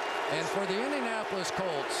 And for the Indianapolis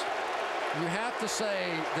Colts, you have to say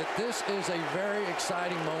that this is a very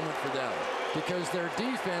exciting moment for them because their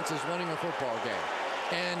defense is winning a football game.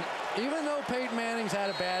 And even though Peyton Manning's had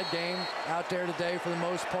a bad game out there today for the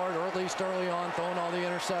most part, or at least early on, throwing all the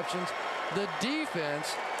interceptions, the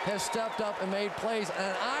defense has stepped up and made plays,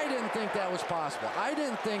 and I didn't think that was possible. I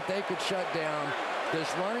didn't think they could shut down this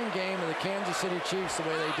running game of the Kansas City Chiefs the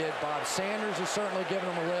way they did. Bob Sanders has certainly given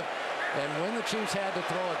them a lift. And when the Chiefs had to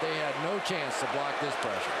throw it, they had no chance to block this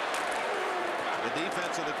pressure. The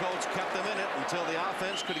defense of the Colts kept them in it until the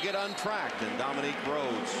offense could get untracked, and Dominique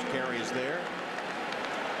Rhodes carries there.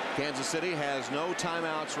 Kansas City has no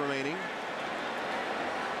timeouts remaining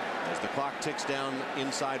as the clock ticks down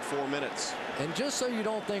inside 4 minutes. And just so you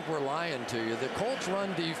don't think we're lying to you, the Colts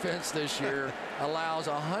run defense this year allows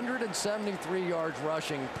 173 yards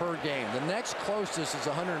rushing per game. The next closest is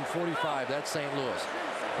 145. That's St. Louis.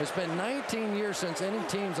 It's been 19 years since any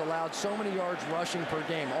team's allowed so many yards rushing per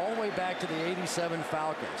game, all the way back to the '87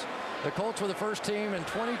 Falcons. The Colts were the first team in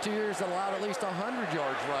 22 years that allowed at least 100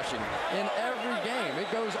 yards rushing in every game. It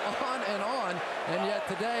goes on, and yet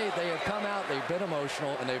today they have come out, they've been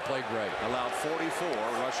emotional, and they've played great. Allowed 44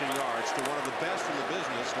 rushing yards to one of the best in the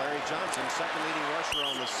business, Larry Johnson, second leading rusher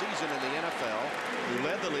on the season in the NFL, who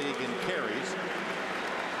led the league in carries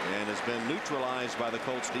and has been neutralized by the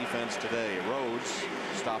Colts defense today. Rhodes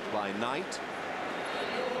stopped by Knight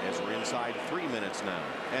as we're inside 3 minutes now.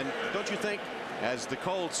 And don't you think, as the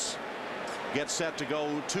Colts get set to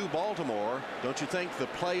go to Baltimore, don't you think the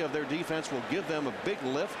play of their defense will give them a big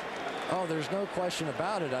lift? Oh, there's no question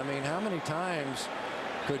about it. I mean, how many times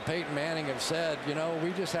could Peyton Manning have said, you know,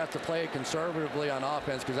 we just have to play it conservatively on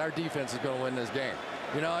offense because our defense is going to win this game?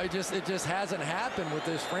 You know, it just hasn't happened with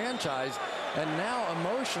this franchise. And now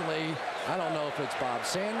emotionally, I don't know if it's Bob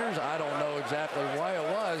Sanders. I don't know exactly why it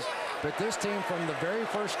was. But this team, from the very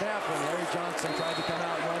first snap when Larry Johnson tried to come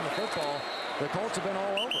out and run the football, the Colts have been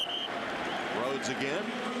all over. Rhodes again.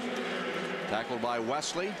 Tackled by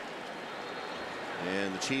Wesley.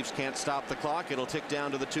 And the Chiefs can't stop the clock. It'll tick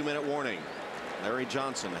down to the 2-minute warning. Larry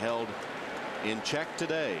Johnson held in check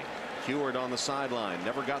today. Heward on the sideline.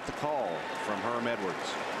 Never got the call from Herm Edwards.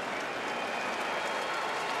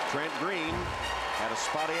 Trent Green had a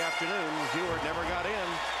spotty afternoon. Heward never got in.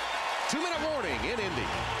 2-minute warning in Indy.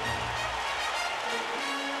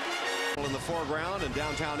 In the foreground in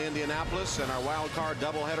downtown Indianapolis, and our wild card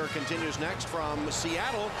doubleheader continues next from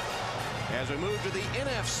Seattle as we move to the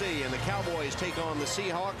NFC, and the Cowboys take on the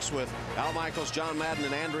Seahawks with Al Michaels, John Madden,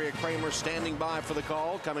 and Andrea Kramer standing by for the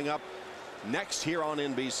call coming up next here on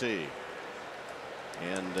NBC.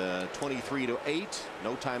 And 23-8,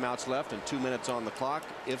 no timeouts left and 2 minutes on the clock.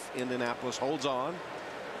 If Indianapolis holds on,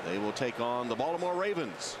 they will take on the Baltimore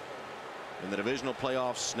Ravens in the divisional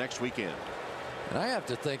playoffs next weekend. And I have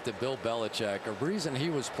to think that Bill Belichick, a reason he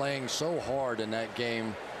was playing so hard in that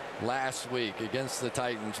game last week against the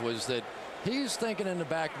Titans, was that he's thinking in the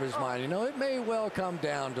back of his mind, you know, it may well come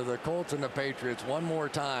down to the Colts and the Patriots one more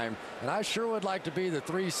time, and I sure would like to be the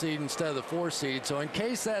 3 seed instead of the 4 seed. So in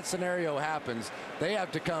case that scenario happens, they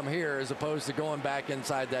have to come here as opposed to going back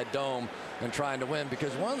inside that dome and trying to win.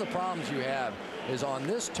 Because one of the problems you have is on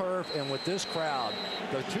this turf and with this crowd,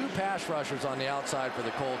 the 2 pass rushers on the outside for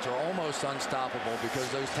the Colts are almost unstoppable because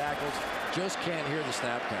those tackles just can't hear the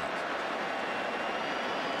snap count.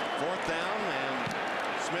 4th down, and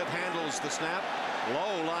Smith handles the snap.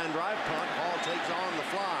 Low line drive punt. Hall takes on the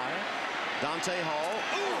fly. Dante Hall.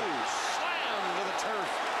 Ooh, slammed to the turf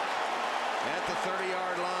at the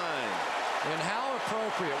 30-yard line. And how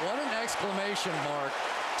appropriate. What an exclamation mark.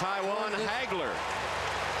 Tywan Hagler.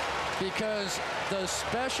 Because the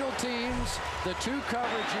special teams, the 2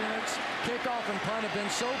 coverage units, kickoff and punt, have been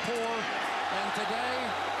so poor, and today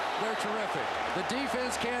they're terrific. The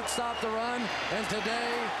defense can't stop the run, and today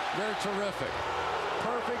they're terrific.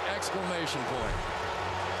 Perfect exclamation point.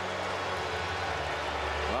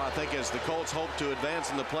 Well, I think as the Colts hope to advance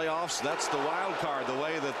in the playoffs, that's the wild card, the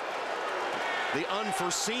way that the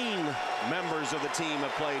unforeseen members of the team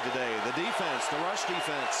have played today. The defense, the rush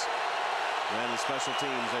defense, and the special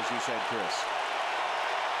teams, as you said, Chris.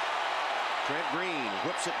 Trent Green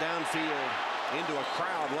whips it downfield into a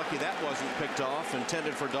crowd. Lucky that wasn't picked off.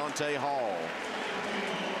 Intended for Dante Hall.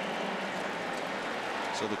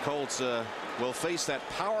 So the Colts will face that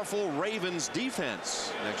powerful Ravens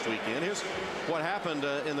defense next weekend. Here's what happened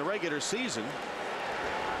in the regular season.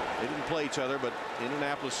 They didn't play each other, but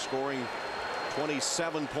Indianapolis scoring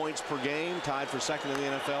 27 points per game, tied for 2nd in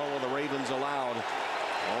the NFL, while the Ravens allowed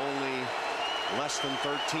only less than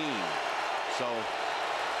 13. So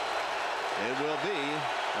it will be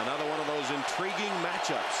another one of those intriguing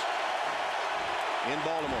matchups in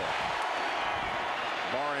Baltimore,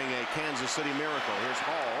 barring a Kansas City miracle. Here's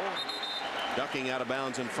Hall ducking out of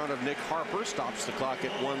bounds in front of Nick Harper, stops the clock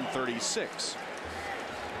at 1:36.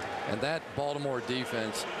 And that Baltimore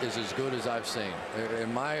defense is as good as I've seen.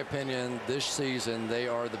 In my opinion, this season, they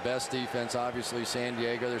are the best defense. Obviously, San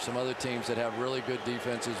Diego. There's some other teams that have really good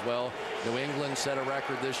defense as well. New England set a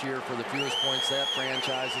record this year for the fewest points that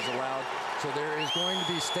franchise has allowed. So there is going to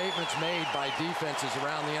be statements made by defenses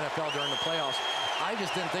around the NFL during the playoffs. I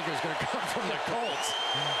just didn't think it was going to come from the Colts.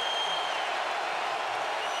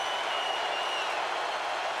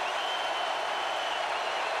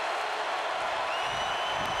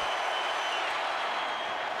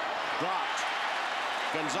 Dropped.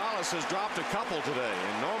 Gonzalez has dropped a couple today,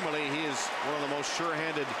 and normally he is one of the most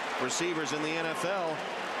sure-handed receivers in the NFL.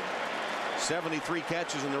 73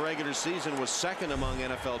 catches in the regular season, was 2nd among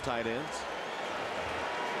NFL tight ends.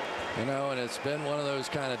 You know, and it's been one of those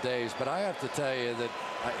kind of days, but I have to tell you that,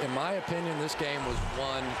 in my opinion, this game was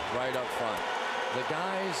won right up front. The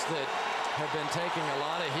guys that have been taking a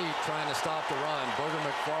lot of heat trying to stop the run, Booger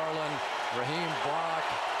McFarland, Raheem Brock,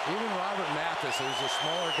 even Robert Mathis, who's a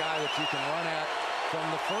smaller guy that you can run at. From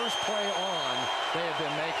the first play on, they have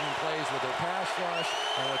been making plays with their pass rush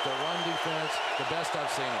and with their run defense, the best I've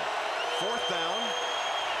seen it. 4th down.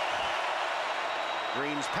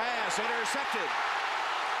 Green's pass intercepted.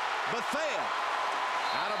 Bethea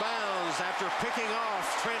out of bounds after picking off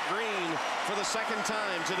Trent Green for the 2nd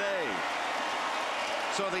time today.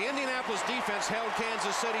 So the Indianapolis defense held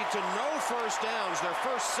Kansas City to no first downs their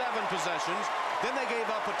first 7 possessions. Then they gave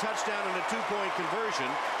up a touchdown and a 2-point conversion.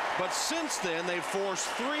 But since then, they've forced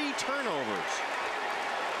 3 turnovers.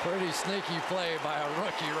 Pretty sneaky play by a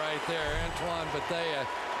rookie right there. Antoine Bethea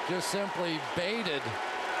just simply baited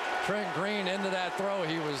Trent Green into that throw.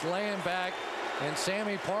 He was laying back, and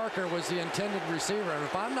Sammy Parker was the intended receiver. And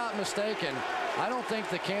if I'm not mistaken, I don't think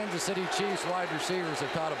the Kansas City Chiefs wide receivers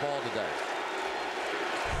have caught a ball today.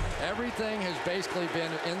 Everything has basically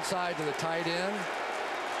been inside to the tight end,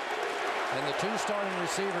 and the two starting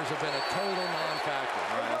receivers have been a total non-factor.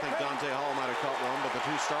 All right, I think Dante Hall might have caught one, but the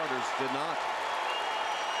two starters did not.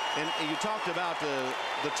 And you talked about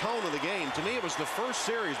the tone of the game. To me, it was the first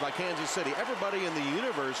series by Kansas City. Everybody in the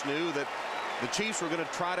universe knew that the Chiefs were going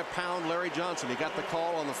to try to pound Larry Johnson. He got the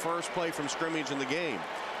call on the first play from scrimmage in the game.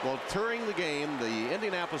 Well, during the game, the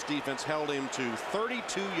Indianapolis defense held him to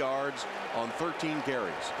 32 yards on 13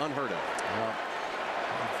 carries. Unheard of. Well,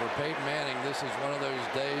 for Peyton Manning, this is one of those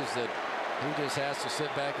days that he just has to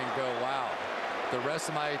sit back and go, wow, the rest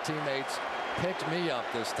of my teammates picked me up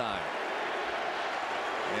this time.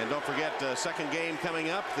 And don't forget, second game coming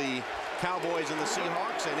up, the Cowboys and the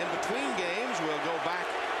Seahawks. And in between games, we'll go back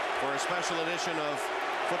for a special edition of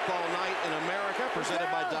Football Night in America, presented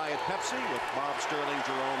by Diet Pepsi, with Bob Sterling,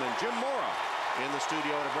 Jerome, and Jim Mora in the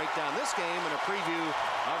studio to break down this game and a preview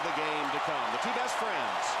of the game to come. The two best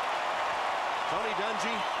friends, Tony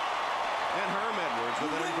Dungy and Herm Edwards,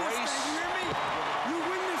 with an embrace. You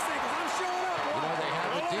win this thing, because I'm showing up. You know, they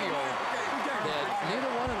have a deal that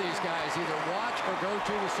neither one of these guys either watch or go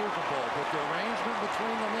to the Super Bowl. But the arrangement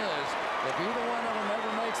between them is, if either one of them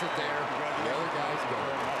ever makes it there, the other guys go.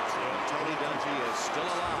 Tony Dungy is still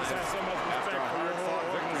alive after a hard-fought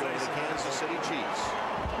victory over the Kansas City Chiefs.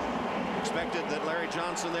 Expected that Larry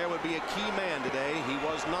Johnson there would be a key man today. He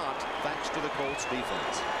was not, thanks to the Colts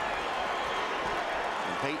defense.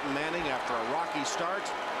 And Peyton Manning, after a rocky start,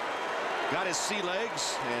 got his sea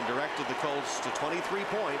legs and directed the Colts to 23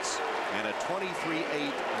 points and a 23-8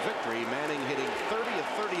 victory. Manning hitting 30 of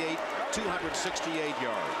 38, 268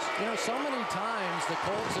 yards. You know, so many times the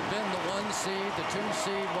Colts have been the 1 seed, the 2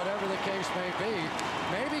 seed, whatever the case may be.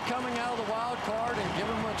 Maybe coming out of the wild card and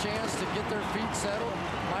giving them a chance to get their feet settled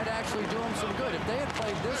might actually do them some good. If they had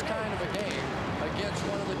played this kind of a game against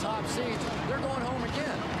one of the top seeds, they're going home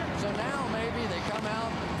again. So now maybe they come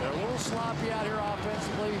out, they're a little sloppy out here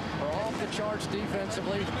offensively or off the charts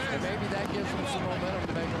defensively, and maybe that gives them some momentum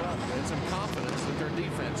to make a run. And some confidence that their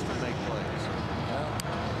defense can make plays. Well,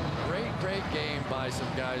 great game by some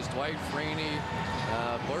guys. Dwight Freeney,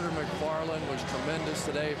 Burger McFarland was tremendous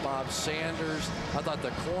today. Bob Sanders. I thought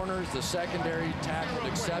the corners, the secondary tackled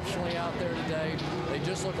exceptionally out there today. They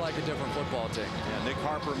just look like a different football team. Yeah, Nick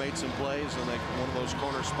Harper made some plays on one of those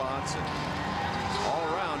corner spots. And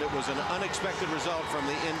all around, it was an unexpected result from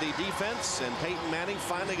the Indy defense, and Peyton Manning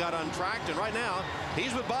finally got untracked, and right now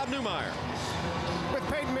he's with Bob Newmeyer. With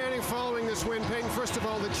Peyton Manning following this win, Peyton, first of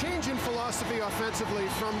all, the change in philosophy offensively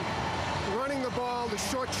from running the ball to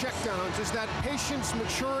short checkdowns, is that patience,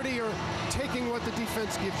 maturity, or taking what the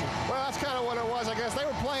defense gives you? Well, that's kind of what it was, I guess. They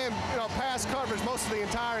were playing, pass coverage most of the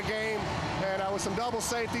entire game, and with some double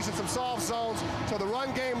safeties and some soft zones. So the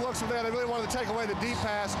run game looks there. They really wanted to take away the deep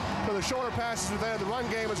pass. So the shorter passes were there. The run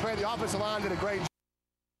game was great. The offensive line did a great job.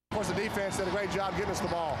 Of course, the defense did a great job getting us the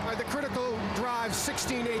ball. All right, the critical drive,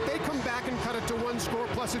 16-8. They come back and cut it to 1 score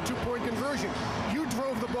plus a 2-point conversion. You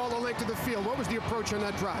drove the ball the length of the field. What was the approach on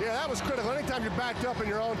that drive? Yeah, that was critical. Anytime you're backed up in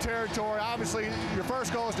your own territory, obviously your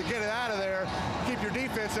first goal is to get it out of there, keep your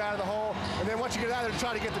defense out of the hole, and then once you get out of there,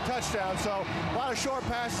 try to get the touchdown. So a lot of short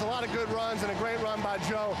passes, a lot of good runs, and a great run by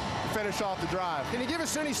Joe to finish off the drive. Can you give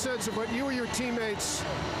us any sense of what you or your teammates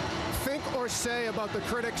think or say about the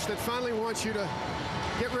critics that finally want you to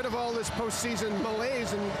get rid of all this postseason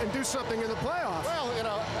malaise and do something in the playoffs? Well,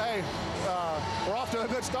 hey, we're off to a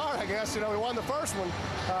good start, I guess. We won the first one.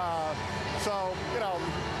 So,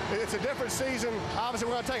 it's a different season. Obviously,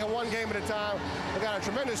 we're going to take it one game at a time. We've got a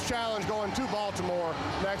tremendous challenge going to Baltimore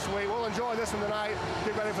next week. We'll enjoy this one tonight.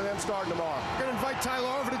 Get ready for them starting tomorrow. You're going to invite Tyler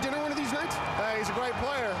over to dinner one of these nights? Hey, he's a great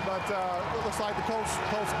player, but it looks like the Colts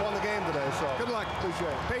won the game today. So good luck.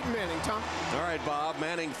 Appreciate it. Peyton Manning, Tom. All right, Bob.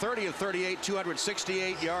 Manning, 30 of 38,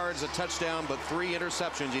 268 yards, a touchdown, but 3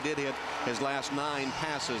 interceptions. He did hit his last 9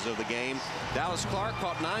 passes of the game. Dallas Clark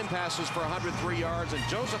caught 9 passes for 103 yards, and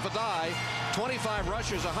Joseph Adai, 25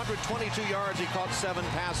 rushes, 122 yards. He caught 7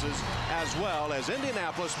 passes as well, as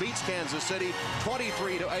Indianapolis beats Kansas City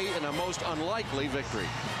 23-8 in a most unlikely victory.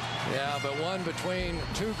 Yeah, but one between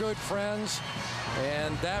two good friends,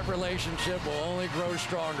 and that relationship will only grow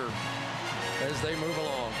stronger as they move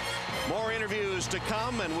along. More interviews to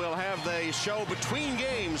come, and we'll have the show between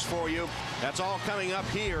games for you. That's all coming up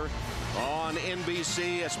here on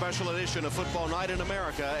NBC, a special edition of Football Night in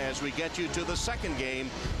America as we get you to the second game,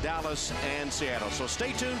 Dallas and Seattle. So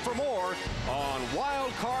stay tuned for more on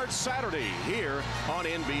Wild Card Saturday here on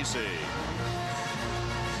NBC.